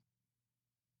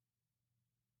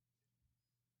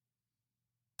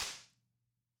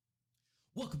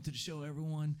Welcome to the show,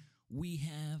 everyone. We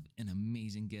have an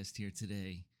amazing guest here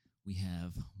today. We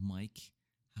have Mike.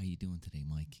 How you doing today,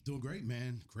 Mike? Doing great,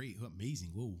 man. Great. Amazing.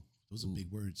 Whoa. Those are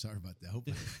big words. Sorry about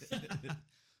that.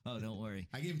 Oh, don't worry.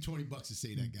 I gave him $20 to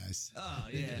say that, guys. Oh,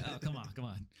 yeah. Oh, come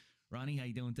on. Ronnie, how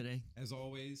you doing today? As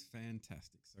always,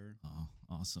 fantastic, sir. Oh,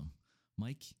 awesome.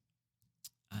 Mike,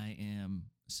 I am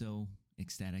so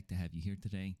ecstatic to have you here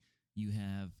today. You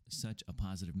have such a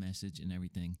positive message and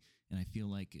everything. And I feel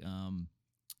like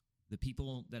the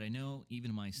people that I know,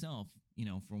 even myself,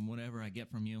 from whatever I get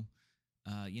from you,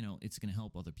 it's going to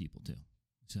help other people too.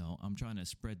 So I'm trying to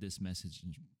spread this message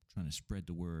and trying to spread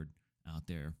the word out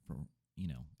there for,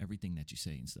 everything that you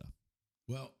say and stuff.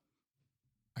 Well,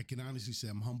 I can honestly say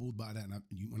I'm humbled by that. And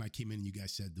when I came in and you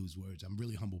guys said those words, I'm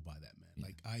really humbled by that, man. Yeah.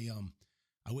 Like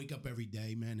I wake up every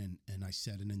day, man, and I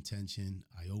set an intention.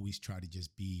 I always try to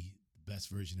just be the best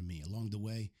version of me. Along the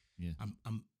way, yeah.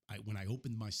 When I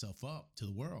opened myself up to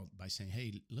the world by saying,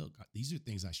 hey, look, these are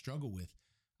things I struggle with,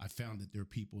 I found that there are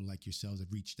people like yourselves that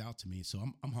reached out to me. So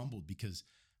I'm humbled because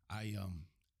I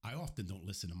often don't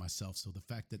listen to myself. So the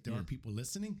fact that there are people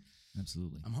listening,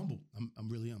 absolutely, I'm humbled. I'm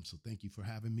really. So thank you for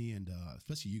having me, and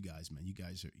especially you guys, man. You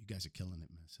guys are killing it,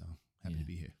 man. So happy to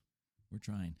be here. We're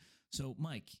trying. So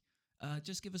Mike,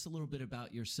 just give us a little bit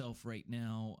about yourself right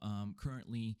now.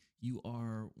 Currently, you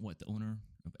are the owner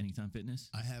of Anytime Fitness?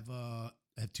 I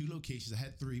have 2 locations. I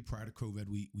had 3 prior to COVID.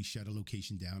 We shut a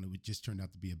location down. It just turned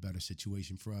out to be a better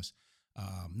situation for us.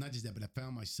 Not just that, but I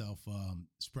found myself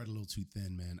spread a little too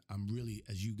thin, man. I'm really,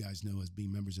 as you guys know, as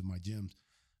being members of my gyms,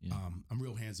 I'm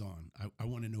real hands-on. I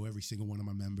want to know every single one of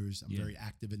my members. I'm very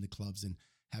active in the clubs, and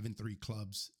having 3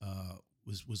 clubs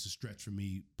was a stretch for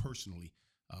me personally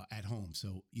at home.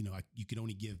 So, you can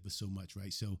only give but so much,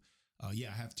 right? So, I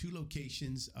have 2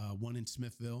 locations, one in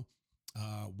Smithville,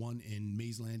 one in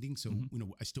Mays Landing. So,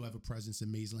 I still have a presence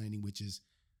in Mays Landing, which is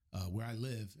where I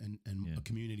live and a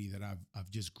community that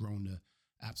I've just grown to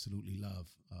absolutely love.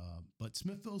 But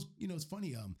Smithville's, it's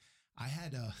funny. I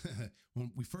had,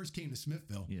 when we first came to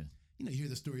Smithville, you hear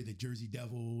the story of the Jersey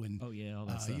Devil and, all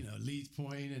that stuff. Leeds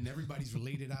Point, and everybody's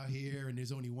related out here, and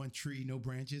there's only one tree, no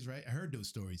branches, right? I heard those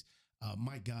stories.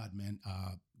 My God, man,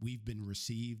 we've been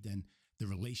received, and the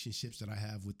relationships that I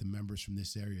have with the members from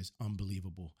this area is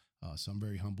unbelievable. So I'm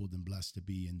very humbled and blessed to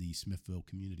be in the Smithville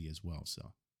community as well.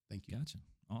 So thank you. Gotcha.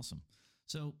 Awesome.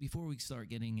 So before we start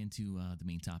getting into the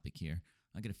main topic here,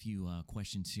 I got a few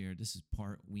questions here. This is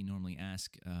part we normally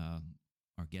ask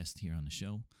our guest here on the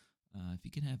show. If you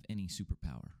could have any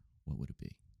superpower, what would it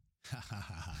be?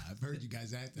 I've heard you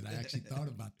guys ask that. I actually thought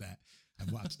about that.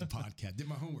 I've watched the podcast, did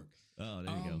my homework. Oh,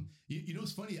 there you go. You know,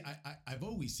 it's funny. I've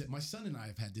always said, my son and I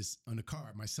have had this on the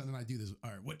car. My son and I do this. All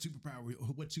right, what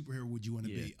superhero would you want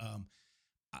to be?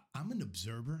 I'm an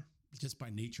observer just by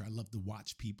nature. I love to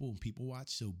watch people and people watch.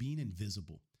 So being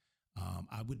invisible,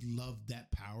 I would love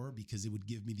that power because it would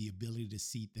give me the ability to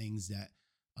see things that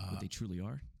what they truly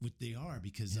are. What they are,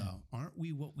 because aren't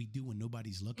we what we do when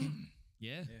nobody's looking?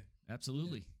 Yeah,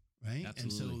 absolutely. Right. Absolutely.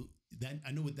 And so that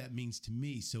I know what that means to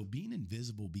me. So being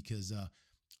invisible, because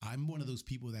I'm one of those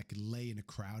people that could lay in a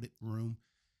crowded room.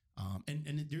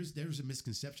 And there's a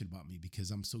misconception about me because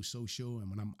I'm so social.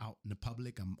 And when I'm out in the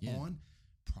public, I'm on.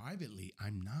 Privately,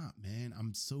 I'm not, man.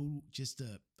 I'm so just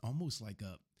almost like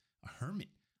a hermit.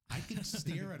 I can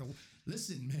stare at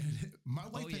listen, man, my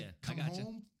wife can come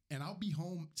home and I'll be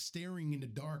home staring in the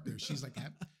dark there. She's like,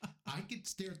 I could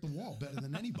stare at the wall better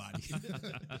than anybody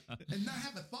and not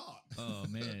have a thought. Oh,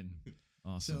 man.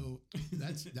 Awesome. So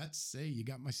that's you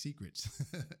got my secrets.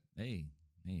 Hey,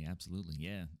 absolutely.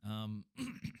 Yeah.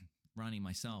 Ronnie,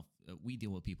 myself, we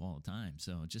deal with people all the time.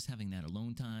 So just having that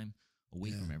alone time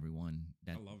away from everyone,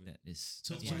 I love it. That is.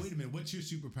 So wait a minute. What's your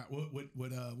superpower? What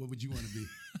would you want to be?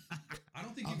 I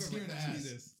don't think you've ever asked me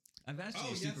this. I've asked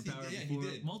you a superpower before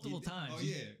multiple times. Oh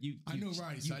yeah, I know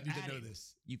Ronnie, so I need to know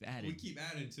this. You've added. We keep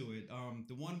adding to it.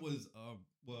 The one was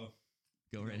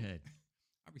go right ahead.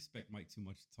 I respect Mike too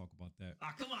much to talk about that.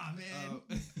 Ah, come on, man.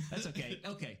 That's okay.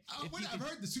 Okay. I've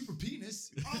heard the super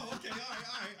penis. Oh, okay. All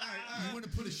right. You want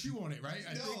to put a shoe on it, right?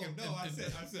 I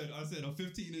said a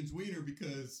 15-inch wiener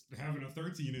because having a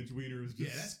 13-inch wiener is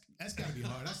just... Yeah, that's got to be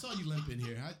hard. I saw you limping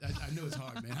here. I know it's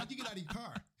hard, man. How'd you get out of your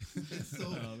car?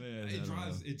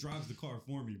 It drives the car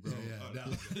for me, bro.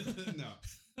 No.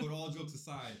 But all jokes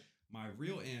aside, my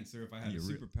real answer, if I had a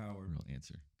superpower... Real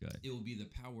answer. Go ahead. It would be the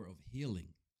power of healing.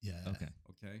 Yeah. Okay.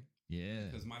 Yeah.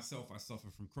 Because myself, I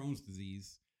suffer from Crohn's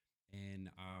disease, and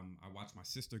I watch my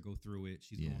sister go through it.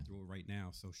 She's going through it right now.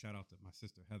 So shout out to my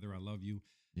sister Heather. I love you.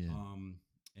 Yeah.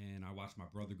 And I watch my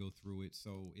brother go through it.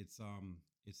 So it's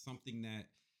something that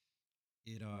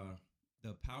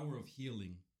the power of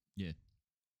healing. Yeah.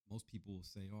 most people will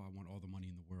say, "Oh, I want all the money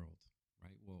in the world,"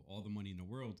 right? Well, all the money in the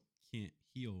world can't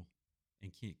heal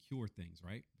and can't cure things,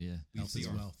 right? Yeah. Health is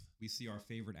wealth. We see our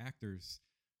favorite actors,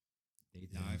 they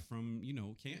die from,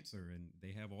 cancer, and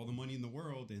they have all the money in the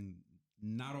world, and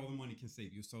not all the money can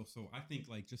save you. So I think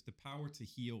like just the power to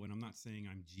heal, and I'm not saying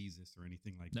I'm Jesus or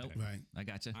anything like Nope. that. Right. I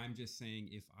gotcha. I'm just saying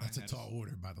if That's I had a tall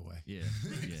order, by the way. Yeah.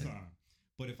 Yeah.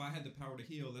 But if I had the power to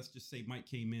heal, let's just say Mike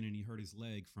came in and he hurt his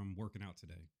leg from working out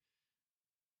today.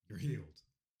 You're healed.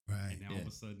 Right. And now all of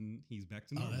a sudden he's back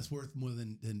to normal. Oh, that's worth more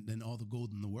than all the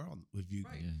gold in the world. If you,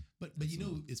 Right. Yeah. but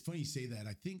it's funny you say that.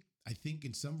 I think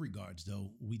in some regards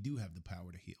though, we do have the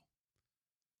power to heal.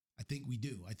 I think we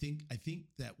do. I think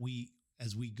that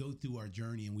as we go through our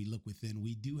journey and we look within,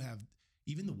 we do have,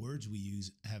 even the words we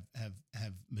use have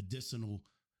medicinal,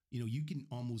 you can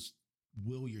almost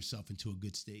will yourself into a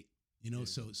good state, Yeah.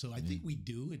 So I think we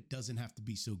do. It doesn't have to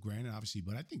be so grand, obviously,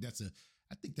 but I think that's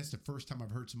the first time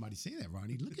I've heard somebody say that,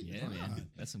 Ronnie. Look at Yeah, Ron.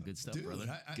 man. That's some good stuff, Dude, brother.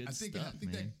 Good I think stuff,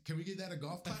 man. that, can we get that a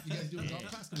golf clap? You guys do a golf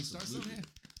clap? Can we start something?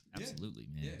 Absolutely,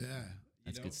 man. Yeah. Yeah.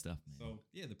 That's good stuff, man. So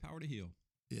yeah, the power to heal.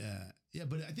 Yeah.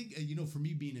 But I think, for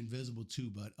me being invisible too,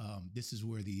 but this is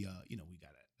where we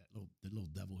got the little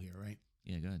devil here, right?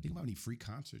 Yeah, go ahead. Think about any free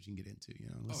concerts you can get into,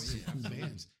 Let's Oh, see yeah, cool absolutely.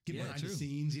 bands. Get Yeah, behind true. the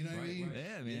scenes, you know what I Right, mean? right.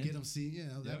 Yeah, man. Get them see,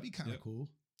 that'd Yep, be kind of yep. cool.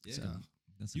 Yeah. So,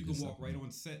 That's some You good can walk stuff, right man.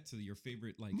 on set to your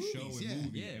favorite like Movies, show and yeah.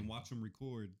 movie Yeah. and watch them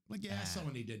record. like, I saw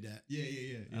when they did that.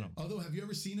 Yeah. I don't- Although, have you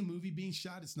ever seen a movie being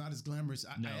shot? It's not as glamorous.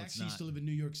 No, I it's actually used not. to live in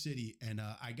New York City, and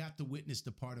I got to witness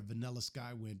the part of Vanilla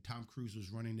Sky when Tom Cruise was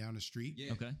running down the street.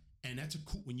 Yeah. Okay. And that's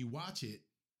when you watch it,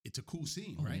 it's a cool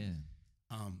scene, Oh, right? yeah.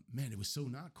 Man, it was so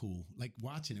not cool. Like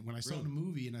watching it when I saw Really? the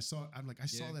movie, and I saw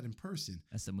Yeah. that in person.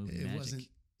 That's the movie It magic. wasn't.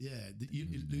 Yeah,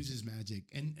 it loses magic.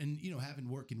 And having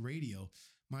work in radio,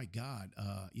 my God,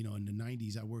 in the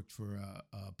 '90s, I worked for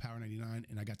Power 99,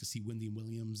 and I got to see Wendy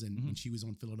Williams, and when she was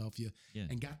on Philadelphia, Yeah.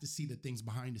 and got to see the things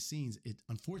behind the scenes. It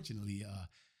unfortunately,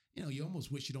 you almost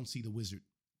wish you don't see the wizard.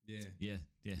 Yeah. Yeah.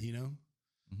 Yeah.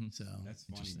 Mhm. So That's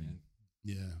funny, Interesting. man.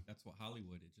 yeah, That's what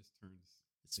Hollywood, it just turns.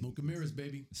 smoke and mirrors,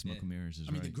 baby. Smoke and Yeah. mirrors is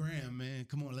I mean, right. the gram, man.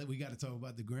 Come on, we got to talk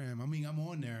about the gram. I mean, I'm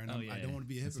on there, and Oh, I yeah. don't want to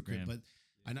be a That's the hypocrite, gram. but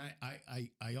and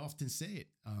I often say it.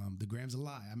 The gram's a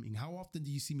lie. I mean, how often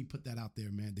do you see me put that out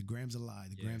there, man? The gram's a lie.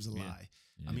 The Yeah. gram's a Yeah. lie.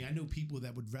 Yeah. I mean, I know people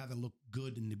that would rather look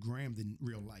good in the gram than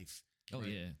real life. Oh,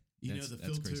 Right. yeah. You That's- know, the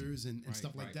that's crazy. filters and Right,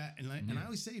 stuff like right. that. And I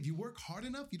always say, if you work hard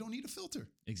enough, you don't need a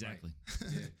filter. Exactly.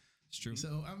 Yeah. It's true.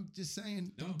 So I'm just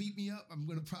saying, No. don't beat me up. I'm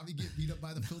going to probably get beat up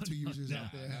by the filter users no.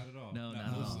 out there. Not at all. No, not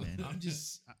at all, mostly.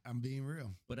 man. I'm being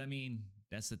real. But I mean,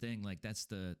 that's the thing. Like, that's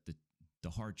the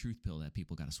hard truth pill that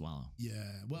people got to swallow.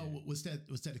 Yeah. Well, Yeah. what's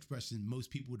that expression? Most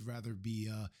people would rather be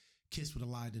kissed with a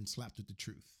lie than slapped with the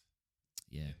truth.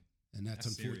 Yeah. And that's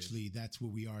That's unfortunately, that's where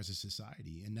we are as a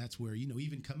society. And that's where,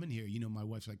 even coming here, my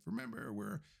wife's like, remember, we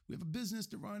have a business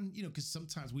to run, because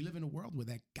sometimes we live in a world where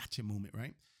that gotcha moment,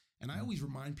 right? And I always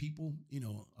remind people,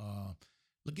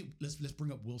 let's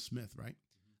bring up Will Smith, right?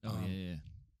 Oh, yeah.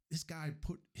 This guy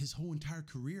put his whole entire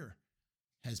career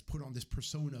has put on this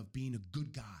persona of being a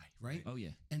good guy, right? Oh, yeah.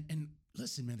 And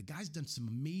listen, man, the guy's done some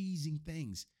amazing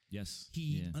things. Yes.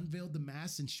 He Yeah. unveiled the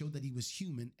mask and showed that he was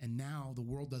human, and now the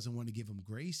world doesn't want to give him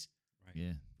grace. Right.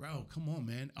 Yeah. Bro, come on,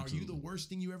 man. Are you Absolutely. the worst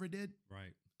thing you ever did?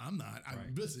 Right. I'm not.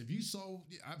 Right. Listen, if you saw,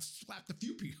 I've slapped a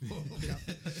few people.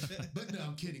 But no,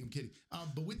 I'm kidding.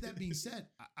 But with that being said,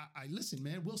 I listen,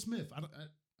 man. Will Smith,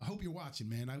 I hope you're watching,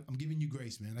 man. I'm giving you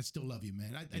grace, man. I still love you,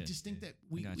 man. I Yeah. just think that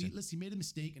gotcha. listen, he made a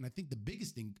mistake. And I think the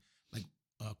biggest thing, like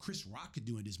Chris Rock could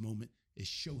do in this moment, is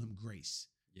show him grace.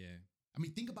 Yeah. I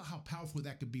mean, think about how powerful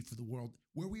that could be for the world,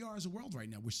 where we are as a world right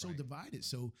now. We're so Right. divided.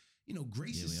 So,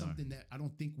 grace Yeah, is we are. something that I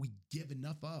don't think we give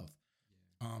enough of.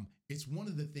 It's one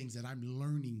of the things that I'm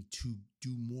learning to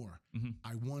do more. Mhm.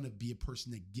 I want to be a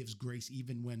person that gives grace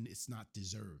even when it's not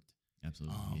deserved.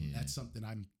 Absolutely. Yeah. That's something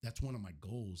that's one of my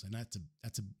goals. And that's a,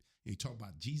 you talk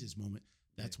about Jesus moment.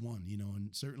 That's one,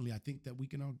 and certainly I think that we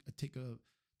can all take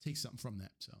something from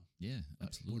that. So Yeah. what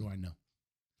Absolutely. do I know?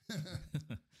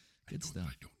 Good stuff.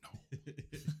 I don't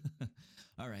know.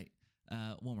 All right.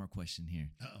 One more question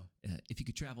here. Uh-oh. If you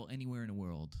could travel anywhere in the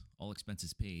world, all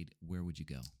expenses paid, where would you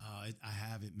go? I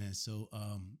have it, man. So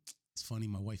it's funny.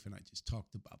 My wife and I just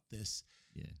talked about this.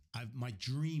 Yeah. My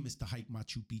dream is to hike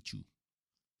Machu Picchu.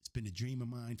 It's been a dream of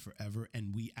mine forever,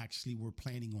 and we actually were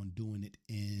planning on doing it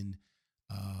in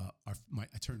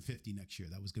I turned 50 next year.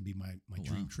 That was going to be my Oh,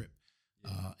 dream wow. trip,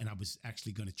 Yeah. and I was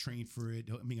actually going to train for it.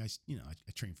 I mean,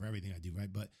 I train for everything I do,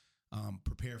 right? But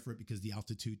prepare for it because the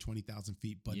altitude, 20,000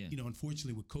 feet. But, Yeah.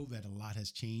 Unfortunately with COVID, a lot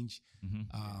has changed.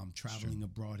 Mm-hmm. Traveling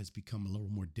abroad has become a little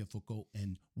more difficult.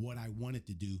 And what I wanted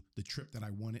to do, the trip that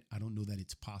I wanted, I don't know that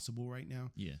it's possible right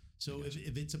now. Yeah. So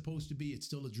if it's supposed to be, it's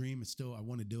still a dream. It's still, I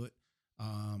want to do it.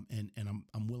 And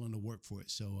I'm willing to work for it.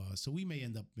 So we may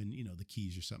end up in, the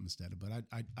Keys or something instead of, but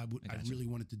I really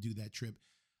wanted to do that trip,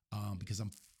 because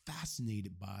I'm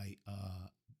fascinated by,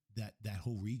 that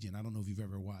whole region. I don't know if you've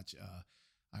ever watched,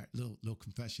 all right, little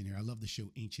confession here. I love the show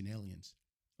Ancient Aliens.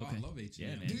 Oh, I love H&M.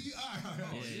 Yeah, man. Do you?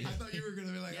 I thought you were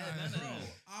gonna be like, Yeah, all right, no, Bro,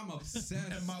 I'm obsessed.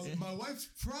 And my wife's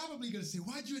probably gonna say,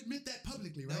 "Why'd you admit that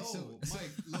publicly?" Right? No,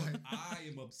 Mike, look, I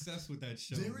am obsessed with that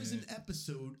show. There is man. an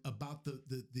episode about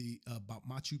the about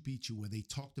Machu Picchu where they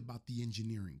talked about the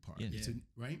engineering part, Yeah.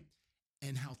 right?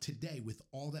 And how today, with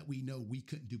all that we know, we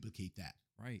couldn't duplicate that.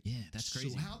 right. Yeah, that's crazy.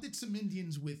 So how did some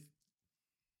Indians with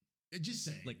just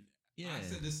saying, Like, yeah. I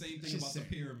said the same thing Just about saying.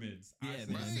 the pyramids. I Yeah, said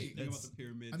man. the same thing That's- about the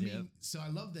pyramids. I mean, Yep. so I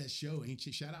love that show.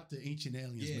 Shout out to Ancient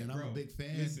Aliens, yeah, man. I'm bro, a big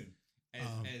fan. Listen, as,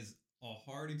 Um, as a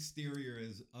hard exterior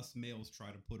as us males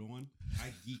try to put on,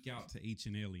 I geek out to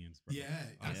Ancient Aliens, bro. Yeah,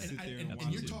 I sit there and watch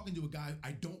and you're it. talking to a guy.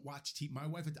 I don't watch TV. My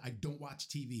wife, I don't watch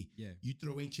TV. Yeah. You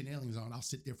throw Ancient Aliens on, I'll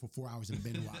sit there for 4 hours and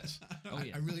binge watch. Oh,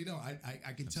 yeah. I really don't.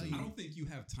 I can tell you. I don't think you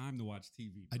have time to watch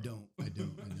TV. I bro.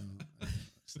 don't. I know.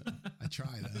 So, I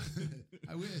try though.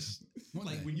 I wish. One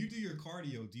Like day. when you do your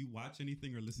cardio, do you watch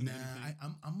anything or listen Nah, to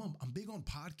anything? I'm big on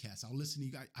podcasts. I'll listen to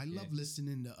you guys. I love Yeah.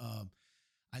 listening to.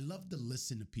 I love to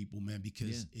listen to people, man,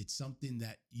 because it's something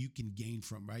that you can gain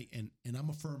from, right? And I'm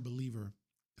a firm believer.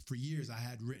 For years, I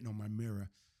had written on my mirror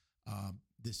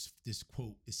this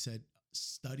quote. It said,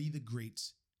 "Study the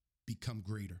greats, become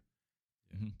greater."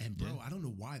 Mhm. And bro, Yeah. I don't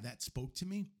know why that spoke to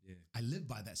me. Yeah. I live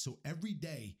by that. So every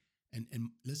day,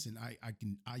 and listen,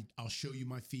 I'll show you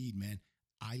my feed, man.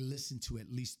 I listen to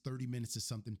at least 30 minutes of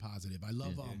something positive. I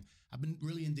love Yeah. I've been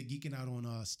really into geeking out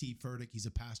on Steve Furtick. He's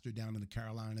a pastor down in the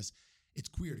Carolinas. It's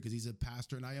weird because he's a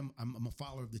pastor, and I'm a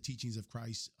follower of the teachings of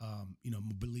Christ. I'm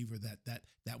a believer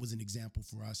that was an example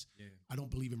for us. Yeah. I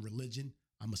don't believe in religion.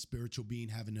 I'm a spiritual being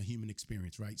having a human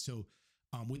experience, right? So,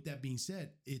 with that being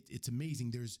said, it's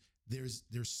amazing. There's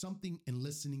something in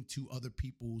listening to other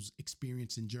people's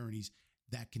experience and journeys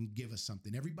that can give us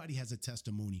something. Everybody has a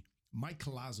testimony. Mike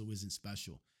Collazo isn't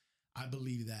special. I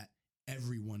believe that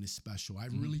everyone is special. I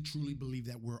really truly believe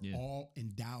that we're all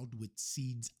endowed with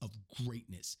seeds of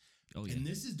greatness. Oh, yeah. And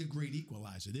this is the great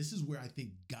equalizer. This is where I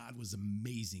think God was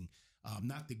amazing.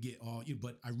 Not to get all,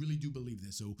 but I really do believe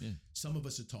this. So some of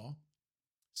us are tall.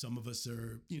 Some of us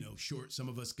are, short.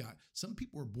 Some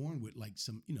people are born with like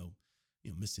some,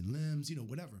 missing limbs,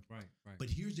 whatever. Right. But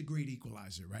here's the great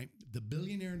equalizer, right? The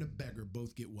billionaire and the beggar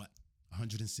both get what?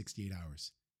 168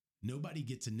 hours. Nobody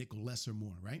gets a nickel less or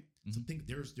more, right? So think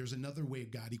there's another way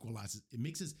God equalizes. It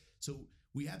makes us, so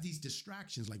we have these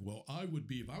distractions like, well,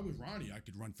 if I was Ronnie, I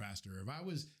could run faster. If I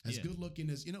was as good looking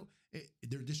as,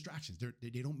 they're distractions.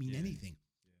 They don't mean anything.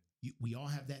 We all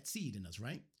have that seed in us,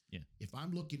 right? Yeah. If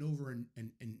I'm looking over and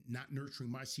not nurturing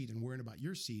my seed and worrying about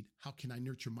your seed, how can I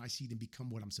nurture my seed and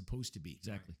become what I'm supposed to be?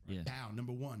 Exactly. Right. Yeah. Now,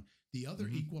 number one. The other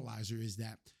equalizer is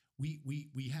that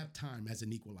we have time as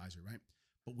an equalizer, right?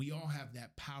 But we all have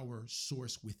that power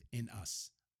source within us.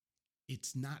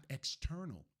 It's not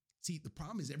external. See, the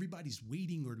problem is everybody's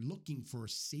waiting or looking for a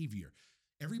savior.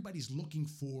 Everybody's looking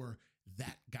for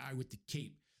that guy with the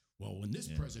cape. Well, when this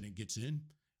president gets in,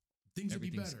 things will be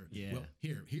better. Yeah. Well,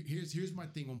 here's my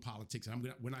thing on politics. And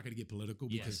we're not going to get political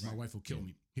because my wife will kill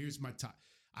me. Here's my top.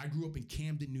 I grew up in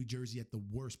Camden, New Jersey at the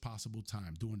worst possible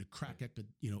time during the crack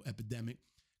epidemic.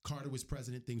 Carter was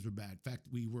president. Things were bad. In fact,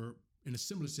 we were in a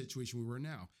similar situation we were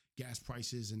now. Gas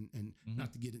prices and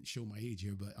not to show my age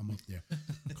here, but I'm up there.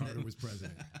 Carter was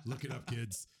president. Look it up,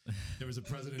 kids. There was a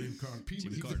president named Carter.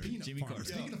 Jimmy He's Carter. a peanut Jimmy farmer.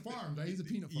 Carter. Speaking of farms, right? He's a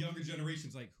peanut farmer. Younger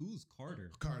generation's like, who's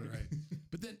Carter? Carter, right?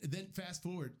 But then fast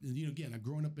forward, again, I'm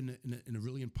growing up in a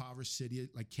really impoverished city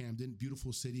like Camden,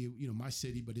 beautiful city, my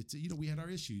city, but it's we had our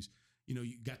issues.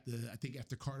 You got I think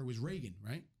after Carter was Reagan,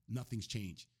 right? Nothing's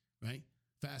changed, right?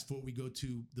 Fast forward, we go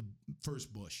to the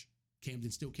first Bush.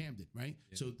 Camden, still Camden, right?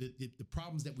 Yeah. So the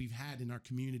problems that we've had in our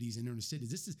communities and in the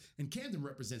cities, and Camden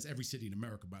represents every city in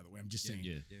America, by the way. I'm just saying.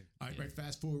 Yeah. All right, right.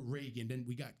 Fast forward Reagan, then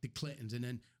we got the Clintons, and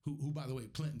then who by the way,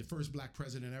 Clinton, the first black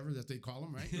president ever that they call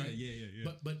him, right? Right?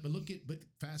 Yeah. But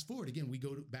fast forward again, we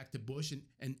go back to Bush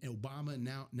and Obama, and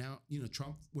now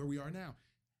Trump, where we are now.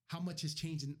 How much has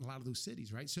changed in a lot of those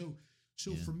cities, right? So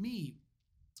for me,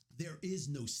 there is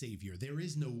no savior. There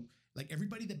is no. Like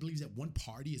everybody that believes that one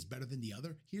party is better than the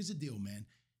other, here's the deal, man.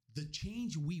 The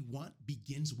change we want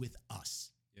begins with us.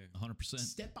 100%.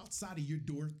 Step outside of your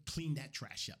door, clean that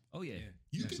trash up. Oh yeah. Yeah.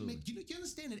 You Absolutely. can make, you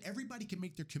understand that everybody can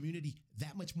make their community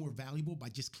that much more valuable by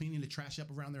just cleaning the trash up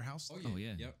around their house? Oh,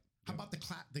 yeah. Yep. How about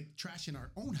the trash in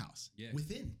our own house Yeah.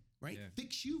 within, right? Yeah.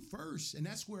 Fix you first. And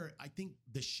that's where I think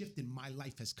the shift in my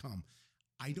life has come.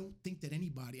 I don't think that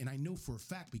anybody, and I know for a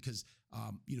fact because,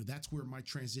 that's where my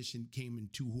transition came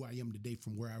into who I am today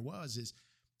from where I was, is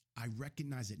I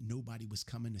recognized that nobody was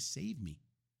coming to save me.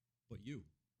 But you.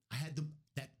 I had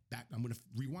I'm going to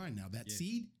rewind now. That Yeah.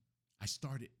 seed, I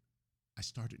started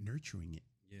nurturing it.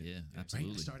 Yeah, Right?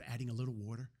 absolutely. I started adding a little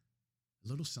water, a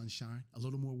little sunshine, a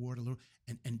little more water,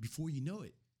 and before you know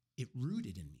it, it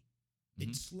rooted in me.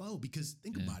 It's slow because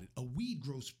think Yeah. about it. A weed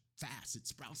grows fast. It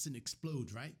sprouts and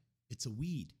explodes, right? It's a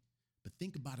weed. But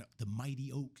think about it, the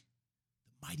mighty oak.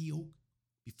 The mighty oak,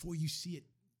 before you see it,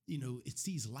 it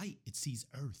sees light, it sees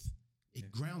earth. It Yeah.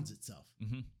 grounds itself,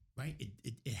 Mhm. right?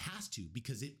 It has to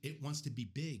because it wants to be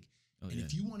big. Oh, and yeah.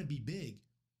 if you want to be big,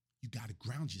 you got to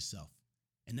ground yourself.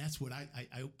 And that's what I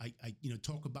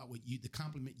talk about the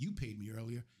compliment you paid me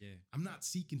earlier. Yeah. I'm not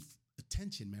seeking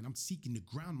attention, man. I'm seeking to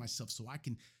ground myself so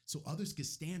others can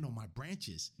stand on my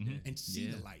branches Mhm. and see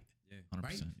Yeah. the light. Yeah.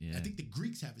 100%. Right? Yeah. I think the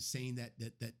Greeks have a saying that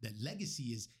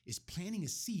legacy is planting a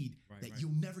seed Right, that right.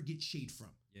 you'll never get shade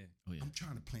from. Yeah. Oh yeah. I'm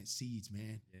trying to plant seeds,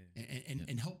 man, Yeah.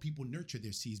 and help people nurture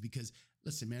their seeds. Because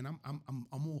listen, man, I'm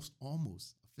almost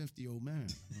a 50-year-old man.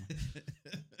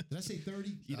 Did I say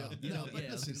 30? But yeah, I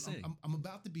was listen, gonna say. I'm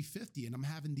about to be 50, and I'm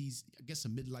having these, I guess, a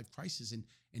midlife crisis, and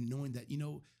knowing that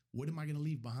what am I going to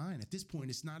leave behind? At this point,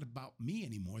 it's not about me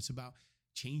anymore. It's about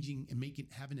changing and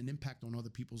having an impact on other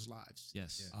people's lives.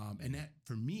 Yes. And that,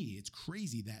 for me, it's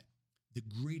crazy that the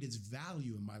greatest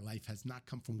value in my life has not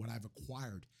come from what I've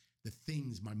acquired, the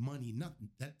things, my money, nothing.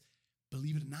 That,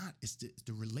 believe it or not, it's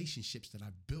the relationships that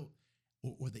I've built,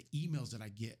 or the emails that I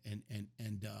get, and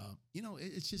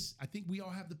it's just, I think we all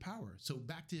have the power. So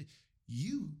back to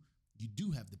you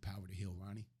do have the power to heal,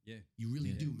 Ronnie. Yeah. You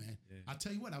really Yeah. do, man. Yeah. I'll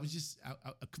tell you what,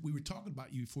 we were talking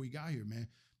about you before you got here, man.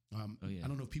 Oh, yeah. I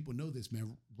don't know if people know this,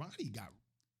 man. Ronnie got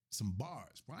some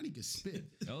bars. Ronnie could spit.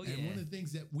 Oh, And yeah. one of the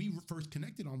things that we first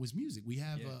connected on was music. We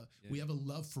have Yeah, we have a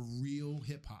love for real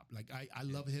hip hop. Like I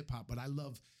love hip hop, but I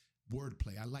love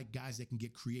wordplay. I like guys that can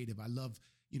get creative. I love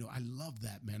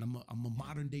that, man. I'm a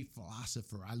modern day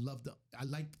philosopher. I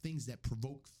like things that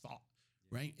provoke thought.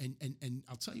 Right. And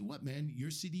I'll tell you what, man,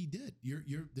 your CD did.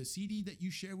 The CD that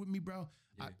you shared with me, bro.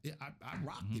 Yeah. I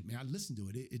rocked it, man. I listened to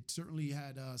it. It certainly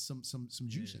had some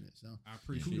juice in it. So I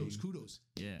appreciate kudos.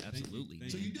 Yeah, absolutely.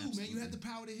 Thank So you do, man. You Absolutely. have the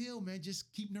power to heal, man.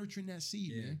 Just keep nurturing that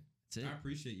seed, Yeah. man. That's it. I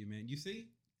appreciate you, man. You see,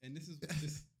 and this is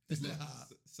Nah.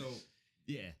 so.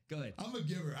 Yeah, go ahead. I'm a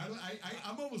giver.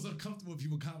 I'm almost uncomfortable when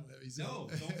people compliment me. So. No,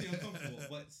 don't be uncomfortable.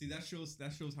 But see, that shows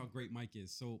how great Mike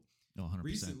is. So No, 100%.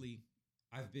 recently,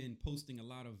 I've been posting a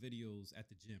lot of videos at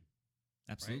the gym,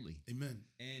 Absolutely. Amen.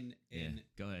 and Yeah,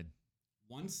 go ahead.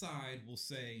 one side will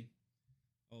say,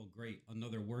 "Oh, great,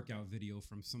 another workout video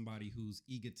from somebody who's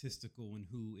egotistical and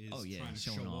who is Oh, yeah, trying to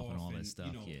showing show off off and all that stuff,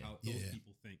 You know yeah. how those Yeah.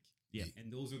 people think. Yeah.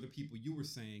 And those are the people you were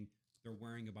saying they're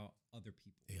worrying about other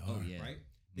people. They Oh, are. yeah. Right?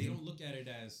 They Mhm. don't look at it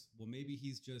as, well, maybe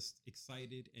he's just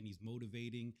excited and he's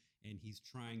motivating and he's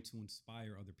trying to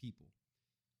inspire other people.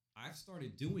 I've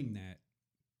started doing that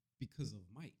because of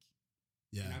Mike.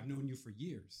 And Yeah. I've known you for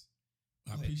years.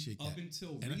 I But appreciate that. Up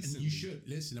until And recently. you should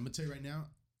listen. I'm gonna tell you right now.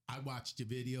 I watched your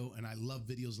video, and I love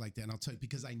videos like that. And I'll tell you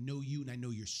because I know you and I know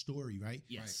your story, right?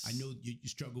 Yes. I know you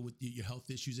struggle with your health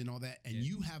issues and all that, and Yeah.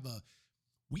 you have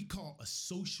we call a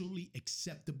socially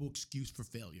acceptable excuse for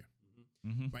failure,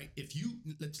 Mm-hmm. right? If you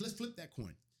let's flip that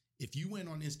coin. If you went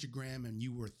on Instagram and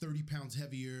you were 30 pounds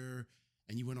heavier,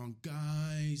 and you went on,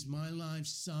 guys, my life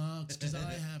sucks because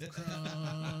I have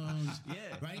Crohn's.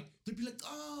 Yeah. Right? They'd be like,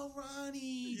 oh,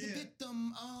 Ronnie, the Yeah.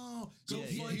 victim. Oh, so Yeah,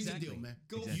 here's exactly. the deal, man.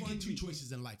 Go You fund get two me.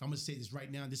 choices in life. I'm going to say this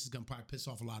right now, and this is going to probably piss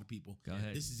off a lot of people. Go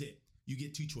ahead. This is it. You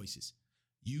get two choices.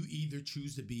 You either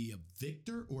choose to be a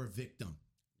victor or a victim,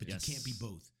 but Yes. you can't be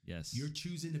both. Yes. You're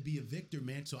choosing to be a victor,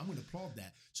 man. So I'm going to applaud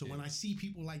that. So when I see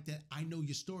people like that, I know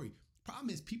your story. Problem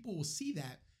is, people will see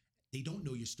that. They don't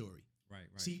know your story. Right.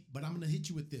 See, but I'm going to hit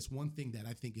you with this one thing that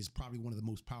I think is probably one of the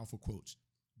most powerful quotes.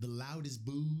 The loudest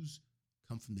boos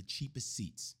come from the cheapest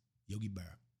seats. Yogi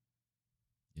Berra.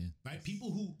 Yeah. Right?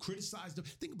 People who criticize them.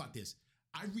 Think about this.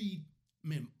 I read,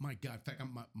 man, my God. In fact,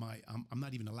 I'm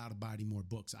not even allowed to buy any more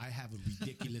books. I have a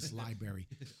ridiculous library.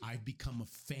 I've become a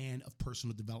fan of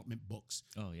personal development books.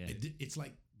 Oh, yeah. It's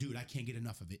like, dude, I can't get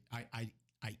enough of it. I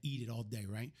eat it all day,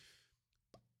 right?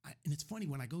 And it's funny,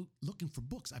 when I go looking for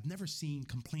books, I've never seen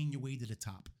Complain Your Way to the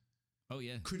Top. Oh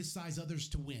yeah. Criticize others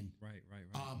to win. Right.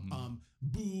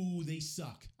 Boo, they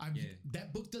suck. Yeah.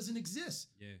 That book doesn't exist.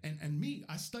 Yeah. And me,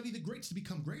 I study the greats to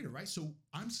become greater, right? So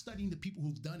I'm studying the people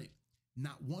who've done it.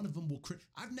 Not one of them will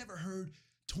I've never heard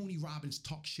Tony Robbins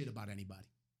talk shit about anybody.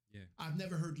 Yeah. I've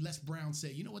never heard Les Brown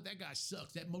say, you know what, that guy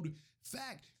sucks. That motive.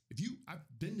 Fact, I've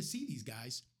been to see these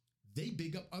guys, they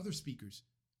big up other speakers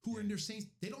who are in their same,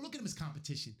 they don't look at them as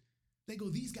competition. They go,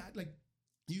 these guys, like,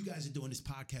 you guys are doing this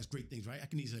podcast, great things, right? I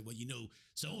can easily say, well, you know,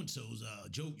 so-and-so's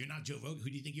Joe, you're not Joe Rogan. Who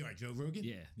do you think you are, Joe Rogan?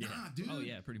 Yeah. Nah, dude. Oh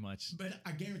yeah, pretty much. But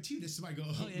I guarantee you this, somebody go,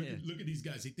 Oh, yeah. look at these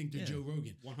guys. They think they're Joe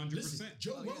Rogan. 100%. Listen,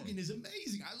 Joe Rogan is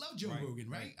amazing. I love Joe Rogan,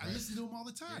 right? I listen to him all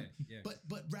the time. Yeah.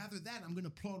 But rather that, I'm going to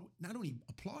applaud, not only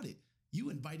applaud it, you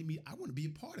invited me, I want to be a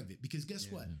part of it because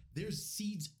guess what? There's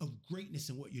seeds of greatness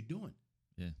in what you're doing.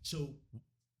 Yeah. So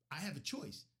I have a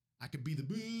choice. I could be the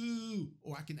boo,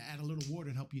 or I can add a little water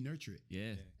and help you nurture it.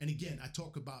 Yeah. And again, I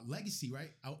talk about legacy,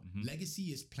 right? Legacy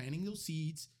is planting those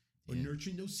seeds or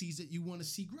nurturing those seeds that you want to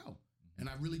see grow. And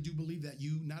I really do believe that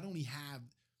you not only have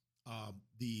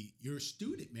you're a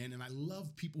student, man, and I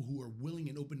love people who are willing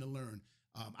and open to learn.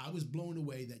 I was blown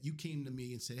away that you came to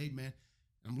me and said, hey, man,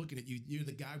 I'm looking at you. You're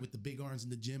the guy with the big arms in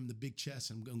the gym, the big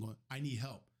chest. And I'm going, I need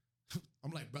help.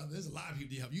 I'm like, brother, there's a lot of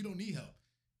people need help. You don't need help.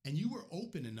 And you were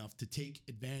open enough to take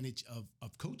advantage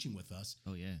of coaching with us.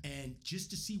 Oh yeah. And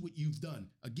just to see what you've done.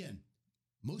 Again,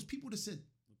 most people would have said,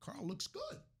 Carl looks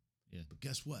good. Yeah. But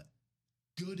guess what?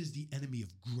 Good is the enemy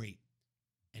of great.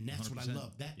 And that's 100%. What I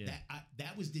love.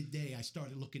 That was the day I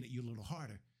started looking at you a little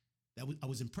harder. I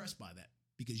was impressed by that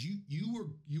because you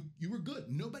were good.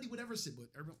 Nobody would ever say, but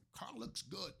Carl looks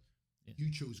good. Yeah.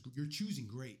 You're choosing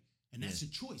great. And that's a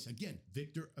choice. Again,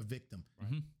 victor or victim.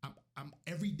 Right. I'm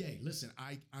every day. Listen,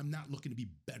 I'm not looking to be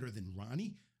better than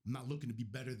Ronnie. I'm not looking to be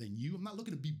better than you. I'm not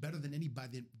looking to be better than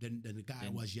anybody than the guy I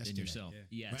was yesterday. Than yourself.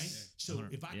 Yeah. Yes. Right? So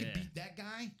if I could beat that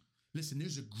guy, listen,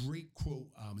 there's a great quote.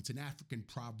 It's an African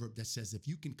proverb that says, if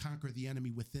you can conquer the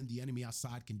enemy within, the enemy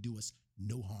outside can do us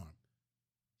no harm.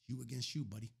 You against you,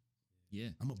 buddy. Yeah.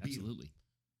 I'm a beat him. Absolutely.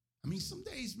 I mean, some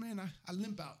days, man, I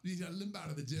limp out. I limp out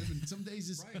of the gym, and some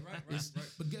days it's right.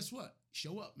 But guess what?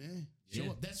 Show up, man. Show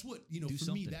up. That's what Do for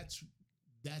something. me.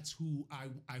 That's who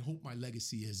I hope my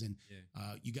legacy is. And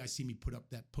you guys see me put up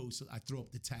that post. I throw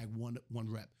up the tag one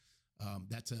rep.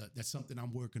 That's something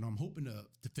I'm working on. I'm hoping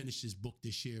to finish this book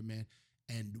this year, man.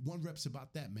 And one rep's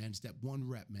about that, man. It's that one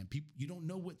rep, man. People, you don't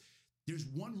know what. There's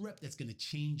one rep that's going to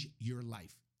change your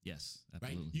life. Yes,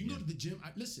 absolutely. Right? You can go to the gym.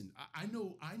 Listen, I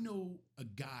know a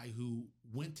guy who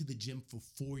went to the gym for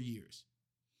 4 years.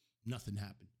 Nothing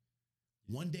happened.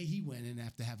 One day he went in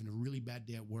after having a really bad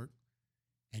day at work,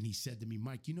 and he said to me,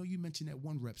 Mike, you mentioned that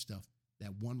one rep stuff.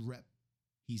 That one rep,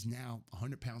 he's now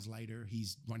 100 pounds lighter.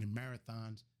 He's running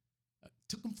marathons.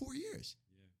 Took him 4 years.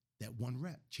 Yeah. That one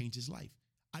rep changed his life.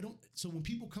 So when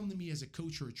people come to me as a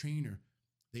coach or a trainer,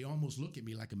 they almost look at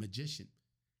me like a magician.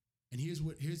 And here's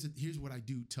what I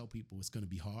do tell people. It's going to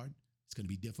be hard. It's going to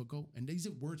be difficult. And these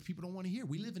are words people don't want to hear.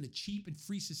 We live in a cheap and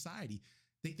free society.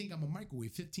 They think I'm a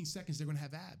microwave. 15 seconds, they're going to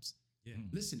have abs. Yeah.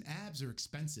 Listen, abs are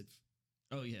expensive.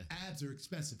 Oh yeah. Abs are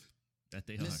expensive. That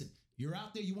they Listen, you're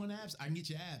out there, you want abs, I can get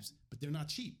you abs, but they're not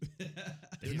cheap.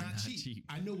 They're not cheap.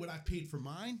 I know what I paid for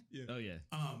mine. Yeah. Oh yeah.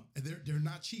 They're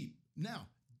not cheap. Now,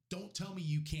 don't tell me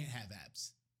you can't have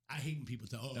abs. I hate when people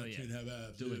tell, I can't have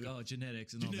abs. They're like,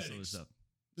 genetics and all this other stuff.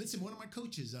 Listen, one of my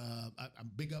coaches, I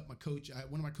big up my coach.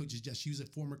 One of my coaches, Jess, she was a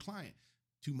former client,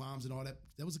 2 moms and all that.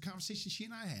 That was a conversation she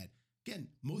and I had. Again,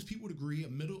 most people would agree,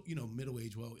 middle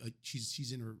age. Well,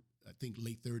 she's in her, I think,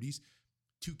 late 30s,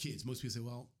 2 kids. Most people say,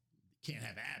 well, can't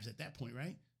have abs at that point,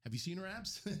 right? Have you seen her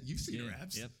abs? You've seen her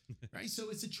abs, yep. Right? So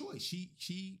it's a choice.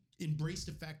 She embraced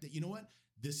the fact that, you know what?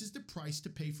 This is the price to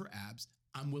pay for abs.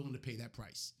 I'm willing to pay that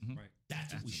price. Mm-hmm. Right.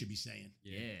 That's what we should be saying.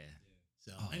 Yeah.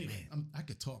 So anyway, I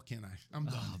could talk, can I? I'm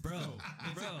done. Bro.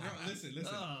 Listen.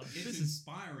 It's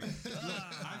inspiring. Look,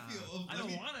 I feel. I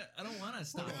don't want to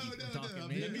stop you from talking,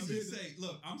 man. Let me just say,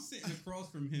 look, I'm sitting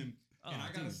across from him, and I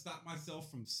gotta dude. stop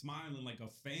myself from smiling like a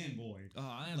fanboy. Oh,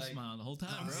 I am smiling the whole time,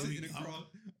 I'm bro. sitting across.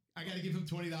 I got to give him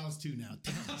 $20 too now.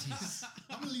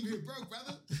 I'm gonna leave here broke,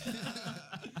 brother.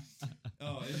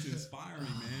 Oh, it's inspiring,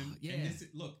 man. Yeah. And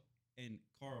look, and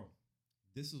Carl,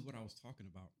 this is what I was talking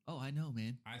about. Oh, I know,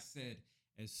 man. I said,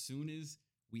 as soon as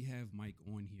we have Mike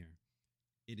on here,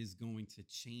 it is going to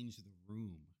change the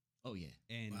room. Oh yeah.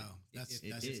 And wow, that's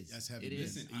heavy. It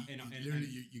is. Listen,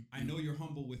 I you know you're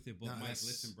humble with it, but No, Mike, that's-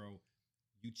 listen, bro,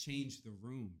 you changed the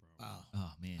room, bro. Wow.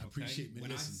 Oh man. I appreciate it.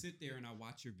 When Listen. I sit there and I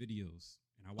watch your videos,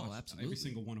 and I watch absolutely. every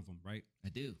single one of them, right? I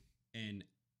do. And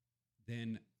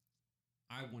then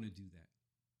I want to do that.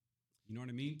 You know what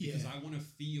I mean? Because Yeah. I want to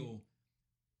feel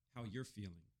how you're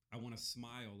feeling. I want to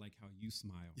smile like how you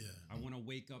smile. Yeah. I want to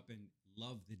wake up and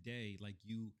love the day like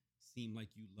you seem like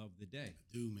you love the day.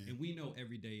 I do, man. And we know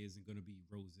every day isn't going to be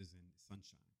roses and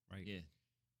sunshine, right? Yeah.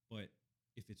 But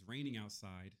if it's raining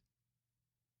outside,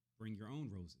 bring your own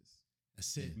roses.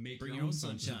 That's it. Make Bring your own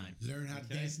sunshine. Learn how to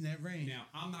Okay. dance in that rain. Now,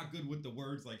 I'm not good with the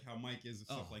words like how Mike is and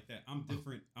stuff Oh. like that. I'm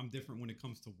different. I'm different when it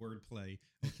comes to wordplay.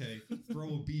 Okay,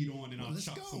 throw a beat on and Well, I'll let's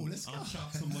chop go, let's I'll go.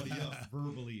 chop somebody up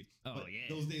verbally. Oh, But yeah.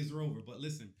 those days are over. But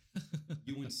listen,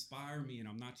 you inspire me, and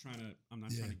I'm not trying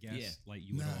to gaslight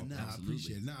you at all. Nah, I Absolutely.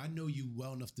 appreciate it. Nah, I know you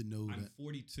well enough to know I'm that.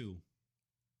 42,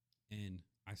 and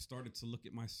I started to look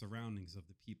at my surroundings of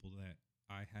the people that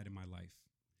I had in my life,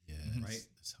 Yeah, Mhm. Right?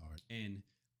 That's hard. and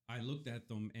I looked at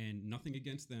them, and nothing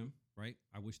against them, right?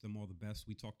 I wish them all the best.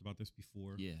 We talked about this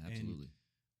before. Yeah, And absolutely.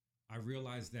 I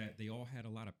realized that they all had a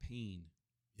lot of pain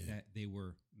Yeah. that they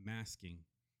were masking,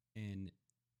 and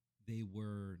they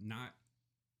were not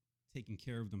taking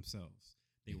care of themselves.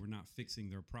 They were not fixing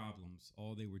their problems.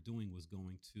 All they were doing was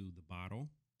going to the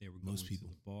bottle. They were going Most people.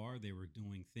 to the bar. They were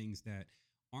doing things that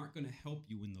aren't going to help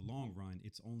you in the long run.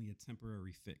 It's only a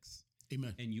temporary fix.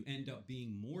 Amen. And you end up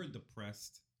being more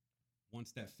depressed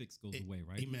once that fix goes away,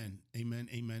 right? Amen. Amen.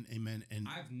 Amen. Amen. And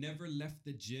I've never left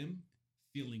the gym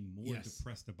feeling more Yes,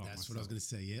 depressed about that's myself. what I was going to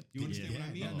say. Yep. You understand what I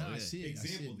mean? Yeah, no, Oh, I yeah. see it. I see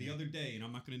Example, it, the man. other day, and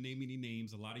I'm not going to name any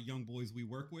names, a lot of young boys we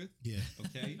work with, Yeah.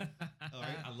 okay? All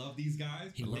right, I love these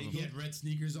guys. He, but they he go- had red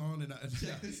sneakers on, and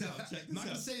Check this out, check I'm not this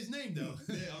gonna out. say his name though.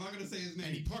 Yeah, I'm not going to say his name.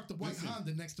 And he parked the white Listen.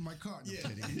 Honda next to my car. No, Yeah. I'm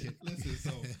kidding, I'm kidding. Listen,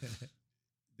 so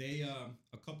they,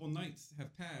 a couple nights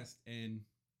have passed, and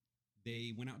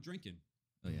they went out drinking.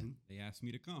 Oh, yeah. Mhm. They asked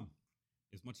me to come.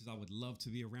 As much as I would love to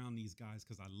be around these guys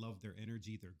because I love their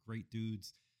energy, they're great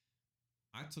dudes,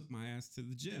 I took my ass to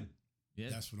the gym. Yeah.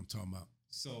 That's what I'm talking about.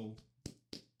 So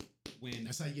when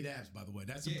That's how you get abs, by the way.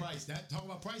 That's the Yeah. price. That talk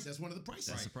about price. That's one of the prices.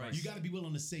 That's the price. You got to be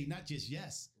willing to say not just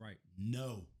yes, right,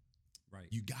 no. right,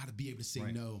 You got to be able to say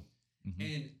Right. no.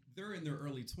 Mhm. and they're in their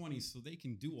early 20s, so they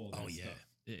can do all that Oh, yeah. stuff.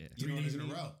 Yeah. You 3 know what days I in a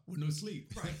mean? row with no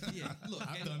sleep. Right. Yeah. Look,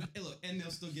 I've and, done it. and look, and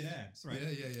they'll still get abs, right?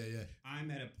 Yeah.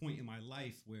 I'm at a point in my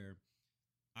life where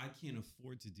I can't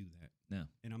afford to do that. No.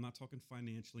 And I'm not talking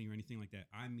financially or anything like that.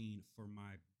 I mean, for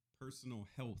my personal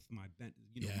health, my my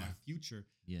Yeah. future,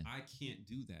 Yeah. I can't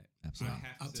do that. Absolutely. I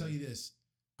have I'll to- tell you this.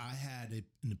 I had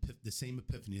the same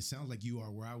epiphany. It sounds like you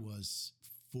are where I was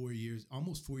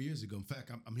almost 4 years ago. In fact,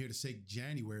 I'm here to say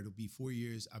January, it'll be 4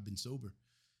 years I've been sober.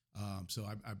 So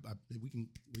we can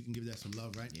give that some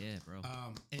love, right? Yeah, bro.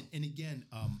 And again,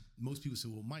 most people say,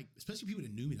 well, Mike, especially people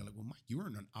that knew me, they're like, well, Mike, you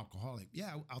weren't an alcoholic.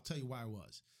 Yeah, I'll tell you why I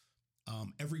was.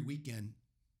 Every weekend,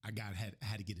 I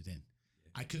had to get it in.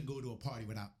 I couldn't go to a party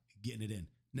without getting it in.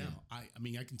 Now, I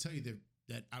mean, I can tell you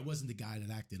that I wasn't the guy that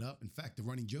acted up. In fact, the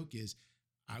running joke is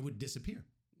I would disappear.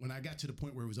 When I got to the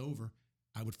point where it was over,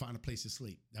 I would find a place to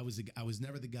sleep. I was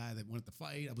never the guy that wanted to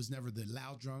fight. I was never the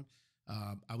loud drunk.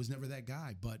 I was never that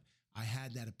guy, but I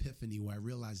had that epiphany where I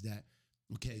realized that,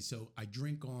 okay, so I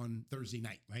drink on Thursday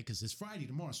night, right? Because it's Friday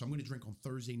tomorrow. So I'm going to drink on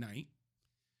Thursday night.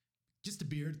 Just a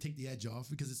beer to take the edge off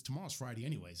because it's tomorrow's Friday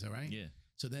anyways, all right? Yeah.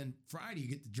 So then Friday you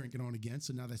get to drink it on again.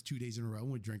 So now that's 2 days in a row.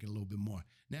 We're drinking a little bit more.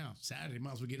 Now Saturday,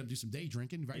 might as well get up, do some day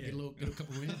drinking, right? Yeah. Get a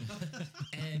couple in.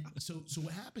 And so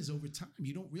what happens over time,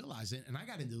 you don't realize it. And I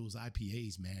got into those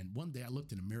IPAs, man. One day I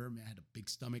looked in the mirror, man, I had a big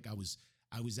stomach. I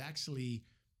was actually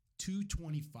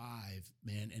 225,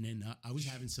 man. And then I was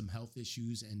having some health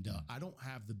issues, and I don't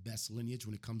have the best lineage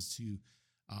when it comes to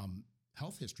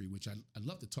health history, which I'd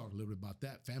love to talk a little bit about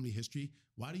that. Family history.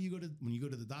 Why do you when you go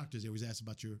to the doctors, they always ask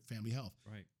about your family health.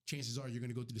 Right. Chances are you're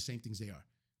going to go through the same things they are,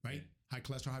 right? Yeah. High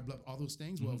cholesterol, high blood, all those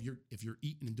things. Well, if you're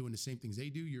eating and doing the same things they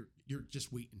do, you're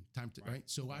just waiting time to right.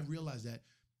 So I realized that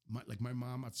my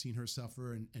mom, I've seen her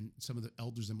suffer, and some of the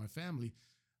elders in my family,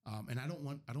 and I don't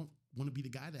want to be the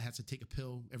guy that has to take a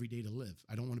pill every day to live.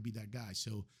 I don't want to be that guy.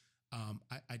 So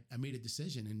I made a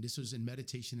decision, and this was in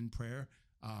meditation and prayer.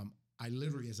 I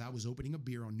literally, as I was opening a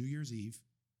beer on New Year's Eve,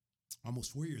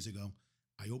 almost 4 years ago,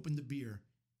 I opened the beer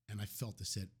and I felt this,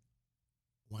 said,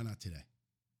 why not today?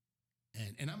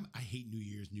 And I hate New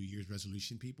Year's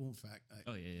resolution people. In fact,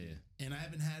 Yeah. and I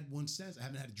haven't had one since. I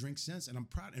haven't had a drink since, and I'm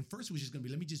proud. And first it was just going to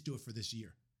be, let me just do it for this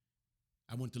year.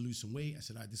 I wanted to lose some weight. I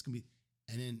said, all right, this can be.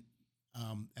 And then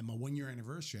at my 1 year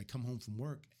anniversary, I come home from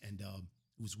work, and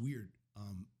it was weird.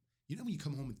 You know when you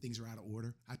come home and things are out of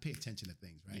order? I pay attention to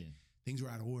things, right? Yeah. Things were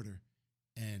out of order,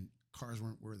 and cars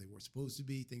weren't where they were supposed to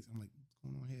be. Things, I'm like, what's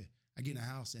going on here? I get in a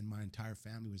house, and my entire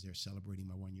family was there celebrating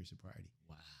my 1 year sobriety.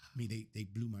 Wow. I mean, they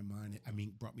blew my mind. I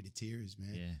mean, brought me to tears,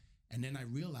 man. Yeah. And then I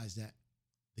realized that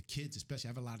the kids, especially,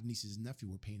 I have a lot of nieces and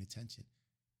nephews, were paying attention.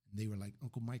 And they were like,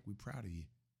 Uncle Mike, we're proud of you.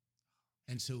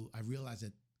 And so I realized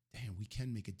that, damn, we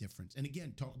can make a difference. And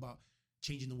again, talk about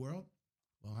changing the world.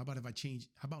 Well, how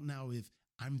about now if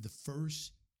I'm the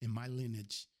first in my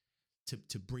lineage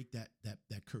to break that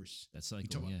curse, That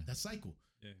cycle, that cycle.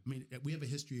 Yeah. I mean, we have a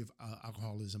history of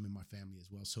alcoholism in my family as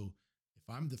well. So if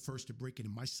I'm the first to break it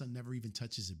and my son never even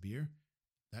touches a beer,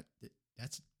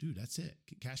 that's it.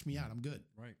 Cash me out. I'm good.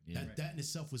 Right. Yeah. That in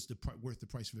itself was worth the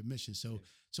price of admission. So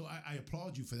I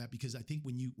applaud you for that, because I think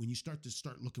when you start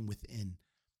looking within,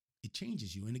 it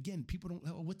changes you. And again, people don't,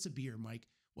 oh, what's a beer, Mike?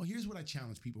 Well, here's what I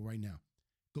challenge people right now.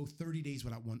 Go 30 days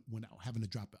without having a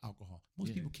drop of alcohol.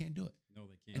 Most people can't do it. No,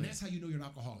 they can't. And that's how you know you're an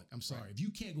alcoholic. I'm sorry. Right. If you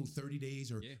can't go 30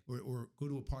 days or go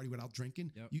to a party without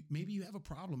drinking, Yep. maybe you have a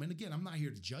problem. And again, I'm not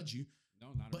here to judge you. No,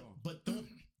 not at all. But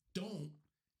don't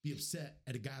be upset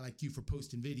at a guy like you for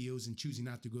posting videos and choosing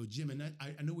not to go to gym. And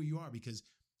I know where you are, because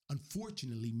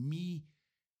unfortunately, me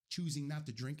choosing not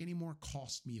to drink anymore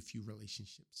cost me a few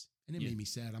relationships. And it made me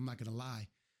sad. I'm not going to lie.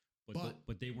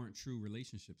 But they weren't true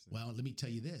relationships. Then. Well, let me tell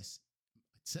you this.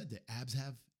 I said that abs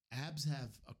have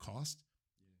a cost.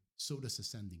 Yeah. So does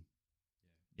ascending.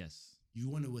 Yeah. Yes. You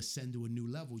want to ascend to a new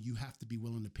level, you have to be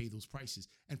willing to pay those prices.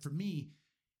 And for me,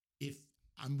 if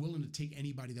I'm willing to take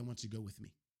anybody that wants to go with me,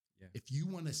 Yeah. if you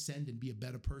want to ascend and be a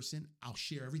better person, I'll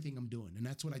share everything I'm doing. And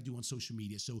that's what I do on social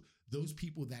media. So those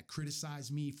people that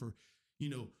criticize me for,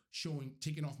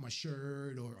 taking off my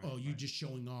shirt or, you're just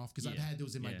showing off. Cause I've had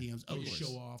those in my DMs. Oh,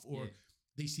 show off. Or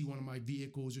they see one of my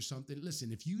vehicles or something.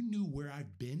 Listen, if you knew where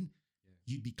I've been,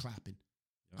 you'd be clapping.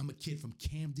 Yep. I'm a kid from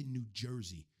Camden, New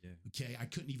Jersey. Yeah. Okay. I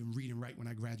couldn't even read and write when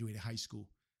I graduated high school.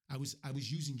 I was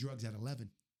using drugs at 11.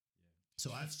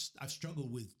 So I've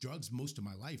struggled with drugs most of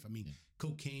my life. I mean,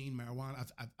 cocaine, marijuana,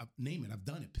 I've name it. I've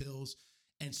done it, pills.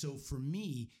 And so for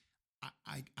me,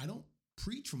 I don't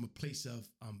preach from a place of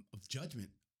judgment.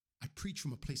 I preach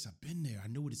from a place I've been there. I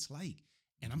know what it's like.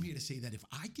 And I'm here to say that if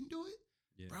I can do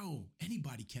it, bro,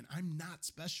 anybody can. I'm not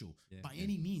special by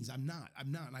any means. I'm not.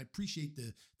 And I appreciate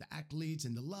the accolades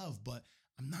and the love, but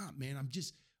I'm not, man.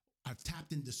 I've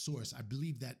tapped into source. I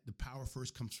believe that the power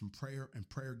first comes from prayer, and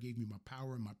prayer gave me my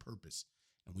power and my purpose.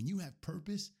 And when you have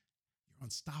purpose, you're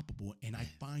unstoppable. And I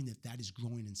find that is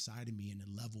growing inside of me in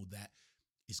a level that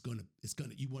it's gonna,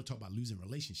 you want to talk about losing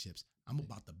relationships. I'm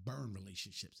about to burn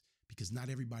relationships, because not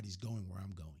everybody's going where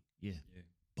I'm going. Yeah.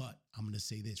 But I'm going to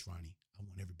say this, Ronnie, I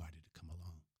want everybody to come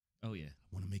along. Oh yeah. I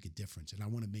want to make a difference. And I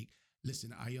want to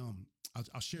listen,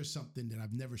 I'll share something that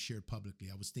I've never shared publicly.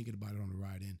 I was thinking about it on the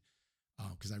ride in,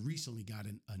 because I recently got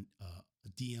a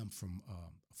DM from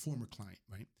a former client,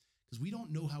 right? Because we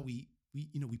don't know how we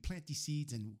plant these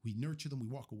seeds and we nurture them, we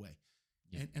walk away.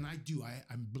 Yeah. And I do.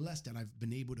 I'm blessed that I've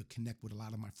been able to connect with a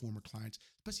lot of my former clients,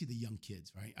 especially the young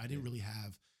kids, right? I didn't really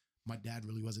have, my dad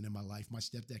really wasn't in my life. My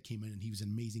stepdad came in and he was an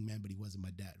amazing man, but he wasn't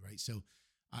my dad, right? So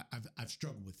I've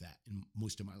struggled with that in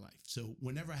most of my life. So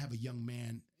whenever I have a young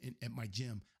man at my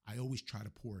gym, I always try to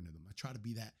pour into them. I try to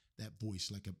be that voice,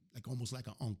 like almost like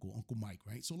an Uncle Mike,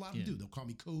 right? So a lot of them do. They'll call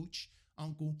me coach,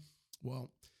 uncle.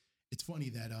 Well, it's funny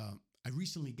that I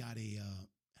recently got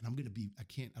and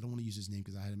I don't want to use his name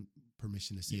because I had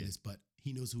permission to say this, but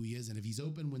he knows who he is. And if he's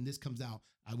open when this comes out,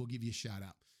 I will give you a shout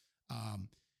out.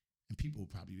 And people will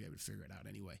probably be able to figure it out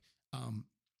anyway.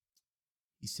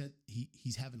 He said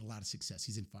he's having a lot of success.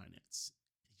 He's in finance.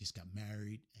 He just got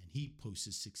married and he posts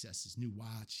his success, his new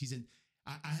watch.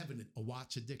 I have a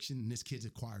watch addiction, and this kid's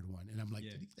acquired one. And I'm like,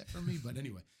 did he get that from me? But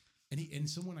anyway, and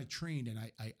someone I trained and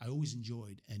I always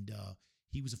enjoyed. And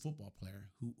he was a football player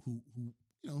who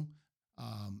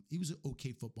he was an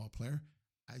okay football player.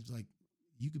 I was like,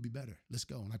 you could be better. Let's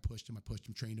go. And I pushed him,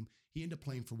 trained him. He ended up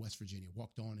playing for West Virginia,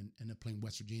 walked on and ended up playing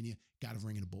West Virginia, got a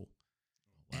ring in a bowl.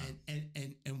 Wow.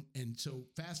 And so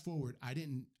fast forward, I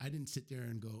didn't sit there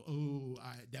and go,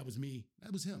 that was me.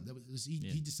 That was him.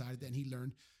 He decided that and he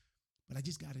learned. But I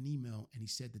just got an email and he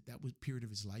said that was period of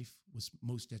his life was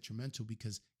most detrimental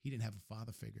because he didn't have a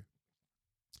father figure.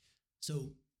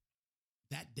 So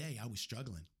that day I was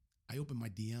struggling. I opened my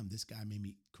DM. This guy made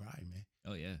me cry, man.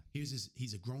 Oh yeah.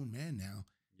 He's a grown man now.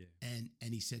 Yeah.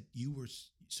 And he said, you were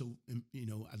so,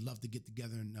 I'd love to get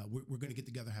together and we're going to get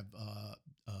together, have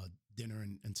dinner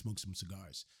and smoke some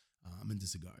cigars. I'm into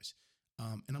cigars.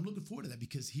 And I'm looking forward to that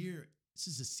because this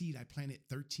is a seed I planted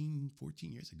 13,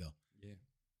 14 years ago. Yeah.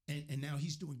 And now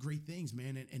he's doing great things,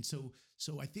 man. And so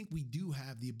I think we do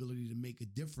have the ability to make a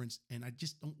difference. And I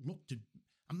just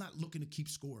I'm not looking to keep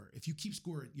score. If you keep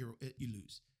score, you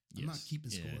lose. I'm not keeping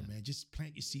score, man. Just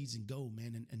plant your seeds and go,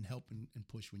 man, and help and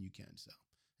push when you can. So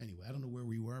anyway, I don't know where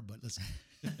we were, but let's.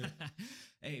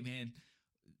 Hey, man,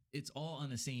 it's all on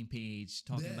the same page,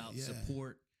 talking about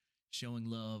support, showing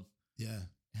love. Yeah.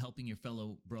 helping your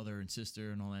fellow brother and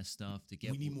sister and all that stuff to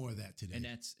get. We need more of that today. And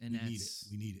that's we need it.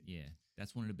 We need it. Yeah,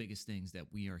 that's one of the biggest things that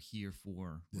we are here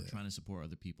for. We're trying to support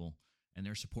other people, and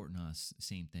they're supporting us.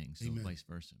 Same thing. So Amen. vice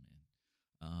versa,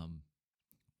 man.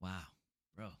 Wow,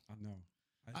 bro. I know.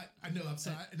 I know. I'm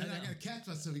sorry. And then I got to catch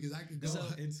myself because I could go. So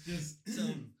it's just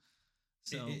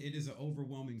so it is an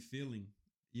overwhelming feeling.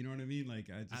 You know what I mean? Like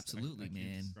absolutely, I can't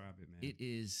man. describe it, man.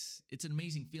 It's an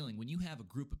amazing feeling when you have a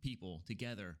group of people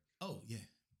together. Oh yeah.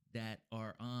 That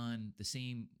are on the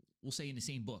same, we'll say in the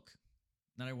same book.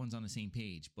 Not everyone's on the same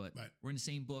page, but we're in the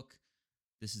same book.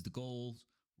 This is the goals.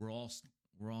 We're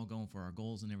all going for our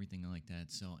goals and everything like that.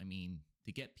 So I mean,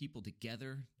 to get people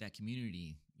together, that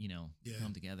community,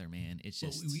 come together, man. It's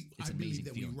just it's I believe amazing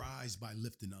that feeling. we rise by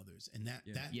lifting others, and that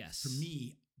Yes. for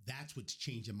me, that's what's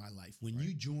changing my life. When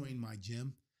you join my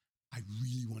gym, I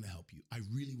really want to help you. I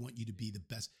really want you to be the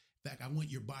best. In fact, I want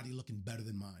your body looking better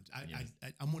than mine.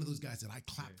 I'm one of those guys that I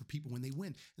clap for people when they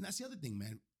win. And that's the other thing,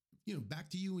 man. Back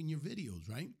to you in your videos,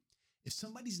 right? If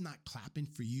somebody's not clapping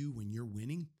for you when you're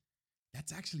winning,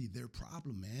 that's actually their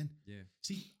problem, man. Yeah.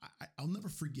 See, I'll never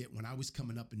forget when I was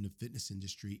coming up in the fitness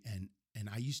industry and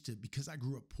I used to, because I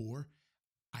grew up poor,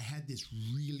 I had this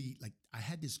really,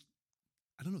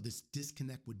 this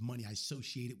disconnect with money. I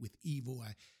associate it with evil.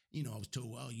 I was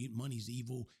told, well, money's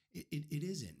evil. It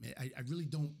isn't. I really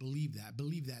don't believe that. I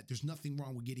believe that there's nothing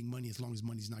wrong with getting money as long as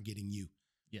money's not getting you.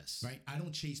 Yes. Right. I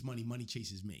don't chase money. Money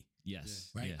chases me. Yes.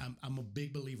 Right. Yeah. I'm a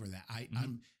big believer of that.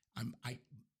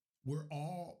 We're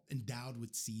all endowed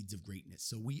with seeds of greatness.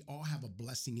 So we all have a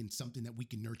blessing in something that we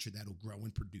can nurture that'll grow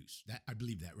and produce. That I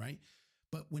believe that, right?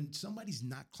 But when somebody's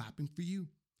not clapping for you,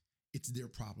 it's their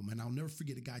problem. And I'll never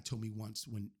forget a guy told me once,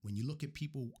 when you look at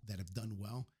people that have done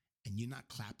well and you're not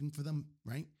clapping for them,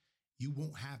 right? You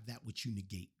won't have that which you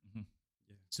negate. Mm-hmm.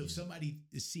 Yeah. So if somebody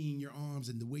is seeing your arms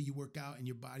and the way you work out and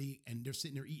your body, and they're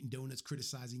sitting there eating donuts,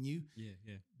 criticizing you,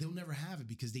 they'll never have it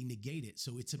because they negate it.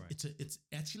 So it's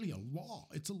actually a law.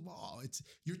 It's a law.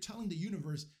 You're telling the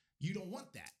universe you don't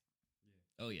want that.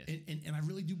 Oh yeah. And I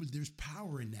really do believe there's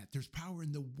power in that. There's power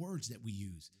in the words that we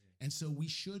use. And so we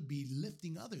should be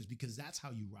lifting others because that's how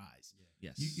you rise.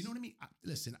 Yes. You know what I mean?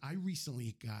 Listen, I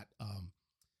recently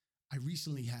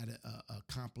had a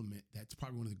compliment that's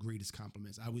probably one of the greatest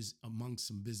compliments. I was among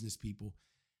some business people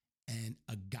and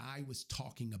a guy was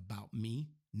talking about me,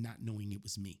 not knowing it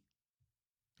was me.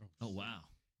 Oh, wow.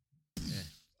 Yeah.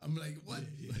 I'm like, what?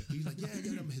 He's like,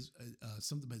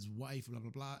 something about his wife, blah, blah,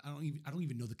 blah. I don't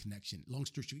even know the connection. Long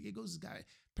story short, here goes this guy.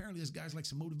 Apparently this guy's like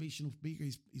some motivational speaker.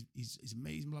 He's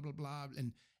amazing, blah, blah, blah.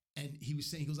 And he was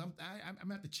saying, he goes, I'm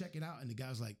gonna have to check it out. And the guy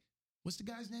was like, what's the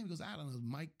guy's name? He goes, I don't know,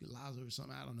 Mike Lazo or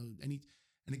something. I don't know. And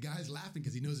the guy's laughing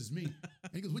because he knows it's me.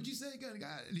 And he goes, what'd you say? The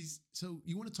guy, so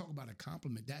you want to talk about a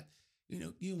compliment that,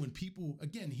 when people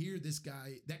again hear this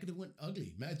guy, that could have went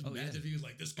ugly. Imagine if he was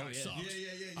like, this guy sucks.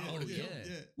 Yeah.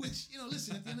 Which,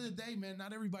 listen, at the end of the day, man,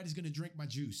 not everybody's gonna drink my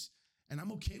juice. And I'm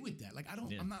okay with that. Like, I don't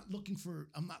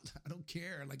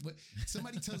care. Like, but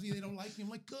somebody tells me they don't like me, I'm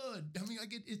like, good. I mean,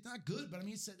 like, it's not good, but I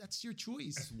mean, that's your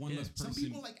choice. That's one less person. Some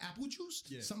people like apple juice.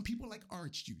 Yeah. Some people like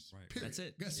orange juice. Right. Period. That's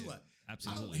it. Guess what?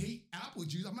 Absolutely. I don't hate apple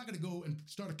juice. I'm not going to go and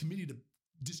start a committee to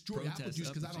destroy Protest apple juice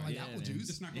because I don't like apple juice. I'm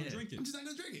just not going to drink it. I'm just not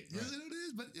going to drink it. Right. Yes, it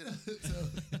is. But,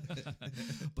 so.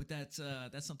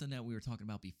 But that's something that we were talking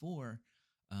about before,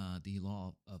 the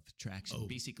law of attraction. Oh.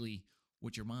 Basically,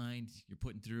 with your mind, you're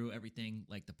putting through everything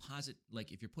like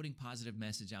like if you're putting positive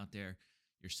message out there,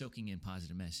 you're soaking in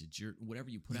positive message.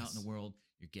 Whatever you put out in the world,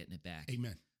 you're getting it back.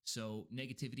 Amen. So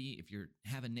negativity, if you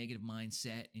have a negative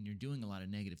mindset and you're doing a lot of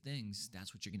negative things,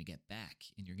 that's what you're going to get back.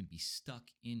 And you're going to be stuck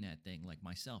in that thing. Like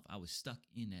myself, I was stuck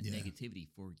in that negativity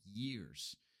for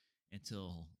years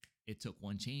until it took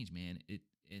one change, man.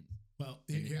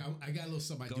 I got a little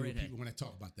something I do with ahead. people when I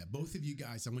talk about that. Both of you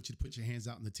guys, I want you to put your hands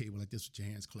out on the table like this with your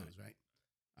hands closed, right?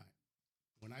 All right.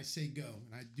 When I say go,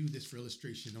 and I do this for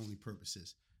illustration only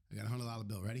purposes, I got a $100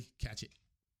 bill. Ready? Catch it.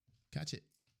 Catch it.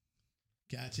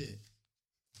 Catch it.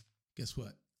 Guess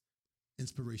what?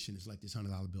 Inspiration is like this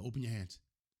 $100 bill. Open your hands.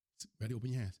 Ready? Open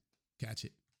your hands. Catch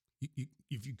it.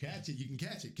 If you catch it, you can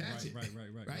catch it. Catch it.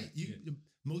 Right?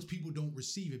 Most people don't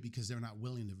receive it because they're not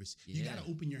willing to receive. You got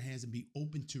to open your hands and be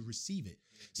open to receive it.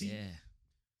 See,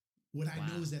 what I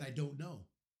know is that I don't know.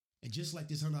 And just like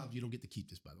this $100, you don't get to keep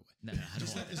this, by the way. No, I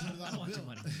just don't like this $100 want bill.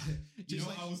 money.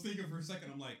 I was thinking for a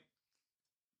second, I'm like,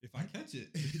 if I catch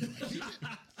it,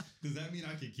 does that mean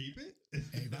I can keep it?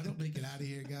 Hey, if I don't make it out of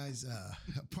here, guys,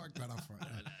 park right out front.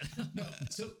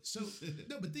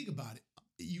 No, but think about it.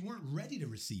 You weren't ready to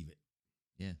receive it.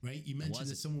 Yeah. Right. You mentioned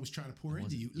that someone was trying to pour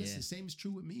into you. Listen, Yeah. same is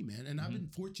true with me, man. And I've been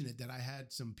fortunate that I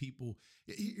had some people.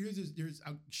 There's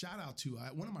a shout out to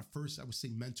one of my first, I would say,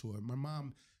 mentor. My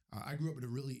mom. I grew up in a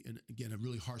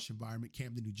really harsh environment,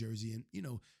 Camden, New Jersey,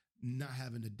 and not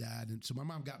having a dad, and so my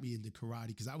mom got me into karate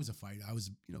because I was a fighter. I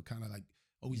was kind of like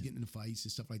always getting into fights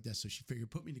and stuff like that. So she figured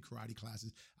put me into karate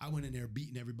classes. I went in there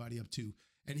beating everybody up too.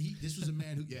 And this was a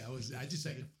man who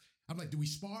I'm like, do we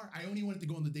spar? I only wanted to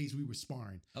go on the days we were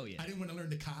sparring. Oh yeah. I didn't want to learn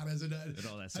the katas and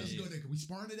all that I stuff. just go there. Can we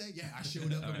spar today? Yeah, I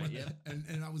showed up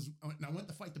and I went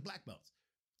to fight the black belts.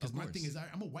 Because my thing is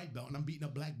I'm a white belt and I'm beating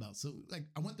up black belts. So like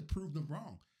I want to prove them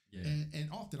wrong. Yeah. And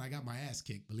often I got my ass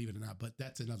kicked, believe it or not, but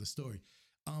that's another story.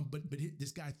 But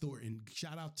this guy Thornton,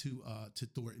 shout out to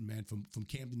Thornton, man, from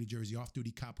Camden, New Jersey,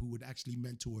 off-duty cop who would actually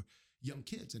mentor young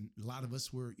kids. And a lot of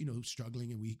us were,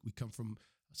 struggling, and we come from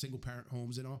single parent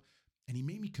homes and all. And he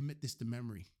made me commit this to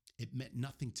memory. It meant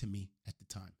nothing to me at the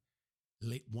time.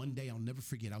 Late one day, I'll never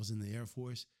forget, I was in the Air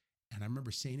Force, and I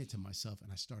remember saying it to myself,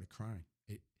 and I started crying.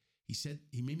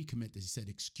 He made me commit this. He said,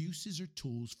 excuses are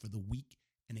tools for the weak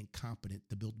and incompetent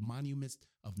to build monuments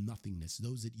of nothingness.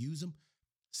 Those that use them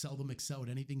seldom excel at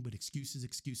anything but excuses,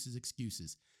 excuses,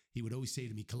 excuses. He would always say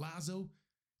to me, Collazo,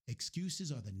 excuses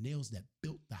are the nails that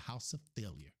built the house of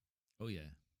failure. Oh,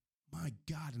 yeah. My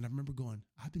God. And I remember going,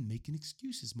 I've been making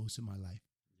excuses most of my life.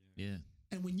 Yeah.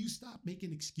 And when you stop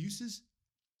making excuses,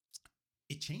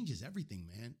 it changes everything,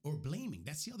 man. Or blaming.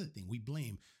 That's the other thing. We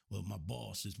blame. Well, my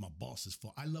boss's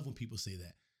fault. I love when people say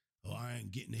that. Oh, I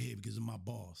ain't getting ahead because of my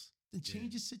boss. Then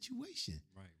change the situation.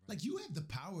 Right. Like you have the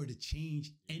power to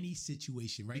change any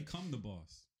situation, right? Become the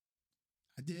boss.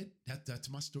 I did. That's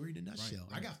my story in a nutshell.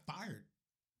 Right. I got fired.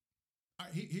 All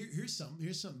right, here's something.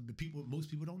 Here's something that most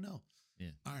people don't know.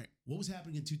 Yeah. All right. What was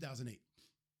happening in 2008?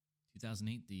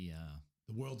 2008, the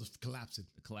world was collapsing.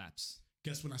 The collapse.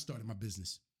 Guess when I started my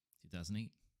business?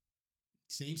 2008.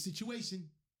 Same situation.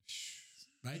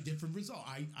 Right? Different result.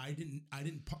 I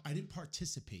didn't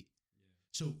participate.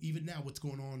 So even now, what's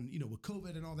going on, with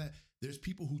COVID and all that, there's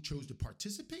people who chose to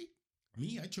participate.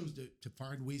 Me, I chose to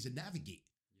find ways to navigate.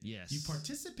 Yes. You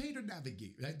participate or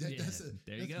navigate. Right? There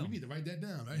you go. We need to write that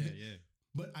down, right? Yeah.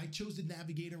 But I chose to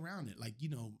navigate around it. Like,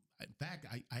 in fact,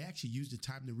 I actually used the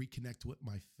time to reconnect with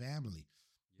my family,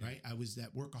 right? I was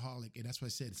that workaholic. And that's what I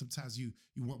said. Sometimes you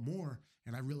want more.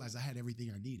 And I realized I had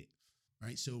everything I needed,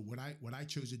 right? So what I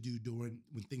chose to do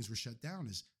when things were shut down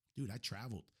is, dude, I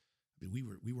traveled. I mean,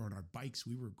 we were on our bikes.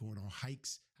 We were going on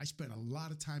hikes. I spent a lot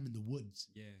of time in the woods.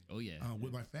 Yeah. Oh, yeah.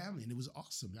 With my family. And it was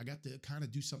awesome. I got to kind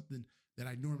of do something that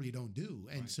I normally don't do.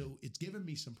 And so it's given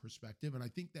me some perspective. And I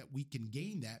think that we can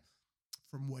gain that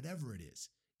from whatever it is.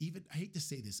 Even, I hate to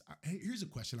say this. Here's a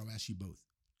question I'll ask you both.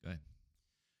 Go ahead.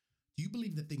 Do you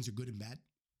believe that things are good and bad?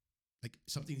 Like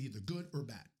something's either good or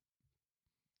bad?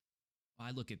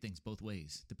 I look at things both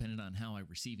ways, depending on how I'm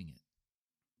receiving it.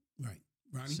 Right.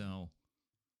 Ronnie? So,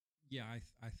 yeah,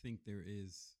 I think there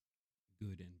is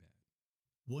good and bad.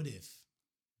 What if,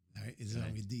 all right, it's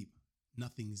not get deep,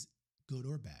 nothing's good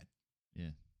or bad? Yeah.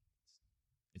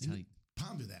 It's how you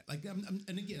ponder that. Like, I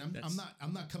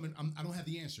don't have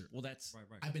the answer. Well, that's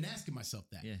right. I've been asking myself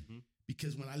that. Yeah. Mm-hmm.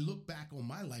 Because when I look back on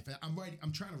my life,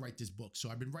 I'm trying to write this book.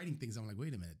 So I've been writing things. I'm like,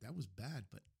 wait a minute, that was bad.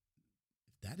 But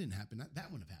if that didn't happen,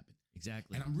 that wouldn't have happened.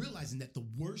 Exactly. And I'm realizing that the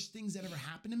worst things that ever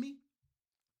happened to me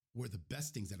were the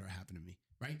best things that ever happened to me.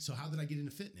 Right. So how did I get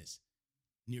into fitness?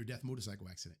 Near-death motorcycle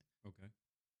accident. Okay.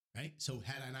 Right. So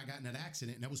had I not gotten that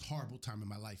accident, and that was a horrible time in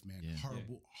my life, man. Yeah.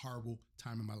 Horrible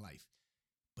time in my life.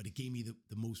 But it gave me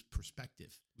the most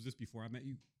perspective. Was this before I met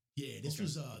you? Yeah, this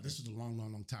was a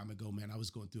long time ago, man. I was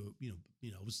going through,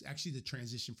 it was actually the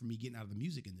transition for me getting out of the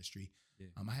music industry. Yeah.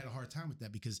 I had a hard time with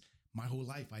that because my whole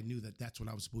life I knew that that's what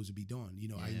I was supposed to be doing.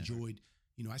 I enjoyed,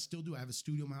 I still do. I have a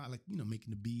studio. I like,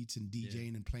 making the beats and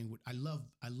DJing and playing with. I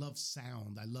love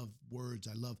sound. I love words.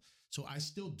 So I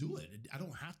still do it. I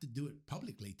don't have to do it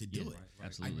publicly to do it. Right.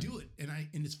 Absolutely. I do it,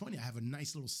 and it's funny. I have a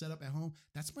nice little setup at home.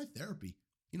 That's my therapy.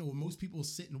 When most people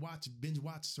sit and binge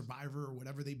watch Survivor or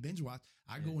whatever they binge watch,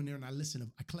 I go in there and I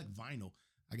collect vinyl.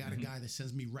 I got a guy that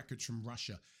sends me records from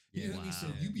Russia. You know what I mean? So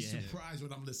you'd be surprised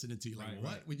what I'm listening to. You're like,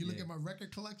 what? When you look at my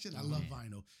record collection, I love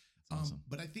vinyl. Awesome.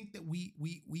 But I think that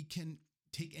we can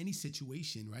take any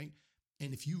situation, right?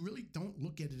 And if you really don't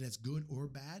look at it as good or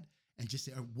bad and just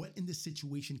say, what in this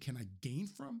situation can I gain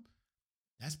from?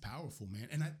 That's powerful, man.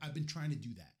 And I've been trying to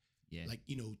do that. Yeah. Like,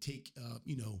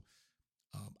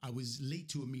 I was late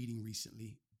to a meeting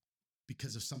recently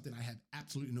because of something I had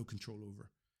absolutely no control over.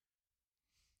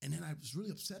 And then I was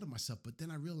really upset at myself. But then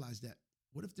I realized that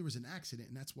what if there was an accident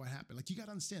and that's what happened? Like, you got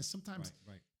to understand, sometimes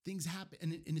Right. things happen,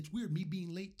 and it's weird. Me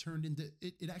being late turned into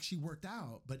it actually worked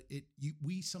out, but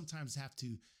we sometimes have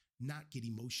to not get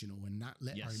emotional and not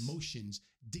let our Yes. emotions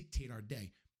dictate our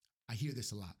day. I hear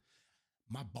this a lot.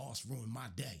 My boss ruined my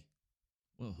day.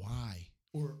 Whoa. Why?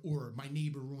 Or my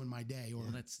neighbor ruined my day. Or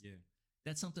Well, that's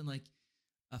Yeah. something like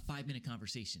a 5-minute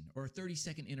conversation or a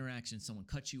 30-second interaction. Someone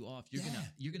cuts you off.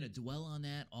 You're gonna dwell on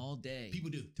that all day. people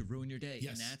do. to ruin your day.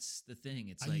 Yes. And that's the thing.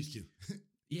 It's I like, used to.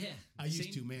 yeah, I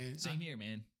used to, man. Same here,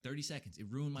 man. 30 seconds. It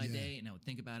ruined my Yeah. day, and I would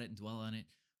think about it and dwell on it.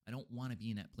 I don't want to be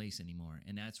in that place anymore.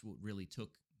 And that's what really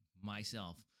took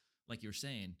myself, like you're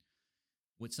saying,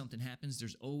 when something happens,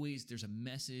 there's a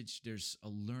message, there's a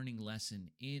learning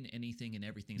lesson in anything and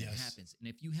everything that Yes. happens. And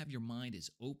if you have your mind is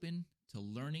open to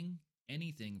learning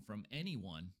anything from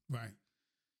anyone, Right.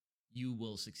 you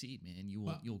will succeed, man.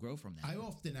 Well, You'll grow from that. I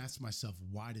often ask myself,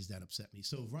 why does that upset me?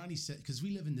 So Ronnie said, because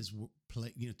we live in this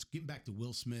play, getting back to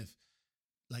Will Smith,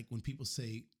 like when people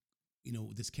say,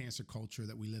 this cancer culture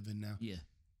that we live in now, yeah.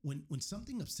 when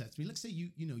something upsets me, let's say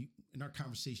you in our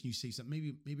conversation, you say something,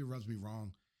 maybe it rubs me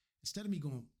wrong. Instead of me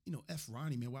going, F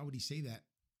Ronnie, man, why would he say that?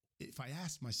 If I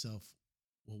ask myself,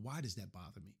 well, why does that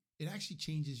bother me? It actually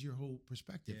changes your whole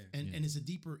perspective. Yeah. And Yeah. and it's a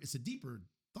deeper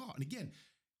thought. And again,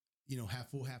 half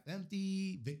full, half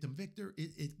empty, victim, victor.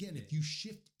 Again, if you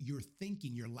shift your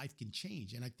thinking, your life can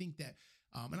change. And I think that,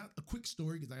 a quick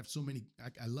story, because I have so many,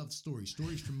 I love stories.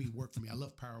 Stories for me work for me. I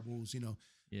love parables,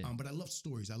 Yeah. but I love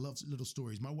stories. I love little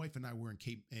stories. My wife and I were in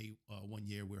Cape May one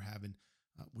year. We were having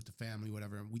with the family,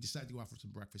 whatever, and we decided to go out for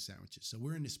some breakfast sandwiches. So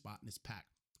we're in this spot and it's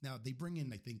packed. Now they bring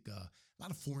in, I think, a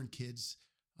lot of foreign kids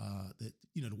that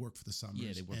to work for the summers.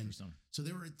 Yeah, they work And for summer. so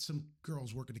there were some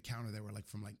girls working the counter that were like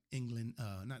from like England,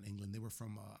 not England. They were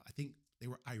from I think they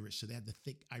were Irish, so they had the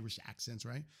thick Irish accents,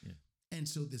 right? Yeah. And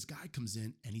so this guy comes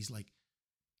in and he's like,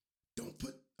 "Don't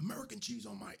put American cheese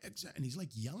on my eggs," and he's like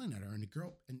yelling at her. And the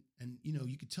girl, and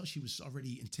you could tell she was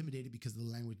already intimidated because of the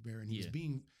language barrier, and he was Yeah.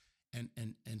 being,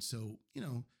 and so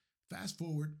fast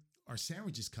forward, our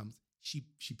sandwiches comes.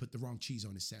 She put the wrong cheese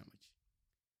on his sandwich.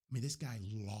 I mean, this guy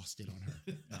lost it on her.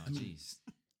 Oh, I mean, jeez.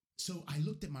 So I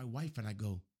looked at my wife and I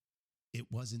go,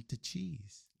 "It wasn't the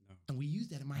cheese." No. And we use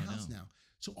that in my I house know. now.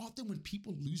 So often when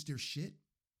people lose their shit,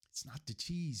 it's not the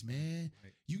cheese, man.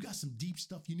 Right. You got some deep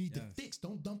stuff you need to Yes. fix.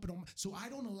 Don't dump it on. So I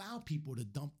don't allow people to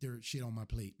dump their shit on my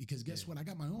plate because guess Yeah. what? I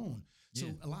got my own. So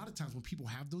Yeah. a lot of times when people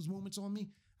have those moments on me,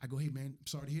 I go, "Hey, man, I'm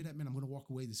sorry to hear that, man. I'm going to walk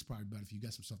away. This is probably better if you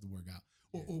got some stuff to work out."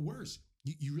 Yeah. Or worse,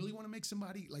 you really want to make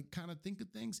somebody like kind of think of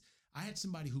things. I had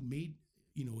somebody who made,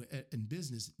 in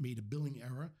business, made a billing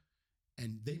error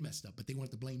and they messed up, but they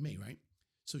wanted to blame me, right?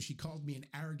 So she called me an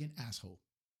arrogant asshole.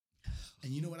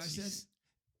 And you know what I said?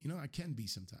 Jeez. I can be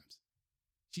sometimes.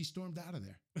 She stormed out of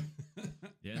there.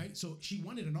 Yeah. Right. So she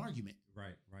wanted an argument.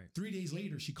 Right. 3 days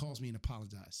later, she calls me and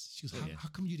apologized. She goes, Oh, how, yeah. how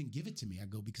come you didn't give it to me? I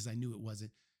go, because I knew it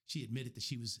wasn't. She admitted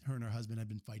that her and her husband had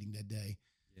been fighting that day.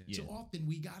 Yeah. So often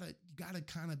you gotta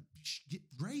kind of get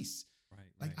grace. Right.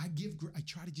 Like I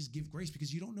try to just give grace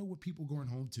because you don't know what people are going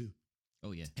home to.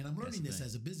 Oh, yeah. And I'm That's learning the this thing.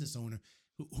 as a business owner,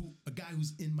 who a guy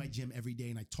who's in my gym every day,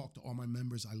 and I talk to all my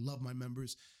members. I love my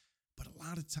members, but a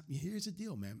lot of time, here's the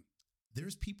deal, man.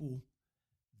 There's people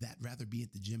that rather be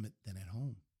at the gym than at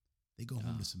home. They go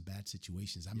home Ah. to some bad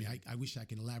situations. I mean, I wish I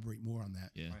could elaborate more on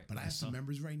that. Yeah. Right. But I have That's some tough.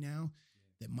 members right now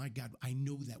that, my God, I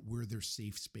know that we're their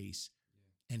safe space.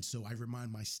 And so I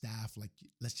remind my staff, like,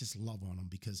 let's just love on them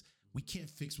because we can't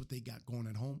fix what they got going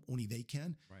at home. Only they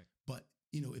can. Right. But,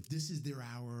 if this is their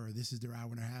hour or this is their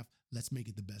hour and a half, let's make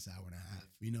it the best hour and a half.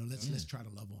 Yeah. Let's try to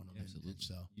love on them. Yeah, absolutely. And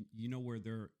so, You know where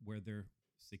they're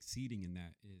succeeding in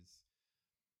that is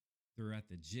they're at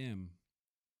the gym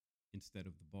instead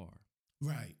of the bar.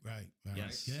 right.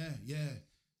 Yes. Yeah.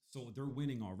 So they're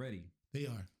winning already They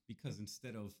are. because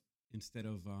instead of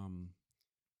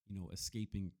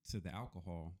escaping to the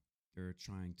alcohol, they're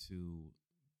trying to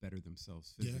better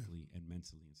themselves Yeah. physically and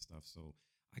mentally and stuff. So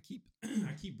I keep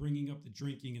I keep bringing up the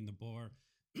drinking in the bar,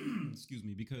 excuse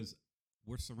me, because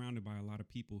we're surrounded by a lot of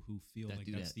people who feel That like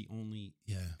do that's that. the only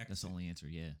Yeah. That's the exit. only answer.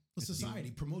 Yeah. Well, It's the society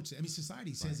only- promotes it. I mean,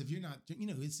 society says Right. if you're not,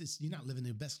 you're not living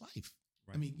their best life.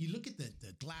 Right. I mean, you look at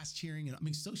the glass cheering, and I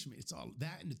mean, social media, it's all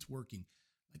that and it's working.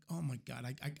 Like, oh my God,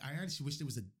 I honestly wish there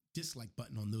was a dislike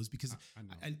button on those because I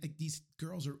know. like these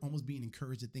girls are almost being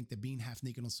encouraged to think they're being half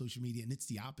naked on social media, and it's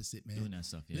the opposite, man. Doing that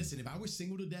stuff. Yeah. Listen, if I was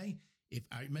single today, if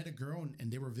I met a girl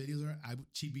and there were videos of her,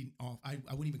 she'd be off. I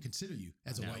wouldn't even consider you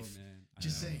as a I know, wife. man. I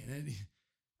Just know. saying. And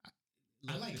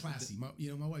I Look, like this is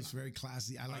classy. My wife's very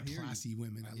classy. I like hear you. classy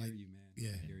women. I I hear like, you, man. yeah.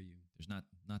 I hear you. There's not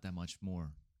that much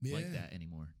more yeah. like that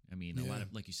anymore. I mean, a lot Yeah.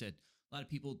 of, like you said, a lot of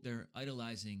people, they're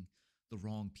idolizing the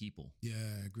wrong people. Yeah,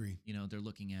 I agree. You know, they're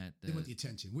looking at They want the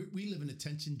attention. We live in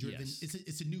attention driven. Yes.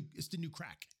 It's the new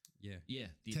crack. Yeah. the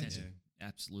Attention. attention.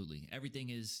 Absolutely. Everything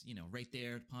is, right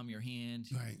there, palm of your hand,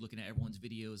 Right. looking at everyone's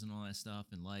videos and all that stuff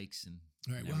and likes and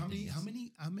All right. and Well, everything.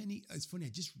 how many? It's funny. I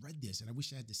just read this, and I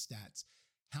wish I had the stats.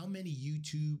 How many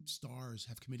YouTube stars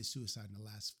have committed suicide in the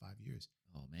last 5 years?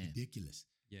 Oh man. Ridiculous,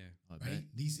 Yeah. I right? bet.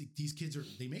 These kids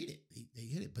they made it. They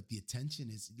hit it, but the attention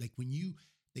is like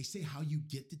they say how you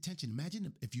get the attention.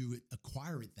 Imagine if you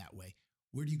acquire it that way.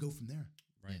 Where do you go from there?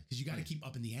 Right. Because you got to keep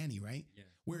up in the ante, right? Yeah.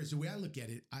 Whereas the way I look at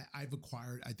it, I've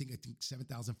acquired, I think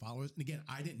 7,000 followers. And again,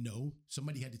 I didn't know.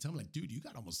 Somebody had to tell me, like, dude, you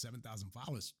got almost 7,000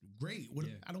 followers. Great. What?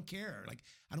 Yeah. I don't care. Like,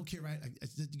 I don't care. I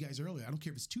said to you guys earlier, I don't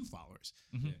care if it's 2 followers.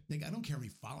 Mhm. Yeah. Like, I don't care how many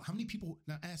followers. How many people?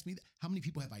 Now, ask me, how many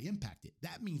people have I impacted?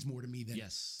 That means more to me than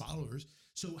Yes. followers.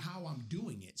 So how I'm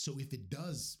doing it. So if it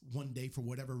does one day, for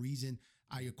whatever reason,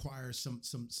 I acquire some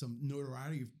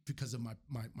notoriety because of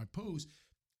my post,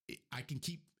 I can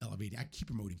keep elevating. I keep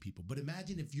promoting people. But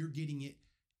imagine if you're getting it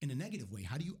in a negative way.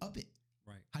 How do you up it?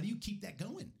 Right. How do you keep that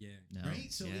going? Yeah. No.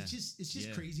 Right. So Yeah. it's just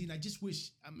Yeah. crazy. And I just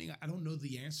wish, I mean, I don't know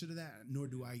the answer to that, nor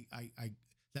do I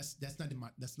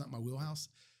that's not my wheelhouse.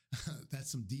 That's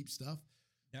some deep stuff.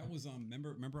 That was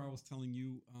remember I was telling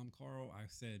you, Carl, I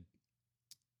said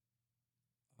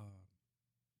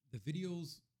the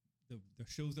videos, the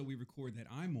shows that we record that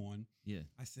I'm on, Yeah.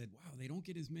 I said, wow, they don't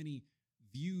get as many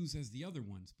views as the other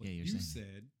ones. But Yeah, you're you saying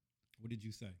said, what did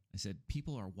you say? I said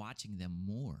people are watching them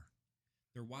more.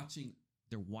 They're watching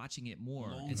They're watching it more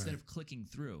Longer. instead of clicking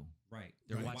through. right.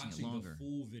 They're Right. watching it longer. the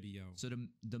full video. So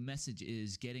the message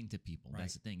is getting to people.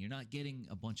 That's the Right. thing. You're not getting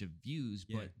a bunch of views,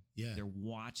 Yeah. but Yeah. they're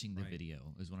watching the Right.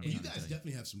 video. Is what I'm And you trying to guys tell you.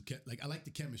 definitely have some like I like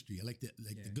the chemistry. I like the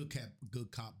Yeah.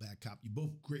 good cop, bad cop. You're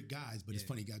both great guys, but it's Yeah.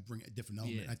 funny. You guys bring a different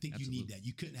element. Yeah, I think you absolutely. need that.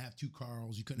 You couldn't have 2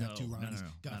 Carls. You couldn't have 2 No, no, Ronnies.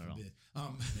 no, God not at all. forbid.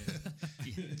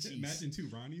 Jeez. Imagine 2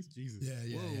 Ronnies. Jesus.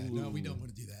 Yeah. No, we don't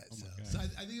want to do that. Oh my God. So I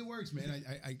think it works, man.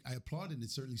 I applaud it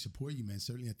and certainly support you, man.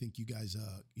 Certainly, I think you guys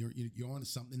you're on to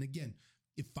something. And again,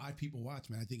 if 5 people watch,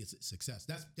 man, I think it's a success.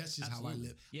 That's just how I Absolutely.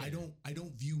 live. Yeah. I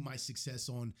don't view my success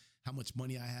on how much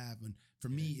money I have, and for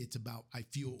me, it's about I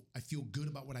feel good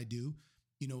about what I do.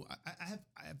 You know, I have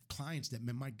clients that,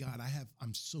 man, my God,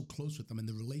 I'm so close with them, and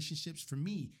the relationships for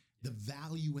me, the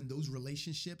value in those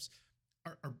relationships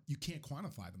are you can't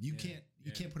quantify them. You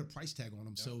can't put a price tag on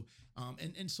them. Yep. So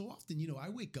and so often, I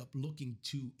wake up looking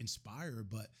to inspire,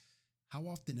 but how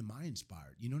often am I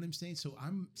inspired? You know what I'm saying? So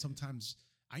sometimes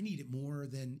I need it more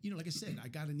than, like I said, I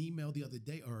got an email the other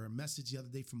day or a message the other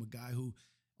day from a guy who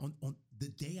on the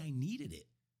day I needed it.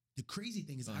 The crazy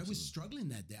thing is I was Absolutely. struggling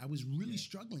that day. I was really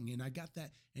struggling, and I got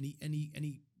that, and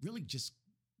he really just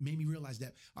made me realize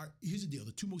that. All right, here's the deal: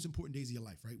 the 2 most important days of your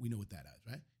life, right? We know what that is,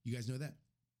 right? You guys know that?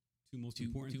 2 most Two-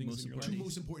 important two things most in your important Two life.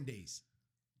 most important days.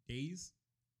 Days.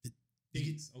 You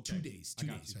Days, get okay. 2 days. I 2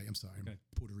 got days. you. Right? I'm sorry. Okay. I'm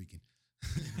Puerto Rican.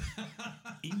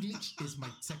 English is my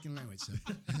second language. So.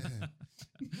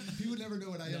 People never know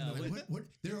what I am. No, They're like, what?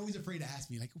 They're always afraid to ask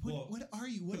me, like, what are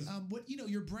you? What?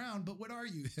 You're brown, but what are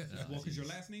you? Well, because your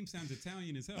last name sounds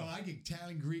Italian as hell. Oh, I get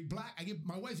Italian, Greek, Black.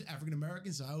 My wife's African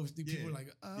American, so I always think people are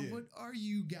like, what are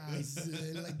you guys?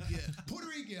 Puerto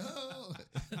Rican, oh.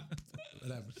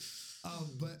 Whatever.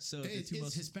 But So it's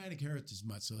Hispanic heritage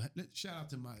much. So shout out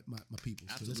to my people.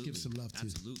 So let's give some love too.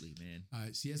 Absolutely, man. All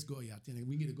right, si es Goya.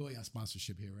 We get a Goya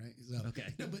sponsorship here, right? So,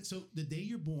 Okay. No, but so the day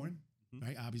you're born,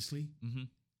 right? Obviously, Mm-hmm.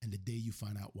 and the day you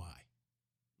find out why.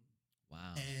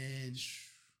 Wow. And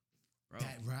Bro.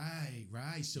 that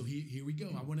right. So here we go.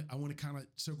 I want to kind of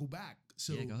circle back.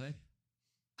 So yeah, go ahead.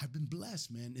 I've been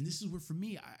blessed, man, and this is where for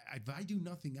me, if I do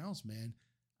nothing else, man,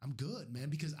 I'm good, man,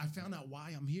 because I found out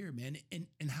why I'm here, man,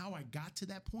 and how I got to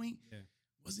that point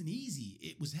wasn't easy.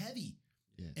 It was heavy,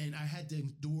 and I had to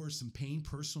endure some pain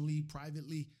personally,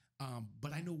 privately,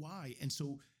 but I know why, and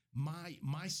so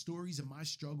my stories and my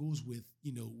struggles with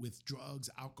drugs,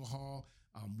 alcohol,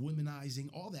 womanizing,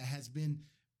 all that has been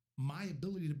my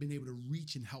ability to been able to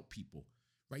reach and help people,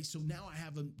 right? So now I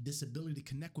have this ability to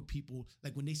connect with people,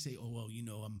 like when they say, "Oh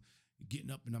well, I'm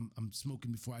getting up and I'm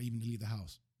smoking before I even leave the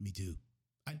house." Me too.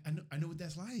 I know what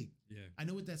that's like. Yeah. I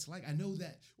know what that's like. I know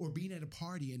that, or being at a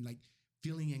party and like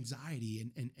feeling anxiety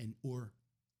and or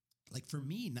like for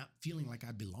me, not feeling like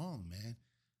I belong, man.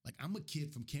 Like I'm a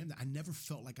kid from Camden. I never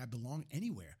felt like I belonged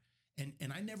anywhere.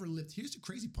 And I never lived. Here's the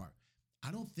crazy part.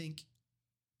 I don't think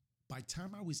by the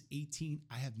time I was 18,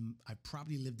 I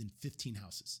probably lived in 15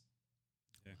 houses.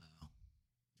 Yeah. Wow.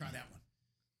 Try that one.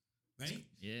 Right?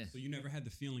 Yeah. So you never had the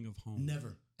feeling of home.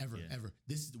 Never, ever, Yeah. ever.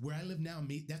 This is where I live now,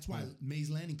 that's why Mays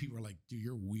Landing people are like, dude,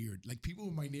 you're weird. Like people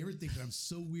in my neighborhood think that I'm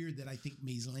so weird that I think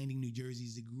Mays Landing, New Jersey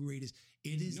is the greatest.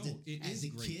 It is. As a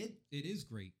kid, it is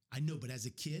great. I know, but as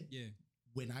a kid, Yeah.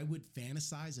 when I would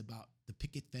fantasize about the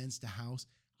picket fence, the house,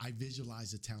 I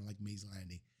visualize a town like Mays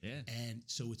Landing. Yeah. And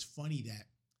so it's funny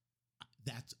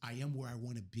that I am where I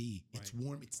want to be. Right. It's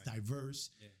warm, it's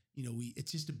diverse. Yeah. You know,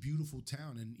 it's just a beautiful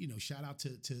town. And, you know, shout out to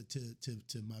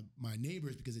my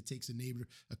neighbors, because it takes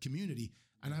a community.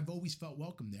 And I've always felt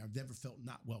welcome there. I've never felt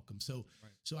not welcome. So,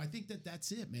 so I think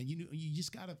that's it, man. You know, you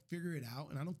just got to figure it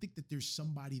out. And I don't think that there's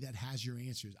somebody that has your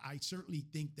answers. I certainly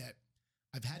think that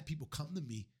I've had people come to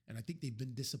me and I think they've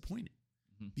been disappointed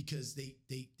because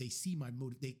they see my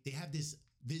motive. They have this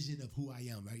vision of who I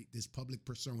am, right? This public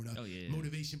persona,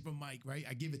 motivation from Mike, right?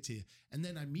 I give it to you. And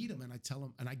then I meet them and I tell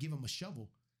them, and I give them a shovel.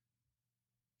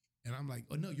 And I'm like,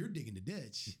 oh no, you're digging the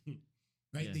ditch.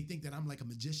 Right? Yeah. They think that I'm like a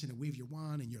magician and wave your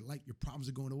wand and your problems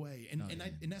are going away. And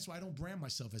and that's why I don't brand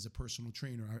myself as a personal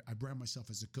trainer. I brand myself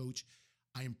as a coach.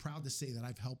 I am proud to say that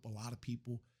I've helped a lot of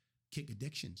people kick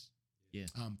addictions. Yeah.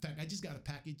 In fact, I just got a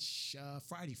package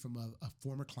Friday from a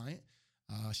former client.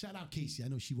 Shout out Casey. I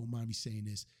know she won't mind me saying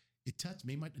this. It touched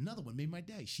me. Another one made my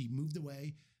day. She moved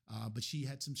away, but she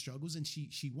had some struggles and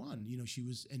she won. You know, she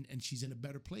was and she's in a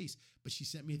better place. But she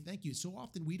sent me a thank you. And so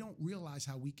often we don't realize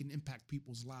how we can impact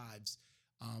people's lives.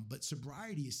 But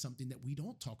sobriety is something that we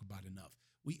don't talk about enough.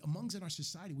 Amongst in our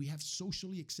society, we have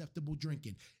socially acceptable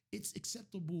drinking. It's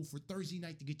acceptable for Thursday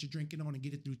night to get your drinking on and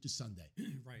get it through to Sunday.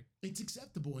 Right. It's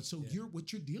acceptable. And so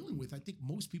what you're dealing with, I think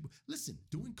most people, listen,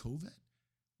 during COVID,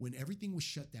 when everything was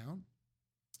shut down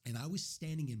and I was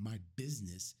standing in my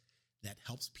business that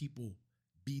helps people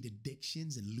beat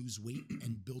addictions and lose weight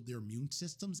and build their immune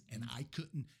systems, and I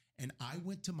couldn't, and I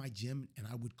went to my gym and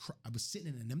I was sitting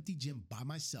in an empty gym by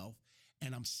myself.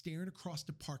 And I'm staring across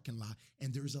the parking lot,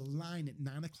 and there's a line at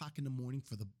 9 o'clock in the morning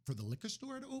for the liquor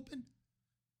store to open.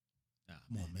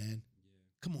 Come on, man. Yeah.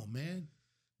 Come on, man.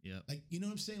 Yeah. Like, you know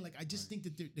what I'm saying? Like, I just think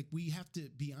that we have to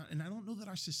be on, and I don't know that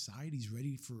our society's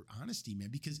ready for honesty, man.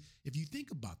 Because if you think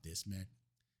about this, man,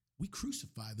 we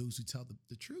crucify those who tell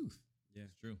the truth. Yeah,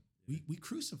 it's true. We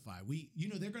crucify.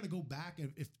 They're going to go back,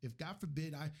 if God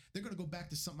forbid, they're going to go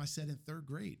back to something I said in third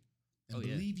grade. And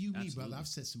believe you me, brother, I've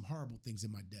said some horrible things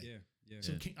in my day. Yeah. Yeah.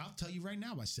 So I'll tell you right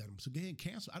now, I said them. So go ahead and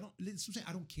cancel. I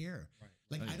don't care. Right.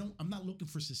 Like I'm not looking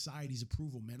for society's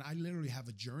approval, man. I literally have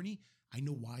a journey. I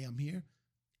know why I'm here.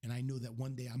 And I know that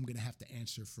one day I'm going to have to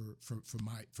answer for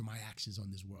my actions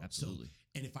on this world. Absolutely. So,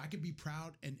 and if I could be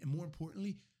proud and more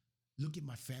importantly, look at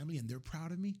my family and they're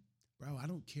proud of me, bro, I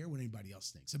don't care what anybody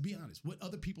else thinks. So be honest, what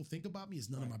other people think about me is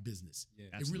none of my business.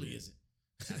 Yeah. It really isn't.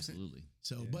 Absolutely.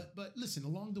 So, but listen,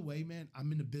 along the way, man,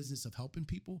 I'm in the business of helping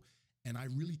people. And I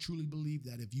really, truly believe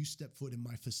that if you step foot in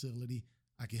my facility,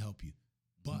 I can help you.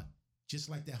 But just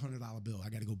like that $100 bill, I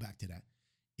got to go back to that.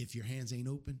 If your hands ain't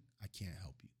open, I can't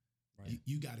help you. Right.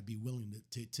 You got to be willing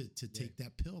to take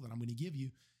that pill that I'm going to give you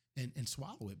and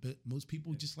swallow it. But most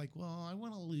people just like, well, I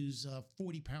want to lose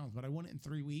 40 pounds, but I want it in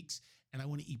 3 weeks. And I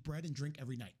want to eat bread and drink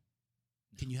every night.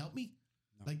 Can you help me?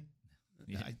 No. Like,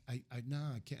 yeah. I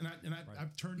can't. And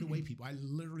I've turned away people. I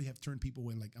literally have turned people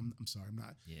away. Like, I'm sorry, I'm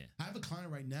not. Yeah. I have a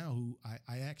client right now who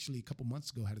I actually a couple months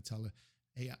ago had to tell her,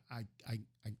 hey,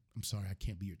 I'm sorry, I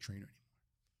can't be your trainer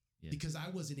anymore. Because I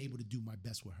wasn't able to do my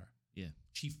best with her. Yeah.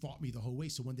 She fought me the whole way.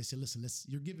 So one day I said,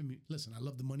 listen, I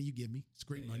love the money you give me. It's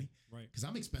great money. Right. Because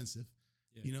I'm expensive.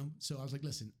 Yeah. You know? So I was like,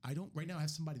 listen, right now I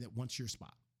have somebody that wants your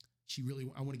spot.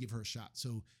 I want to give her a shot.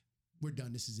 So we're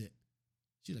done. This is it.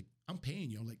 She's like, I'm paying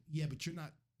you. I'm like, yeah, but you're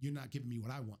not giving me what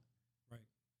I want. Right.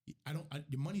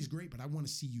 Your money's great, but I want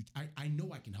to see you. I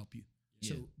know I can help you.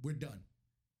 Yeah. So we're done.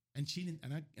 And she didn't,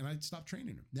 and I stopped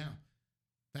training her. Now,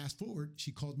 fast forward,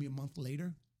 she called me a month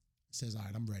later, says, all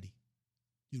right, I'm ready.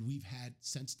 Dude, we've had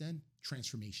since then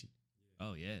transformation.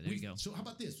 Oh yeah. There you go. So how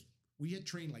about this? We had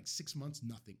trained like 6 months,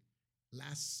 nothing.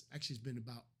 Actually it's been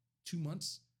about 2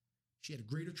 months. She had a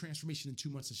greater transformation in 2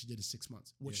 months than she did in 6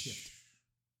 months. What shift?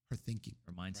 Her thinking.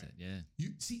 Her mindset, yeah. You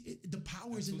see, the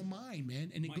power is in the mind,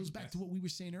 man. And it goes back to what we were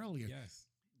saying earlier. Yes.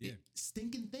 Yeah.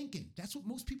 Stinking thinking. That's what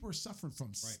most people are suffering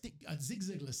from. Right. Zig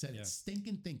Ziglar said it,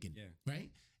 stinking thinking. Yeah. Right?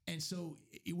 And so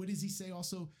what does he say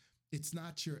also? It's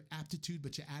not your aptitude,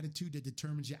 but your attitude that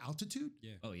determines your altitude.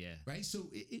 Yeah. Oh, yeah. Right? So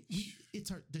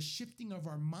it's the shifting of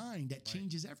our mind that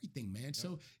changes everything, man. Yep.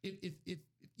 So if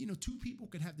two people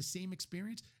could have the same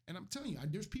experience, and I'm telling you,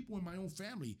 there's people in my own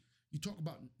family. You talk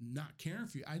about not caring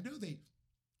for you. I know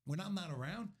when I'm not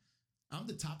around, I'm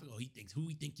the topic. Oh, who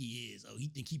he think he is. Oh, he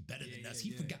think he better than us.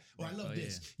 He forgot. Or I love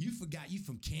this. Yeah. You forgot you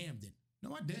from Camden.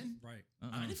 No, I didn't. Right.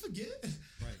 I didn't forget.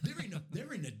 Right.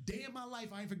 There ain't a day in my life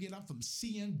I ain't forget. I'm from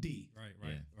CMD.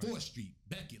 Right. Yeah. 4th Street,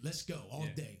 Beckett, let's go all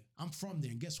day. I'm from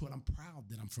there. And guess what? I'm proud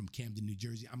that I'm from Camden, New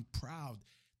Jersey. I'm proud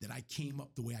that I came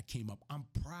up the way I came up. I'm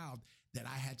proud that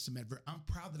I had some I'm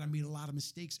proud that I made a lot of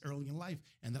mistakes early in life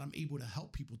and that I'm able to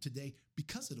help people today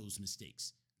because of those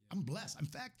mistakes. Yeah. I'm blessed. In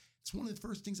fact, it's one of the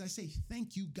first things I say.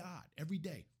 Thank you, God, every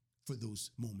day for those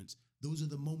moments. Those are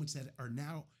the moments that are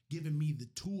now giving me the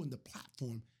tool and the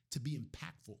platform to be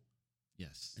impactful.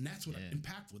 Yes. And that's what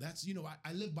impactful. That's,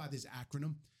 I live by this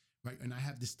acronym, right? And I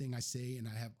have this thing I say, and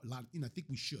I have a lot, I think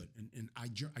we should. And I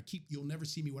keep, you'll never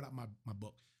see me without my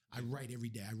book. I write every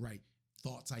day. I write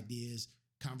thoughts, ideas,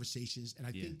 conversations. And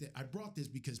I think that I brought this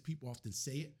because people often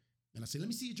say it. And I say, let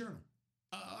me see your journal.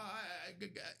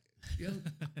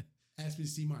 Ask me to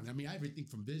see mine. I mean, I have everything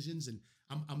from visions, and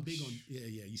I'm big on,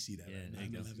 you see that,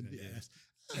 right? 9/11, yes.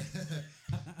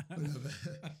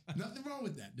 Nothing wrong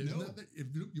with that. There's nothing, if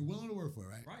you're willing to work for it,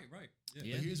 right? Right.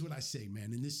 Yeah. But here's what I say,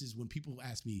 man. And this is when people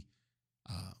ask me,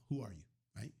 who are you?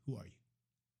 Right? Who are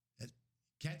you?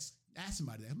 Cats ask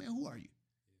somebody that, man, who are you?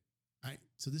 Right?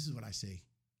 So this is what I say.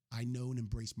 I know and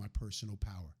embrace my personal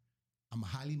power. I'm a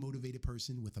highly motivated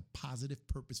person with a positive,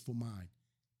 purposeful mind.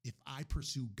 If I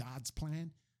pursue God's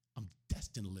plan, I'm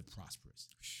destined to live prosperous.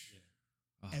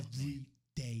 Oh, Every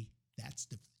day, that's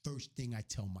the first thing I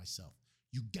tell myself.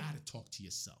 You got to talk to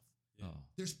yourself. Oh.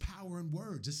 There's power in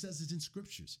words. It says it in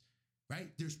scriptures, right?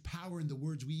 There's power in the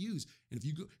words we use. And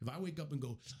if I wake up and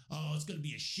go, oh, it's going to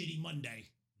be a shitty Monday.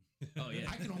 Oh yeah.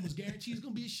 I can almost guarantee it's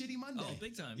going to be a shitty Monday. Oh,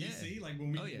 big time. You Yeah. see, like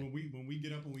when we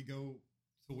get up and we go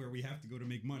to where we have to go to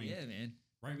make money. Yeah, man.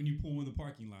 Right when you pull in the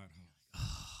parking lot. Oh,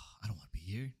 I don't want to be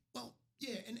here. Well,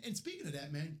 yeah. And speaking of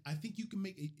that, man, I think you can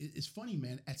make it's funny,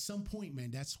 man. At some point,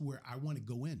 man, that's where I want to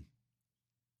go in.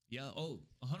 Yeah. Oh,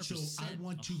 100%. So I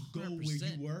want to go 100%. where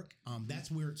you work.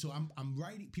 That's where. So I'm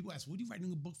writing. People ask, "What are you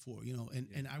writing a book for?"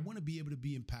 And I want to be able to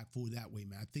be impactful that way,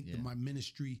 man. I think that my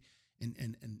ministry and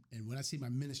when I say my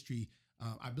ministry,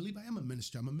 I believe I am a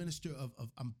minister. I'm a minister of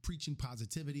I'm preaching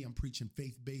positivity. I'm preaching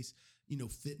faith-based,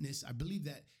 fitness. I believe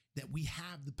that we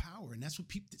have the power, and that's what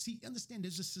people see. Understand?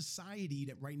 There's a society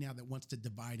that right now that wants to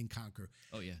divide and conquer.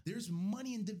 Oh yeah. There's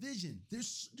money in division.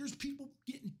 There's people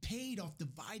getting paid off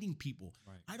dividing people.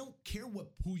 Right. I don't care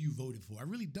who you voted for. I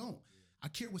really don't. I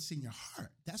care what's in your heart.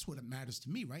 That's what matters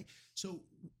to me, right? So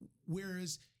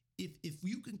whereas if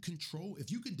you can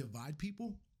divide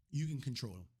people, you can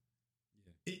control them.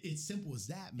 It's simple as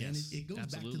that, man. Yes, it goes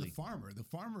absolutely. back to the farmer. The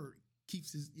farmer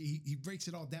keeps he breaks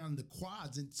it all down into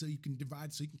quads, and so you can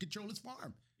divide, so you can control his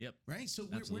farm. Yep. Right. So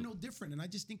we're no different, and I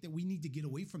just think that we need to get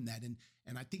away from that, and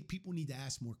I think people need to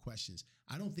ask more questions.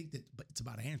 I don't think that, but it's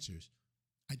about answers.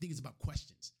 I think it's about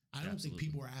questions. I don't think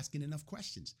people are asking enough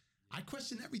questions. I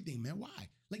question everything, man. Why?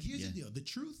 Like, here's the deal: the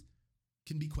truth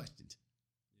can be questioned.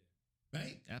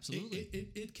 Right? Absolutely.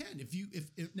 It can.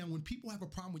 If now when people have a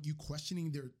problem with you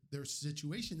questioning their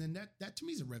situation, then that to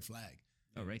me is a red flag.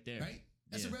 Oh, right there. Right?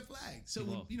 That's a red flag. So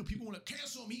when people want to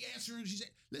cancel me answering, she said,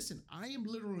 listen, I am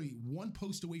literally one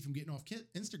post away from getting off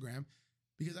Instagram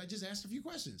because I just asked a few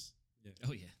questions. Yeah.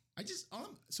 Oh yeah.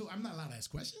 So I'm not allowed to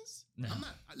ask questions. No. I'm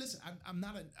not. Listen, I'm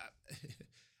not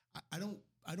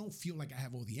I don't feel like I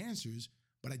have all the answers,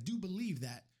 but I do believe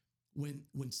that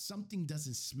when something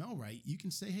doesn't smell right, you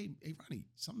can say, hey, Ronnie,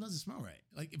 something doesn't smell right.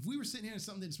 Like if we were sitting here and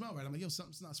something didn't smell right, I'm like, yo,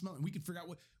 something's not smelling. We can figure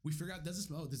out doesn't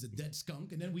smell. There's a dead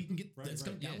skunk, and then we can get dead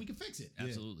skunk down. We can fix it.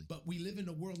 Absolutely. But we live in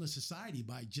a world and society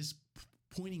by just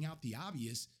pointing out the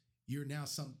obvious. You're now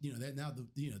that now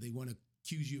they want to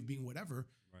accuse you of being whatever.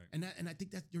 Right. And I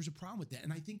think that there's a problem with that.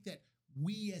 And I think that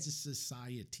we as a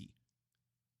society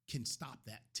can stop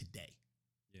that today.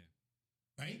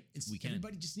 Right?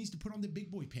 Everybody just needs to put on the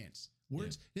big boy pants.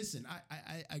 Words. Yeah. Listen,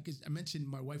 I mentioned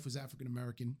my wife was African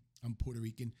American. I'm Puerto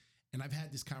Rican, and I've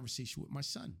had this conversation with my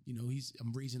son.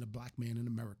 I'm raising a black man in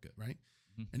America, right?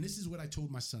 Mm-hmm. And this is what I told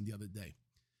my son the other day.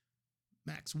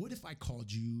 Max, what if I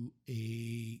called you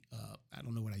I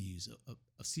don't know what I use,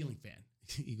 a ceiling fan?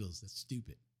 He goes, that's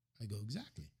stupid. I go,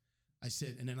 exactly. I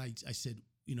said, and then I said,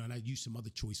 and I use some other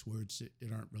choice words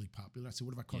that aren't really popular. I said,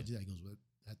 what if I called you that? He goes, well,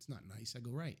 that's not nice. I go,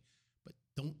 right. But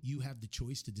don't you have the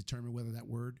choice to determine whether that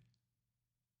word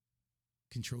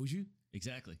controls you?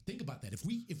 Exactly. Think about that. If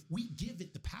we give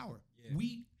it the power,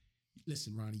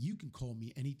 listen, Ronnie, you can call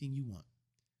me anything you want.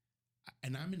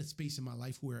 And I'm in a space in my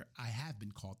life where I have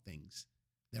been called things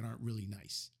that aren't really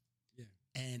nice. Yeah.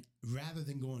 And rather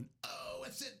than going, oh,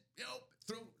 that's it,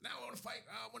 now I want to fight.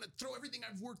 I want to throw everything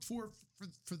I've worked for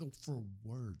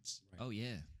words. Right. Oh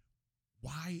yeah.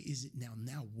 Why is it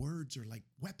now words are like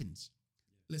weapons?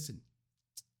 Yeah. Listen.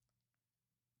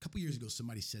 couple years ago,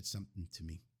 somebody said something to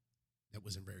me that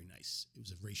wasn't very nice. It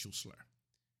was a racial slur.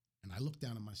 And I looked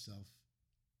down at myself.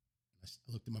 And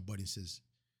I looked at my buddy and says,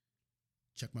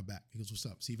 check my back. He goes, what's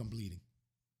up? See if I'm bleeding.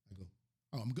 I go,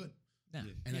 oh, I'm good. Yeah.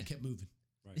 And I kept moving.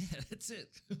 Right. Yeah, that's it.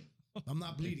 I'm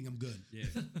not bleeding. I'm good. Yeah.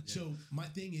 So my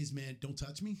thing is, man, don't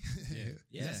touch me.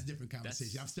 Yeah. That's a different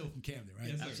conversation. I'm still from Camden, right?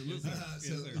 Yes, sir. Absolutely. Yes,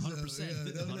 sir. Yes, sir.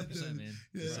 100%. don't let 100%, them- man.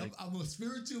 Yeah, Right. I'm a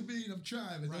spiritual being. I'm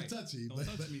trying, but Right. don't touch me. Don't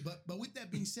touch me. But with that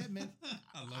being said, man,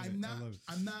 I love I'm it. not. I love it.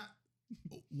 I'm not.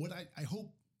 What I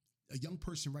hope a young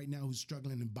person right now who's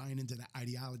struggling and buying into that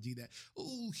ideology that,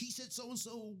 oh, he said so and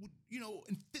so,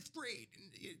 in fifth grade.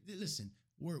 And listen,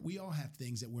 we all have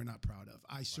things that we're not proud of.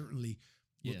 I certainly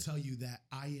will Yeah. tell you that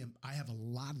I have a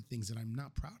lot of things that I'm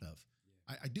not proud of.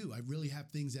 I do. I really have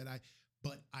things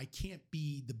but I can't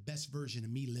be the best version of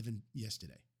me living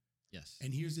yesterday. Yes.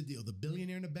 And here's the deal: the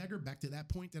billionaire and the beggar. Back to that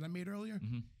point that I made earlier.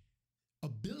 Mhm. A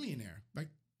billionaire, right,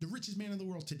 the richest man in the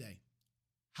world today.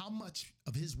 How much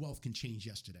of his wealth can change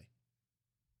yesterday?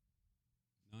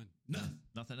 None.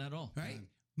 Nothing at all. Right? None.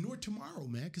 Nor tomorrow,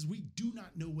 man, because we do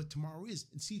not know what tomorrow is.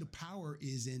 And see, the power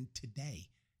is in today.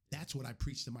 That's what I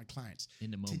preach to my clients.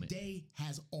 In the moment. Today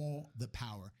has all the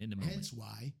power. In the moment. Hence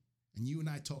why, and you and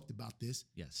I talked about this,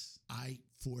 Yes. I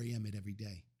 4 a.m. it every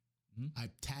day. Mhm. I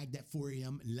tag that 4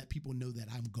 a.m. and let people know that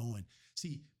I'm going.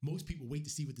 See, most people wait to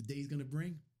see what the day is going to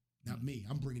bring. Not me.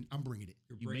 I'm bringing it.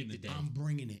 You're You bringing make the the day. I'm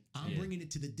bringing it. I'm Yeah. bringing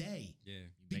it to the day. Yeah. You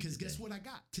make Because the guess day. what I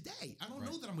got today? I don't Right.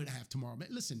 know that I'm going to have tomorrow. Man,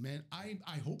 listen, man, I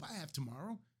hope I have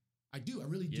tomorrow. I do. I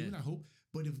really do. Yeah. And I hope.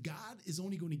 But if God is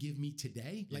only going to give me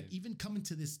today, like Yeah. even coming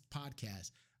to this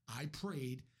podcast, I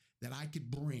prayed that I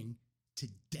could bring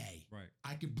today. Right.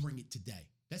 I could bring it today.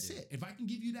 That's Yeah. it. If I can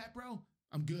give you that, bro,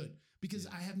 I'm good. Because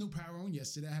Yeah. I have no power on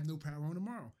yesterday. I have no power on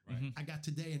tomorrow. Right. Mhm. I got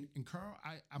today. And Carl,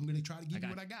 I'm going to try to give you got-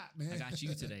 what I got, man. I got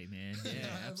you today, man. Yeah,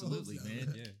 I hope absolutely, so.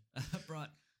 man. Yeah. I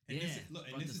brought, And yeah, this is, look,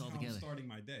 and brought this this is all how together. I'm starting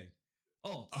my day.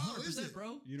 Oh, Oh, is 100%, it?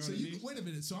 bro. You know So what I mean? wait a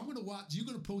minute. So I'm going to watch. You're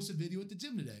going to post a video at the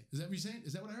gym today. Is that what you're saying?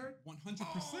 Is that what I heard?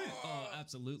 100%. Oh,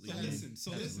 absolutely. So man. listen,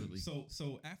 Absolutely.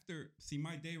 so after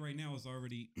my day right now is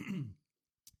already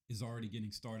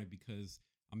getting started because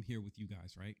I'm here with you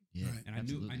guys, right? Yeah, Right. And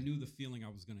absolutely. I knew the feeling I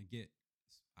was gonna get,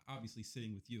 obviously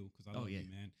sitting with you because I Oh, love yeah. you,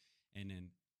 man. And then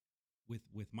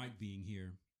with Mike being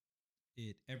here,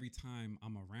 every time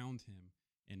I'm around him,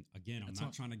 and again, I'm That's not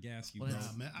all- trying to gas you, Well, bro.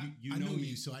 that's- Nah, man, you I know know me,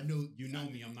 you, so I know you know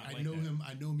me. I'm not I like know that. him.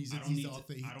 I know him. He's I don't he's need all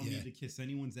to, thing. I don't need to kiss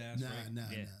anyone's ass, Nah, right? nah,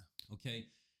 Yeah. nah. Okay.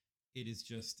 It is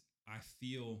just, I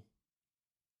feel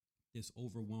this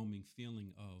overwhelming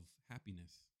feeling of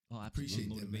happiness, Oh, Appreciate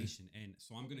absolutely. that, man. motivation. And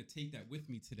so I'm going to take that with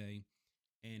me today.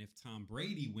 And if Tom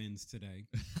Brady wins today,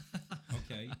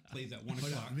 okay, plays at 1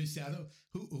 Hold o'clock. on, Miss Shadow.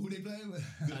 Who they playing with?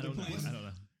 I don't know. What's- I don't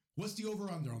know. What's the over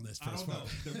under on this? I don't know.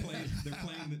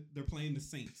 They're playing the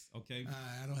Saints, okay?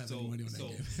 I don't have any money on that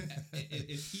game.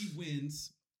 if he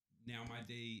wins, now my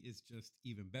day is just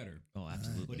even better. Oh,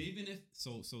 absolutely. But even if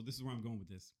so this is where I'm going with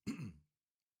this.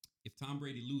 If Tom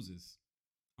Brady loses,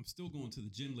 I'm still going to the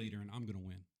gym later and I'm going to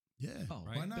win. Yeah. Oh,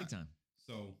 right? Why not? big time.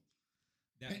 So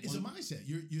that And it's a mindset.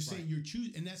 You're saying Right. you're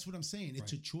choosing, and that's what I'm saying. It's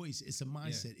Right. a choice. It's a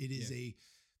mindset. It is Yeah. a,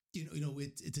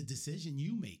 it's a decision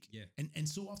you make. Yeah. And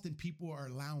so often people are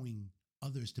allowing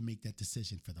others to make that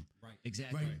decision for them. right.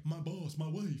 Exactly. Right. My boss, my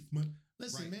wife.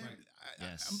 Listen, Right, man. right.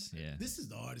 Yes. Yeah. This is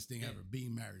the hardest thing Yeah. ever,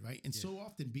 being married, right? And Yeah. so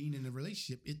often being in a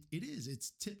relationship,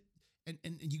 it's tip, and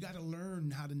you got to learn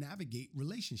how to navigate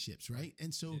relationships, right?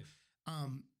 And so,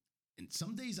 and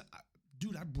some days,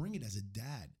 dude, I bring it as a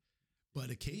dad, but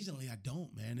occasionally I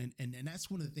don't, man. And that's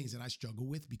one of the things that I struggle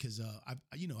with because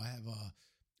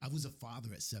I was a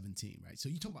father at 17, right? So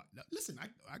you talk about, listen,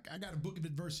 I got a book of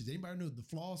adversities. Anybody know the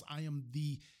flaws? I am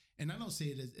and I don't say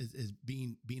it as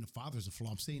being a father is a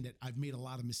flaw. I'm saying that I've made a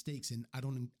lot of mistakes, and I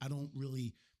don't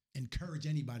really encourage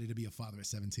anybody to be a father at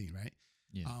 17, right?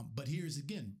 Yeah. But here's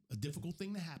again a difficult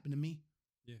thing that happened to me.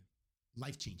 Yeah.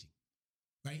 Life changing,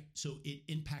 right? So it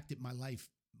impacted my life.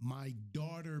 My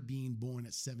daughter being born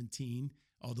at 17,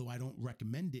 although I don't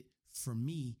recommend it, for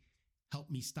me, helped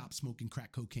me stop smoking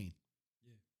crack cocaine.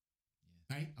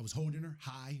 Yeah. Right? I was holding her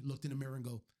high, looked in the mirror and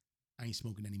go, I ain't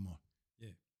smoking anymore. Yeah.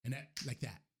 And that, like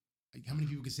that. Like how many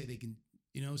people can say they can,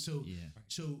 so, Yeah.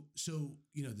 so,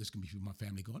 there's going to be people in my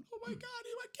family going, oh my God,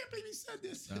 I can't believe he said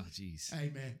this. Oh, jeez. Hey,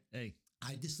 man, Hey.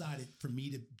 I decided for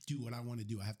me to do what I want to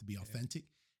do, I have to be authentic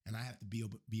and I have to be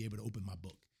able to open my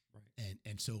book. Right.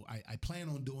 And so I plan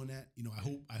on doing that.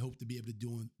 I hope to be able to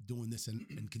doing this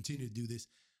and continue to do this.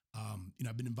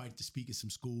 I've been invited to speak at some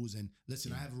schools, and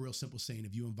listen, I have a real simple saying: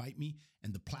 if you invite me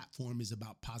and the platform is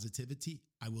about positivity,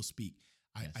 I will speak.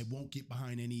 I won't get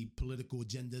behind any political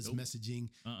agendas, messaging.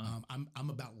 I'm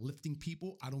about lifting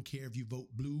people. I don't care if you vote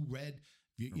blue, red,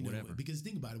 you know, whatever. because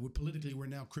think about it. We're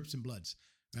now Crips and Bloods,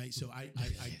 right? So I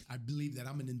believe that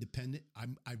I'm an independent.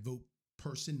 I vote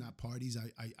person, not parties.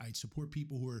 I support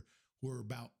people who are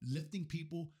about lifting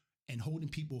people and holding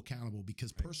people accountable,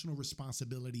 because personal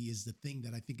responsibility is the thing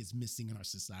that I think is missing in our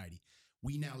society.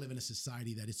 We now live in a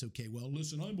society that it's okay. Well,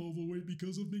 listen, I'm overweight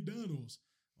because of McDonald's.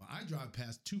 Well, I drive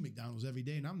past 2 McDonald's every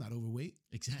day and I'm not overweight.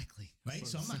 Exactly. Right.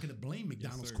 So I'm not going to blame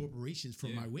McDonald's corporations for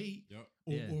my weight.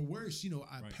 Or worse, you know,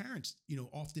 parents, you know,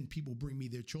 often people bring me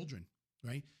their children,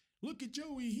 right? Look at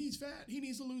Joey. He's fat. He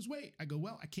needs to lose weight. I go,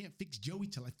 well, I can't fix Joey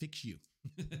till I fix you.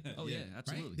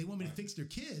 Absolutely. Right? They want me to fix their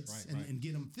kids and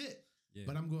get them fit. Yeah.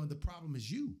 But I'm going, the problem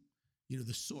is you know,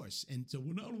 the source. And so,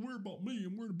 well, don't worry about me.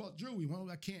 I'm worried about Joey. Well,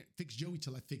 I can't fix Joey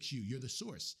till I fix you. You're the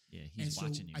source. Yeah, he's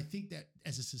watching you. I think that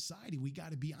as a society, we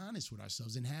got to be honest with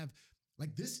ourselves and have,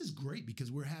 like, this is great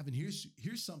because we're having, here's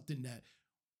something that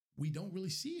we don't really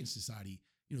see in society.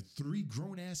 You know, 3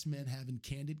 grown-ass men having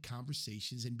candid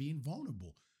conversations and being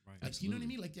vulnerable. Right. Like, you know what I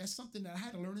mean? Like, that's something that I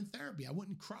had to learn in therapy. I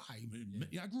wouldn't cry.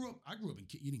 Yeah. I grew up in,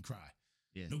 you didn't cry.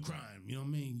 Yeah. No crime. You know what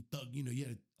I mean? Thug, you know, yeah.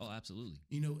 Oh, absolutely.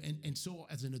 You know, and so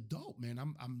as an adult, man,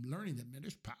 I'm learning that, man,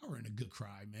 there's power in a good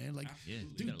cry, man. Like,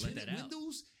 dude, tinted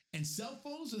windows and cell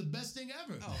phones are the best thing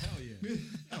ever. Oh, hell yeah.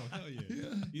 Oh, hell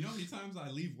yeah. You know how many times I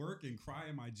leave work and cry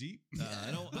in my Jeep? I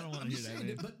don't want to hear that,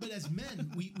 man. But as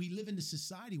men, we live in a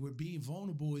society where being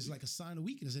vulnerable is like a sign of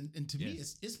weakness. And to me,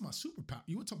 it's my superpower.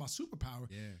 You want to talk about superpower?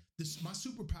 Yeah. My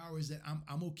superpower is that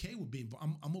I'm okay with being,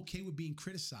 I'm okay with being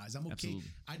criticized. I'm okay. Absolutely.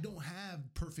 I don't have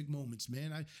perfect moments,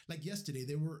 man. Like yesterday,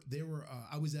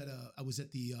 I was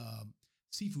at the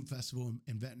seafood festival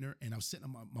in Ventnor, and I was sitting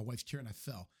on my wife's chair and I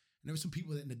fell. And there were some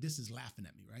people that in the distance laughing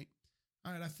at me, right?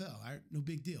 All right, I fell. All right, no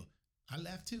big deal. I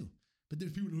laughed too. But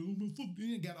there's people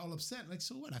who got all upset. Like,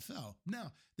 so what? I fell.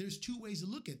 Now, there's 2 ways to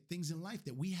look at things in life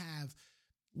that we have.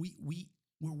 We're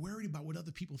worried about what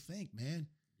other people think, man.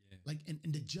 Yeah. Like, and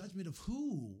the judgment of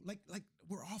who? Like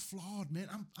we're all flawed, man.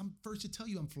 I'm first to tell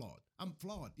you I'm flawed. I'm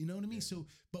flawed. You know what I mean? Yeah. So,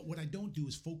 but what I don't do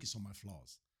is focus on my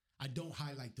flaws. I don't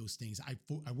highlight those things.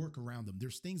 I work around them.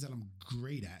 There's things that I'm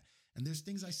great at. And there's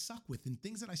things I suck with, and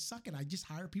things that I suck at, I just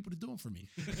hire people to do them for me.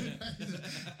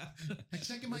 I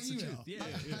check in my email.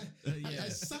 I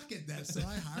suck at that, so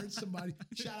I hired somebody.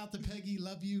 Shout out to Peggy,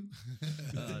 love you.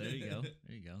 There you go.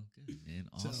 Good, man.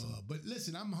 Awesome. So, but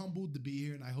listen, I'm humbled to be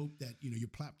here, and I hope that your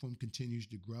platform continues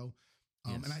to grow.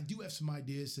 And I do have some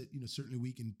ideas that certainly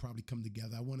we can probably come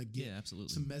together. I want to get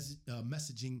some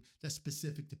messaging that's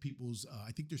specific to people's.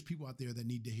 I think there's people out there that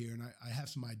need to hear, and I have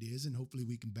some ideas, and hopefully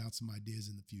we can bounce some ideas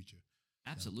in the future.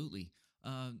 Absolutely.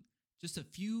 Just a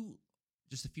few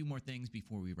more things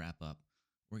before we wrap up.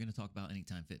 We're going to talk about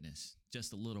Anytime Fitness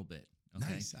just a little bit.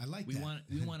 Okay? Nice. I like we that.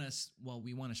 We want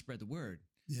to spread the word.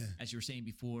 Yeah. As you were saying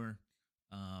before,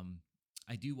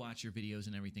 I do watch your videos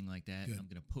and everything like that. Good. I'm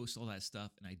going to post all that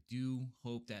stuff. And I do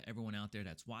hope that everyone out there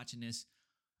that's watching this,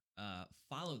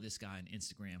 follow this guy on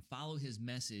Instagram, follow his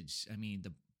message. I mean,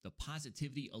 the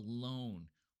positivity alone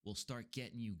will start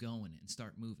getting you going and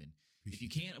start moving. If you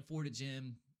can't afford a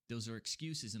gym, those are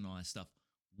excuses and all that stuff.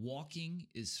 Walking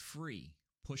is free.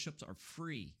 Push-ups are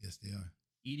free. Yes, they are.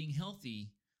 Eating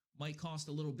healthy might cost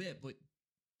a little bit, but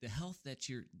the health that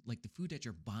you're, like the food that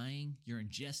you're buying, you're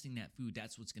ingesting that food.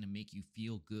 That's what's going to make you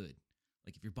feel good.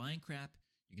 Like if you're buying crap,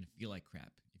 you're going to feel like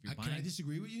crap. If you're Can I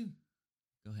disagree with you?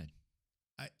 Go ahead.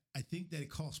 I think that it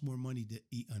costs more money to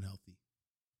eat unhealthy.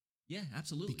 Yeah,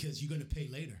 absolutely. Because you're going to pay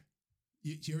later.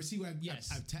 You ever see where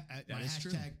yes, my hashtag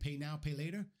true. Pay now, pay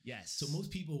later? Yes. So most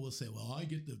people will say, well, I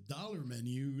get the dollar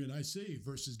menu and I save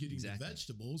versus getting the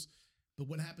vegetables. But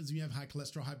what happens when you have high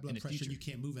cholesterol, high blood pressure, and you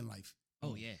can't move in life?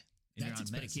 Oh, yeah. And that's you're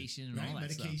on medication and all that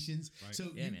medications. Stuff. Right. So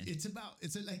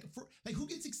it's like who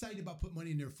gets excited about putting money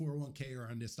in their 401k or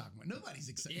on their stock market? Nobody's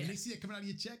excited. When they see that coming out of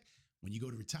your check, when you go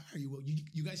to retire,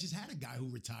 you guys just had a guy who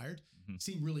retired,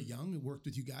 seemed really young and worked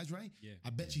with you guys, right? Yeah. I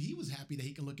bet you he was happy that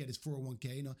he can look at his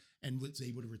 401k and was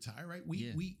able to retire, right?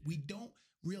 We don't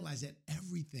realize that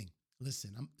everything,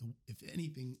 listen, if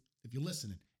you're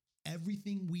listening,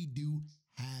 everything we do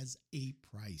has a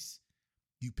price.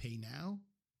 You pay now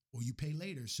or you pay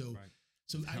later. So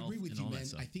I agree with you, man.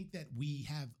 I think that we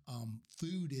have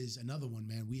food is another one,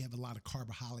 man. We have a lot of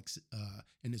carboholics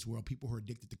in this world, people who are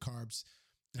addicted to carbs.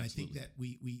 And absolutely. I think that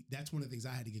we that's one of the things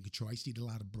I had to get control. I used to eat a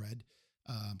lot of bread.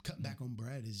 Cutting back on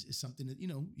bread is something that,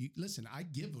 listen, I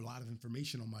give a lot of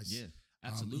information on my. Yeah,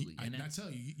 absolutely. And I tell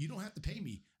you don't have to pay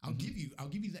me. I'll give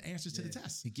you the answers to the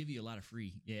test. They give you a lot of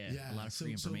free, a lot of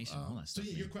free information, all that stuff.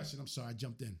 So your question, I'm sorry, I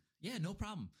jumped in. Yeah, no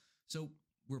problem. So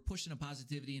we're pushing the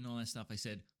positivity and all that stuff. I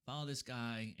said, follow this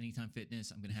guy, Anytime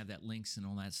Fitness. I'm going to have that links and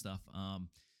all that stuff.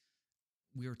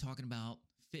 We were talking about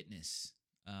fitness,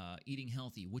 eating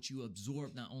healthy, what you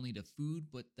absorb, not only the food,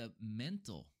 but the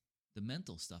mental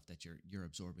stuff that you're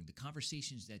absorbing, the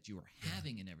conversations that you are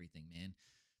having and everything, man.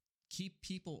 Keep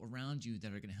people around you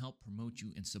that are going to help promote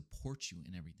you and support you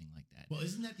and everything like that. Well,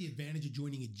 isn't that the advantage of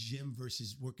joining a gym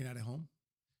versus working out at home?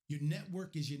 Your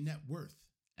network is your net worth.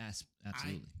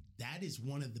 Absolutely. That is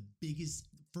one of the biggest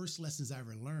first lessons I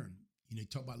ever learned. You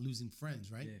talk about losing friends,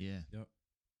 right? Yeah. Yep.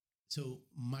 So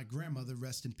my grandmother,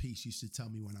 rest in peace, used to tell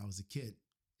me when I was a kid,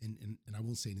 and I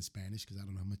won't say it in Spanish because I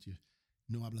don't know how much you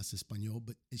no hablas español,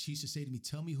 but she used to say to me,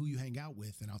 tell me who you hang out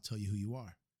with and I'll tell you who you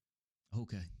are.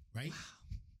 Okay. Right?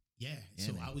 Wow. Yeah. Yeah,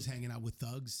 So man. I was hanging out with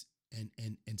thugs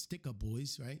and stick up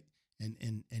boys, right?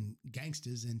 And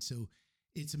gangsters. And so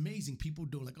it's amazing. People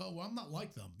do like, oh, well, I'm not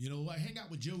like them. I hang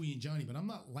out with Joey and Johnny, but I'm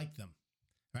not like them.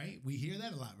 Right? We hear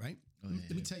that a lot, right? Oh,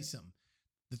 Let me tell you something.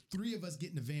 The three of us get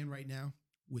in the van right now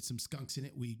with some skunks in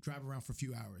it. We drive around for a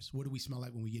few hours. What do we smell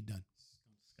like when we get done?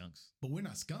 Skunks. But we're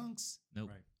not skunks. Nope.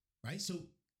 Right? So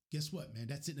guess what, man?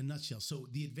 That's it in a nutshell. So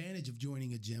the advantage of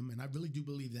joining a gym, and I really do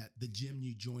believe that the gym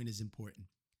you join is important.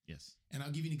 Yes. And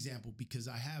I'll give you an example because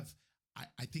I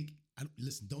think,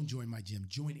 listen, don't join my gym,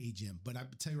 join a gym. But I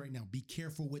tell you right now, be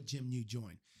careful what gym you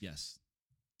join. Yes.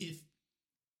 Give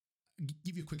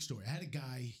you a quick story. I had a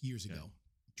guy years ago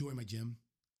join my gym,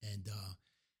 and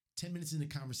 10 minutes in the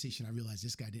conversation, I realized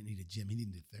this guy didn't need a gym. He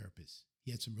needed a therapist.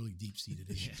 He had some really deep-seated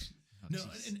issues. Oh, No,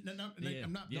 geez.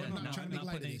 I'm not trying to make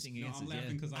light of this. No, I'm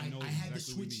laughing because I know I had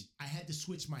exactly to what you switch. mean. I had to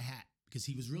switch my hat because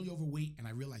he was really overweight, and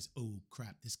I realized, oh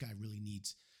crap, this guy really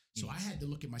needs. So I had to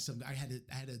look at myself. I had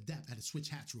to adapt. I had to switch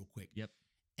hats real quick. Yep.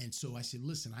 And so I said,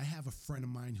 listen, I have a friend of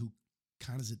mine who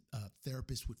kind of is a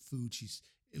therapist with food.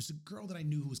 It was a girl that I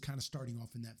knew who was kind of starting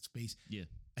off in that space. Yeah.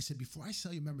 I said, before I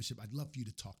sell you membership, I'd love for you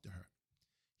to talk to her.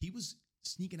 He was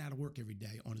sneaking out of work every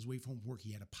day. On his way home from work,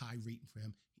 he had a pie waiting for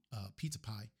him, pizza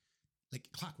pie, like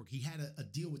clockwork. He had a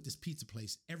deal with this pizza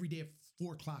place. Every day at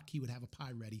 4:00, he would have a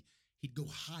pie ready. He'd go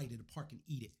hide in the park and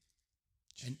eat it.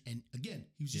 And again,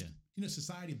 he was just,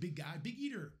 society, a big guy, big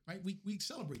eater, right? We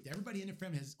celebrate that. Everybody in the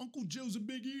family has, Uncle Joe's a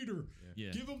big eater.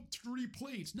 Yeah. Give him 3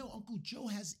 plates. No, Uncle Joe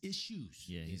has issues.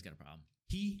 Yeah. He's got a problem.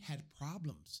 He had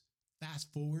problems.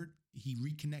 Fast forward, he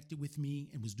reconnected with me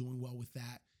and was doing well with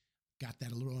that. Got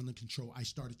that a little under control. I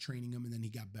started training him and then he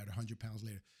got better 100 pounds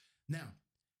later. Now,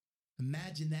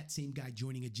 imagine that same guy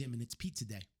joining a gym and it's pizza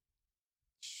day.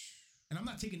 And I'm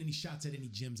not taking any shots at any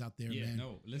gyms out there, man.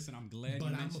 No, listen, I'm glad but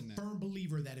you I'm mentioned a that. firm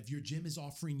believer that if your gym is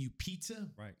offering you pizza,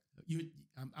 Right.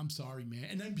 I'm sorry, man.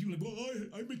 And then people are like,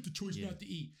 well, I make the choice not to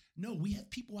eat. No, we have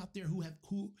people out there who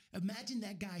imagine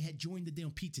that guy had joined the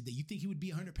damn pizza day. You think he would be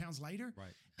 100 pounds lighter?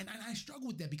 Right. And I struggle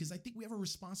with that because I think we have a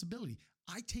responsibility.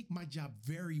 I take my job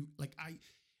very, like I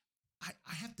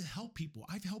have to help people.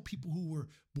 I've helped people who were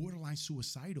borderline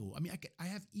suicidal. I mean, I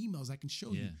have emails I can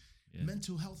show you. Yeah.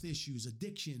 Mental health issues,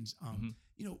 addictions,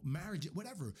 marriage,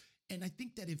 whatever. And I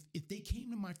think that if they came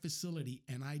to my facility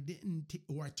and I didn't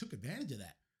or I took advantage of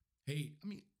that, hey, I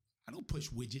mean, I don't push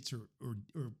widgets or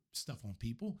stuff on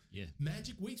people. Yeah.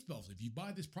 Magic weight spells. If you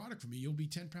buy this product from me, you'll be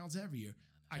 10 pounds heavier.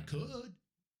 I could,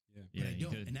 Yeah. but I you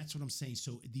don't. could. And that's what I'm saying.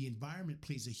 So the environment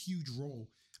plays a huge role.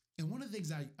 And one of the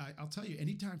things I'll tell you,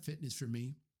 Anytime Fitness for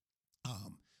me,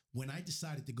 when I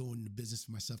decided to go into business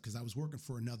for myself, because I was working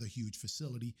for another huge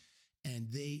facility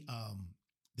and they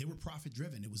were profit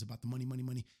driven. It was about the money.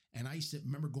 And I used to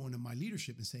remember going to my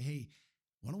leadership and say, hey,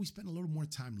 why don't we spend a little more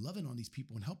time loving on these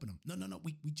people and helping them? No.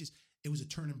 It was a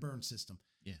turn and burn system.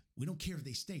 Yeah. We don't care if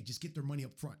they stay, just get their money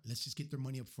up front. Let's just get their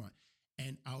money up front.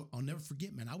 And I'll never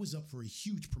forget, man, I was up for a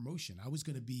huge promotion. I was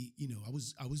going to be, I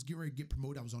was getting ready to get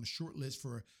promoted. I was on a short list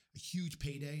for a huge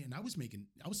payday and I was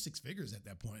 6 figures at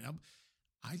that point.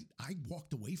 I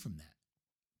walked away from that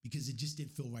because it just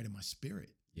didn't feel right in my spirit.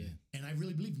 Yeah. And I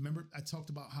really believe, remember I talked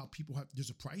about how people there's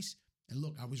a price and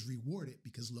look, I was rewarded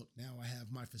because look, now I have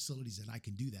my facilities that I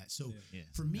can do that. So Yeah.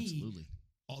 for me, Absolutely.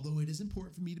 although it is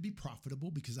important for me to be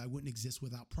profitable because I wouldn't exist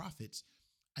without profits,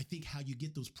 I think how you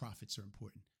get those profits are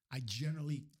important. I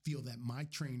generally feel that my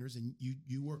trainers, and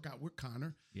you work out with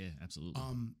Connor. Yeah, absolutely.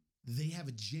 They have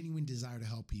a genuine desire to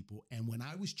help people. And when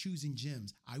I was choosing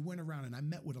gyms, I went around and I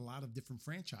met with a lot of different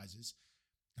franchises.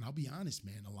 And I'll be honest,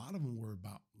 man, a lot of them were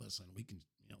about, listen, we can,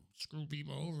 screw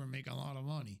people over and make a lot of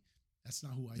money. That's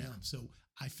not who I am. So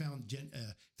I found, in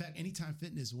fact, Anytime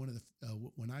Fitness, one of the,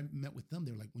 when I met with them,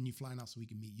 they were like, when you flying out so we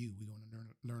can meet you, we're going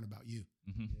to learn about you.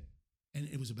 Mm-hmm. And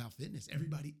it was about fitness.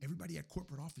 Everybody at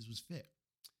corporate office was fit.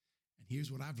 And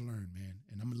here's what I've learned, man.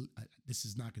 And this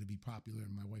is not going to be popular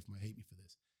and my wife might hate me for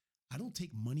this. I don't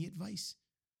take money advice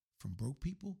from broke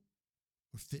people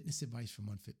or fitness advice from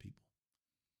unfit people.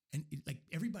 And like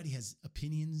everybody has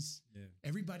opinions. Yeah.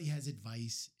 Everybody has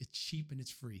advice. It's cheap and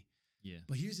it's free. Yeah.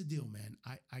 But here's the deal, man.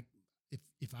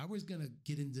 If I was gonna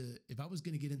get into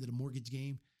the mortgage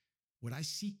game, would I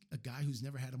seek a guy who's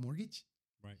never had a mortgage?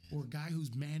 Right. Or a guy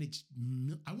who's managed?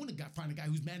 I want to find a guy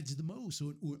who's managed the most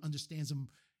or understands them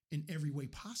in every way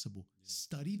possible. Yeah.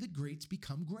 Study the greats,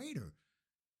 become greater.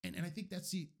 And I think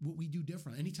that's what we do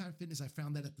different. Anytime Fitness, I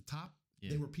found that at the top,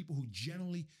 they were people who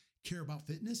generally care about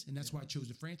fitness. And that's why I chose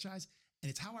the franchise. And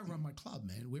it's how I run my club,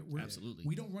 man. Absolutely.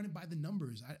 We don't run it by the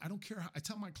numbers. I don't care how. I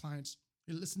tell my clients,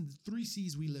 hey, listen, the 3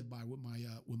 C's we live by with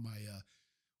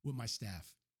my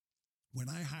staff. When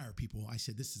I hire people, I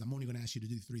said, I'm only going to ask you to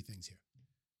do 3 things here.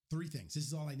 3 things. This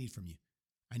is all I need from you.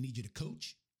 I need you to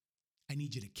coach. I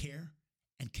need you to care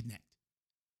and connect.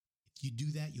 If you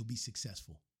do that, you'll be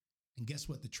successful. And guess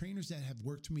what? The trainers that have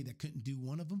worked for me that couldn't do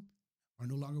one of them are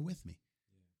no longer with me.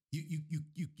 Yeah.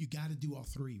 You got to do all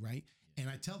 3, right? Yeah. And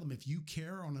I tell them, if you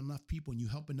care on enough people and you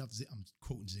help enough, I'm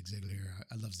quoting Zig Ziglar here.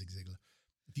 I love Zig Ziglar.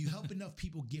 If you help enough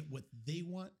people get what they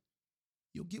want,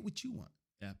 you'll get what you want.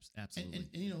 Absolutely.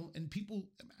 And people,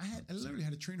 I literally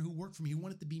had a trainer who worked for me who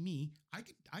wanted to be me.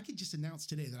 I could just announce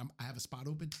today that I have a spot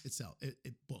open.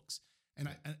 It books. And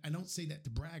I don't say that to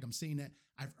brag. I'm saying that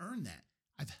I've earned that.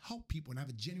 I've helped people and I have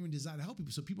a genuine desire to help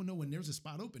people. So people know when there's a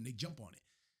spot open, they jump on it.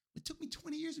 It took me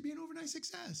 20 years to be an overnight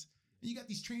success. And you got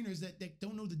these trainers that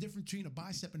don't know the difference between a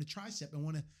bicep and a tricep and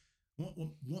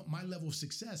want my level of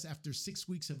success after 6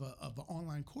 weeks of an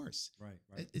online course.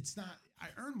 Right. It's not. I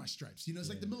earned my stripes. It's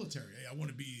like the military. Hey, I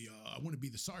want to be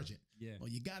the sergeant. Yeah. Well,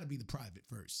 you got to be the private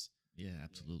first. Yeah,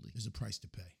 absolutely. There's a price to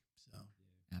pay. So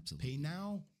absolutely. Pay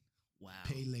now. Wow.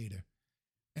 Pay later.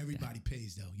 Everybody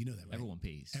pays though. You know that, right? Everyone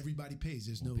pays. Everybody pays.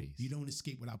 You don't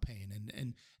escape without paying.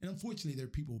 And unfortunately, there are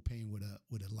people paying with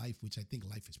a life, which I think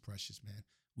life is precious, man.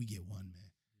 We get one,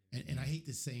 man. And I hate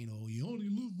this saying, oh, you only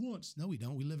live once. No, we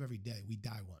don't. We live every day. We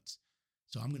die once.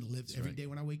 So I'm going to live every day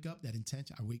when I wake up, that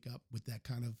intention. I wake up with that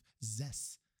kind of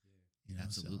zest. Yeah.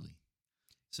 Absolutely.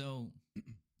 So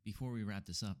before we wrap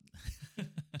this up.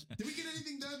 Did we get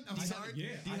anything done? I'm sorry.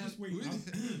 I just wait.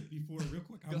 Before, real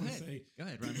quick, I want to say. Go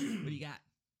ahead, Ron. What do you got?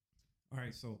 All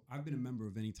right. So I've been a member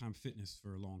of Anytime Fitness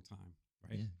for a long time,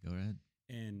 right? Yeah, go ahead.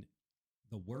 And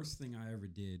the worst thing I ever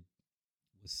did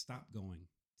was stop going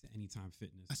to Anytime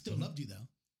Fitness. I still loved you though.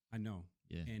 I know.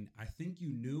 Yeah. And I think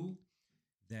you knew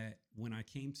that when I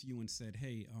came to you and said,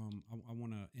 hey, I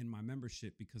want to end my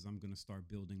membership because I'm going to start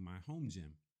building my home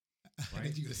gym. Right? I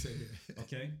think you're going to say it.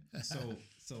 Okay.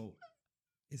 So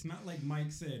it's not like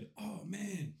Mike said, oh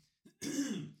man,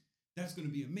 that's going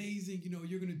to be amazing.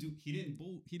 You're going to do, he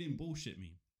didn't bullshit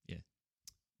me. Yeah.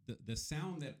 The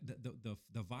sound that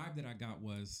the vibe that I got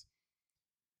was,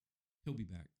 he'll be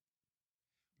back.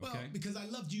 Well, okay? because I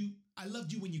loved you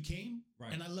when you came,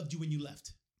 right, and I loved you when you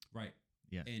left. Right.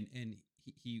 Yeah. And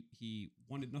he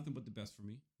wanted nothing but the best for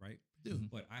me, right?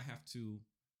 Dude. But I have to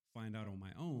find out on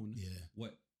my own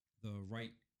what the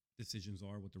right decisions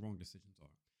are, what the wrong decisions are.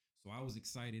 So I was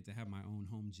excited to have my own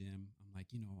home gym. I'm like,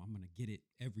 I'm going to get it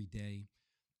every day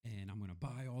and I'm going to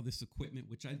buy all this equipment,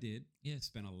 which I did. Yeah.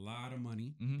 Spent a lot of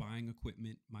money buying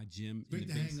equipment, my gym. Great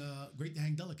to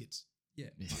hang delegates. Yeah.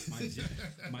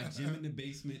 My gym in the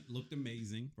basement looked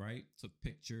amazing, right? Took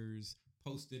pictures,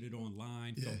 posted it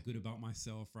online, felt good about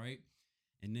myself, right?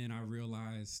 And then I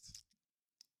realized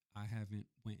I haven't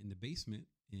went in the basement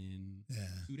in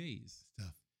 2 days.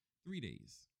 Tough. 3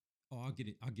 days. Oh, I'll get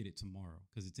it tomorrow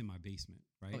because it's in my basement,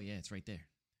 right? Oh yeah, it's right there.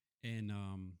 And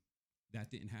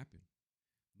that didn't happen.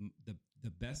 The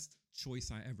best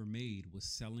choice I ever made was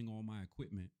selling all my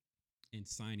equipment and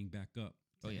signing back up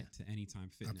to Anytime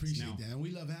Fitness. I appreciate that. And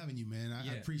we love having you, man.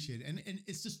 I appreciate it. And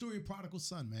it's the story of prodigal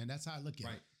son, man. That's how I look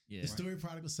at it. Yeah. The story of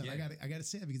prodigal son. Yeah. I gotta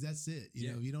say it because that's it.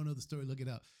 You know, if you don't know the story, look it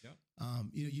up. Yep.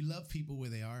 You love people where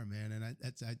they are, man. And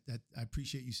I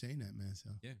appreciate you saying that, man. So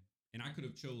yeah. And I could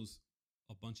have chose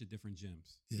a bunch of different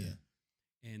gyms. Yeah.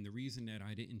 And the reason that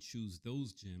I didn't choose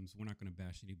those gyms, we're not going to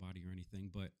bash anybody or anything,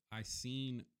 but I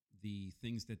seen the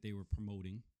things that they were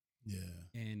promoting. Yeah.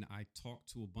 And I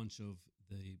talked to a bunch of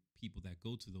the people that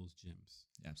go to those gyms.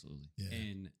 Absolutely. Yeah.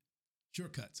 And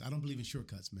shortcuts. I don't believe in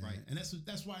shortcuts, man. Right. And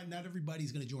that's why not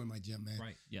everybody's going to join my gym, man.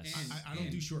 Right. Yes. I don't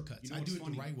do shortcuts. I do it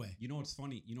the right way. You know what's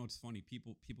funny?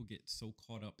 People get so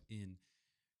caught up in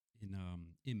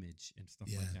image and stuff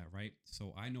like that, right?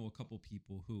 So I know a couple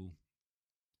people who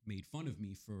made fun of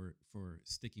me for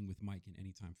sticking with Mike in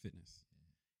Anytime Fitness.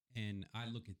 And I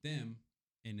look at them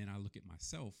and then I look at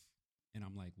myself and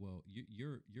I'm like, well,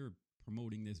 you're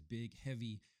promoting this big,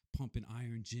 heavy pump and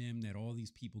iron gym that all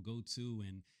these people go to.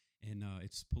 and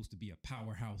it's supposed to be a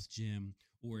powerhouse gym,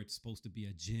 or it's supposed to be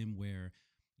a gym where,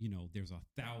 there's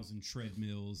 1,000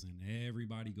 treadmills and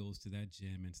everybody goes to that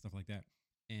gym and stuff like that.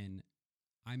 And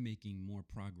I'm making more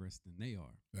progress than they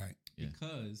are. Right. Yeah.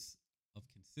 Because of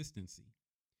consistency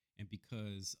and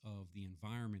because of the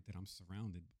environment that I'm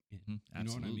surrounded in. You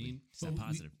know what I mean? It's that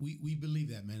positive. We believe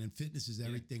that, man. And fitness is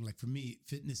everything. Like for me,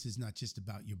 fitness is not just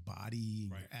about your body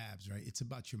and your abs, right? It's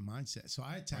about your mindset. So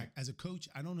I attack as a coach.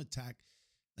 I don't attack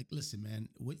like, listen, man,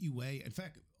 what you weigh. In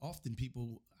fact, often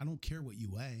people, I don't care what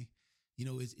you weigh.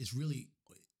 It's really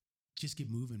just get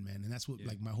moving, man. And that's what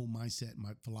like my whole mindset,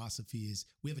 my philosophy is.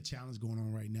 We have a challenge going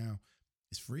on right now.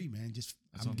 It's free, man.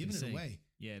 I'm giving it away.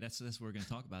 Yeah, that's what we're going to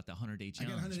talk about, the 100-day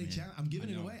challenge. I got a 100-day challenge. I'm giving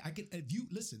it away. If you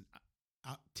listen,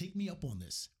 take me up on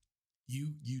this.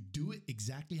 You do it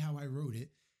exactly how I wrote it,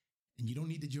 and you don't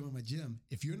need to join my gym.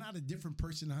 If you're not a different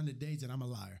person in 100 days, then I'm a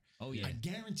liar. Oh yeah, I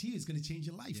guarantee it's going to change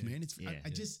your life, man. I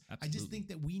just think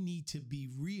that we need to be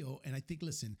real, and I think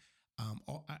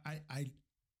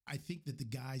I think that the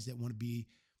guys that want to be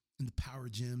in the power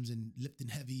gyms and lifting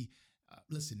heavy,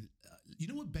 listen. You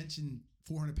know what benching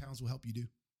 400 pounds will help you do?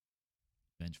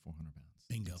 Bench 400 pounds.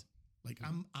 Bingo. Like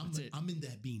I'm in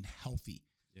that being healthy.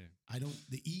 Yeah.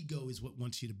 The ego is what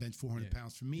wants you to bench 400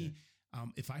 pounds. For me,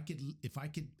 if I could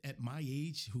at my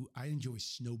age, who I enjoy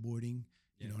snowboarding,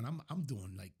 and I'm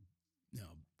doing like,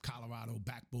 Colorado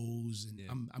back bowls, and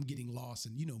I'm getting lost,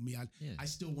 and me, I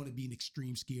still want to be an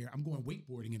extreme skier. I'm going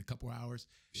wakeboarding in a couple of hours.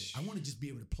 I want to just be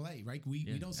able to play, right?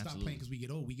 We don't stop playing because we get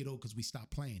old. We get old because we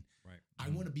stop playing. Right. I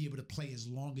want to be able to play as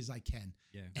long as I can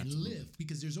and live,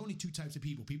 because there's only two types of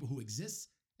people who exist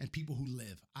and people who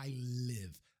live. I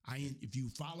live. If you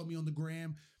follow me on the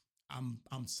gram, I'm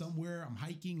somewhere, I'm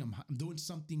hiking, I'm doing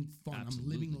something fun. I'm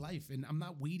living life, and I'm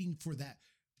not waiting for that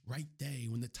right day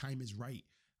when the time is right.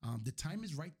 The time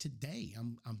is right today.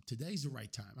 Today's the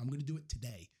right time. I'm going to do it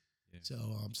today. Yeah. So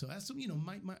that's,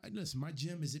 my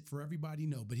gym, is it for everybody?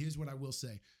 No, but here's what I will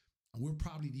say. We're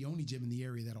probably the only gym in the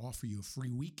area that'll offer you a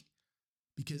free week,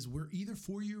 because we're either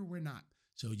for you or we're not.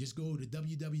 So just go to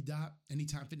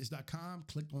www.anytimefitness.com,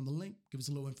 click on the link, give us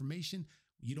a little information.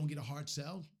 You don't get a hard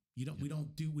sell. I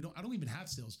don't even have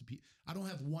sales to people. I don't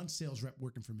have one sales rep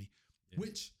working for me,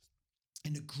 which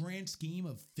in the grand scheme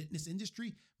of fitness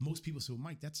industry, most people say, well,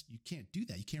 Mike, you can't do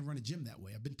that. You can't run a gym that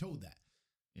way. I've been told that.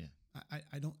 Yeah. I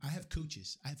have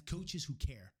coaches. I have coaches who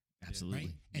care. Absolutely. Right?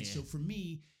 And so for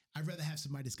me, I'd rather have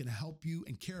somebody that's going to help you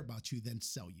and care about you than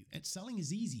sell you. And selling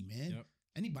is easy, man. Yep.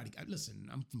 Anybody, listen,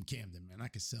 I'm from Camden, man. I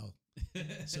could sell.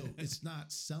 So it's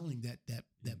not selling that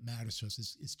matters to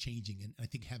us. It's changing, and I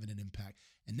think having an impact.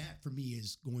 And that for me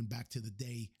is going back to the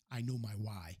day I know my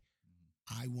why.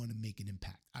 I want to make an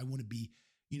impact. I want to be,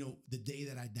 the day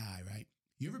that I die, right?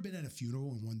 You ever been at a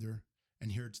funeral and wonder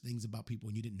and heard things about people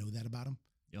and you didn't know that about them?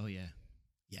 Oh, yeah.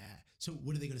 Yeah. So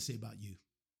what are they going to say about you?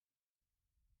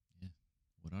 Yeah.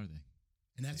 What are they?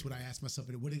 And that's what I ask myself.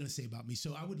 What are they going to say about me?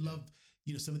 So I would love,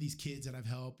 some of these kids that I've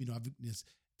helped,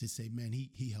 to say, man,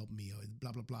 he helped me, or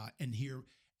blah, blah, blah. And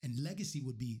legacy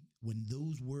would be when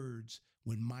those words,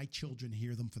 when my children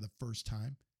hear them for the first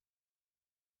time.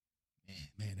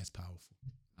 Man, that's powerful.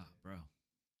 Oh, bro.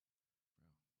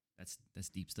 That's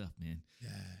deep stuff, man. Yeah.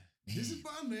 Man. This is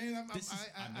fun, man. This is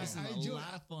a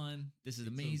lot of fun. This is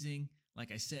amazing.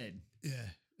 Like I said,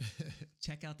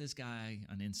 check out this guy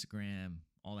on Instagram,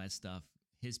 all that stuff.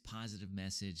 His positive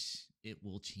message, it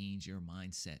will change your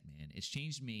mindset, man. It's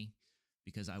changed me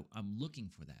because I'm looking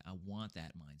for that. I want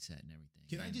that mindset and everything.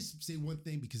 Can I just say one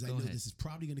thing? Because I know this is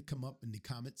probably going to come up in the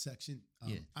comment section.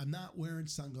 I'm not wearing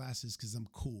sunglasses because I'm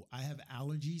cool. I have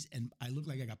allergies and I look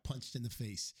like I got punched in the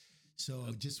face. So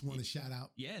I just want to shout out.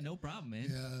 Yeah, no problem, man.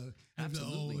 Yeah,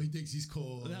 absolutely. He thinks he's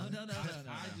cool. No.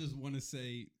 I just want to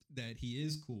say that he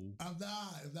is cool. I'm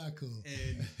not cool.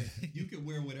 And you can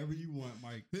wear whatever you want,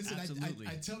 Mike. Listen,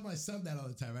 I tell my son that all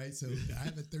the time, right? So I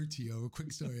have a 13-year-old.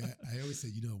 Quick story. I always say,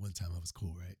 one time I was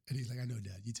cool, right? And he's like, I know,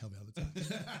 Dad. You tell me all the time.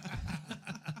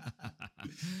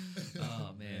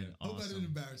 Oh, man. Awesome. Hope I didn't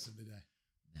embarrass him today.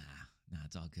 Nah,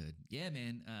 it's all good. Yeah,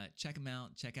 man. Check him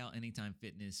out. Check out Anytime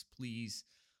Fitness, please.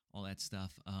 All that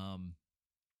stuff.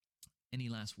 Any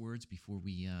last words before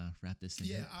we wrap this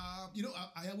thing up?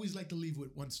 I always like to leave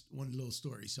with one little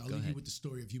story. So I'll leave you with the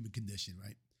story of human condition,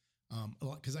 right?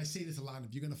 Because I say this a lot.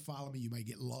 If you're going to follow me, you might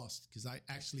get lost because I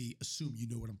actually assume you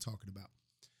know what I'm talking about.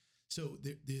 So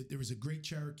there was a great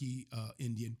Cherokee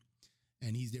Indian,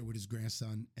 and he's there with his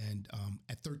grandson. And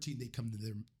at 13, they come to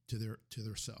their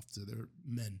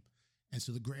men. And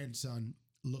so the grandson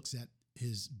looks at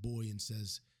his boy and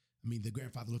says, the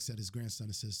grandfather looks at his grandson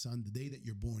and says, son, the day that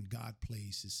you're born, God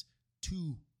places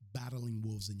two battling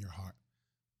wolves in your heart.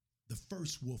 The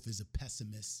first wolf is a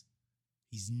pessimist.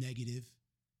 He's negative.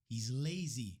 He's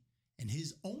lazy. And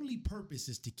his only purpose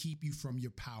is to keep you from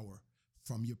your power,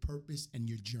 from your purpose and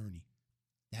your journey.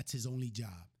 That's his only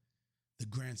job. The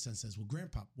grandson says, well,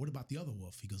 Grandpa, what about the other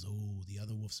wolf? He goes, oh, the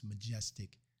other wolf's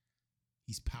majestic.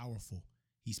 He's powerful.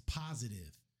 He's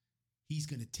positive. He's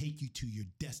going to take you to your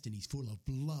destiny. He's full of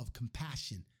love,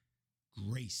 compassion,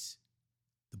 grace.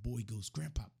 The boy goes,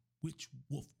 Grandpa, which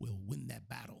wolf will win that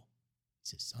battle? He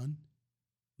says, son,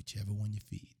 whichever one you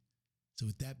feed. So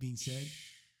with that being said,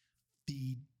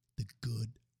 feed the good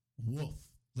wolf.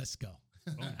 Let's go.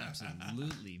 Oh,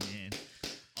 absolutely, man.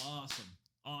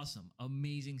 Awesome.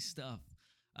 Amazing stuff.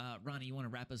 Ronnie, you want to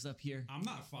wrap us up here? I'm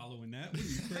not following that. What are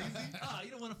you, crazy? Oh,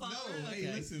 you don't want to follow? No, Okay.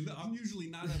 hey, listen, I'm usually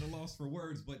not at a loss for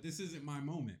words, but this isn't my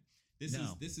moment.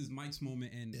 This is Mike's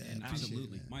moment, and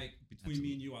absolutely, it, Mike. Between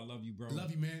me and you, I love you, bro. I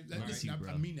love you, man. Listen,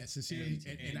 I mean that sincerely,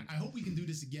 and I hope we can do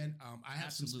this again. I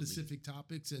have some Absolutely. specific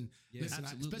topics, and Yeah, listen,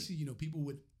 absolutely. especially people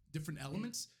with different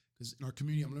elements, because in our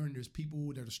community, I'm learning there's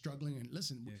people that are struggling, and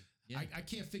listen, Yeah. I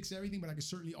can't fix everything, but I can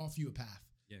certainly offer you a path.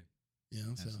 Yeah. You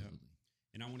know, so Absolutely.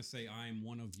 And I want to say I am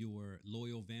one of your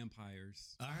loyal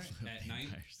vampires. all right. At night,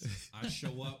 I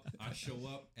show up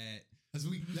at That's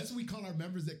what we call our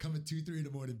members that come at 2, 3 in the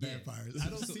morning. Yeah. Vampires. I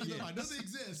don't So- see them. yeah. I know they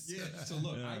exist. yeah. So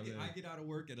look, Yeah, I get out of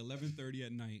work at 11:30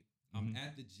 at night. I'm Mhm.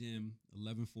 at the gym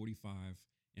 11:45,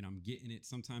 and I'm getting it.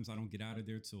 Sometimes I don't get out of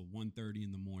there till 1:30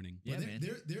 in the morning. Yeah, Well, man.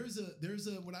 there's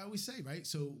a what I always say, right?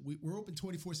 So we're open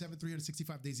 24/7,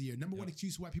 365 days a year. Number one Yep.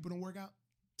 excuse why people don't work out?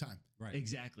 Time. Right.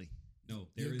 Exactly. No,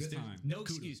 there You're is good. time. No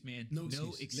Kudos. excuse, man. No No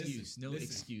excuse. excuse. No Listen.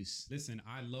 excuse. Listen,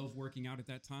 I love working out at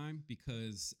that time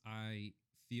because I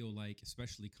feel like,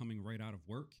 especially coming right out of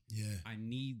work, Yeah. I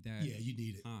need that Yeah, you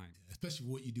need it. time. Especially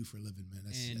what you do for a living, man.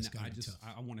 That's And gotta I be just tough.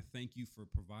 I want to thank you for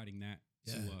providing that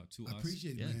Yeah. to I us.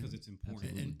 appreciate it, Yeah. man. because it's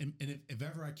important. Absolutely. And if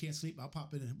ever I can't sleep, I'll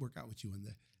pop in and work out with you one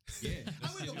day. Yeah,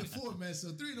 I wake up at 4, man.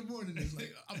 So 3 in the morning is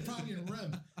like I'm probably in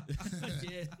REM.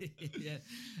 yeah.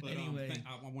 But Anyway.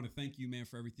 I want to thank you, man,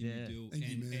 for everything Yeah. you do. Thank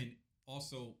you, man. And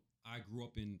also, I grew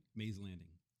up in Mays Landing,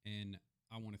 and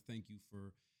I want to thank you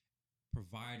for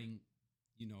providing,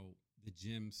 the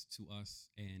gyms to us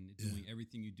and doing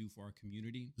everything you do for our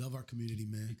community. Love our community,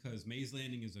 man. Because Mays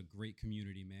Landing is a great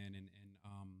community, man, and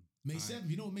May 7th,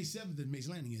 you know what May 7th and Mays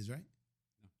Landing is, right?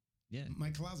 Yeah.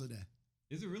 Mike Colazo there.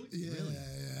 is it really? Yeah, Really?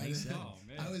 yeah. Makes sense. Oh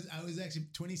man, I was actually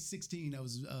 2016. I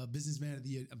was businessman of the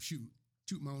year. I'm shooting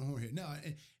my own horn here. No,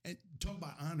 and talk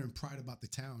about honor and pride about the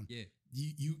town. Yeah.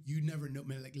 You never know,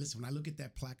 man. Like, listen, when I look at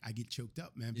that plaque, I get choked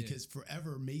up, man, Yeah. because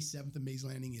forever May 7th and Mays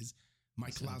Landing is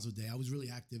Mike Colazo Day. I was really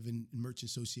active in Merchant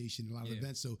Association and a lot of Yeah.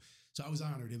 events, so I was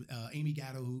honored. Amy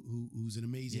Gatto, who's an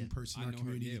amazing Yeah. person I in our know her.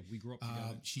 community. Yeah, we grew up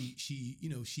together.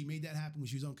 She made that happen when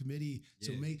she was on committee.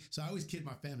 So Yeah. so I always kid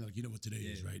my family, like, you know what today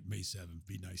is, Yeah. right? May 7th.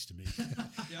 Be nice to me.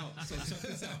 Yo,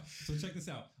 so check this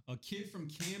out. A kid from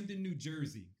Camden, New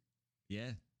Jersey,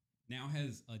 Yeah. now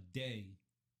has a day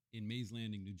in Mays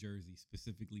Landing, New Jersey,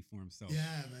 specifically for himself.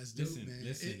 Yeah, man, it's dope, Listen, man.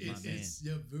 listen, It- my it's, man. it's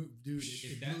yeah, dude,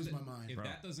 it blows my mind. If Bro.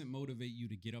 that doesn't motivate you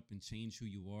to get up and change who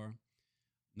you are,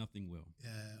 nothing will.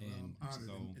 Yeah, well, And I'm honored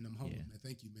so- and I'm humbled, Yeah. man.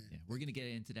 Thank you, man. Yeah, we're gonna get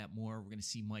into that more. We're gonna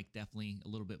see Mike definitely a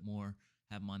little bit more.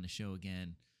 Have him on the show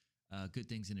again. Good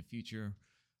things in the future.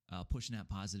 Pushing that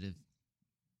positive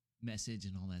message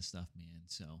and all that stuff, man.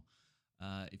 So,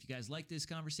 if you guys like this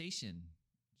conversation,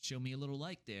 show me a little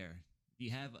like there. If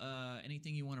you have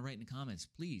anything you want to write in the comments,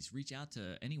 please reach out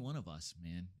to any one of us,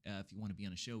 man. If you want to be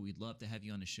on the show, we'd love to have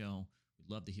you on the show. We'd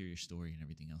love to hear your story and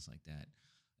everything else like that.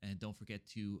 And don't forget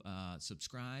to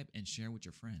subscribe and share with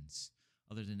your friends.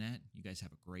 Other than that, you guys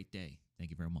have a great day.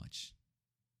 Thank you very much.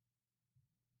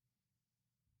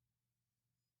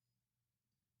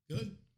 Good.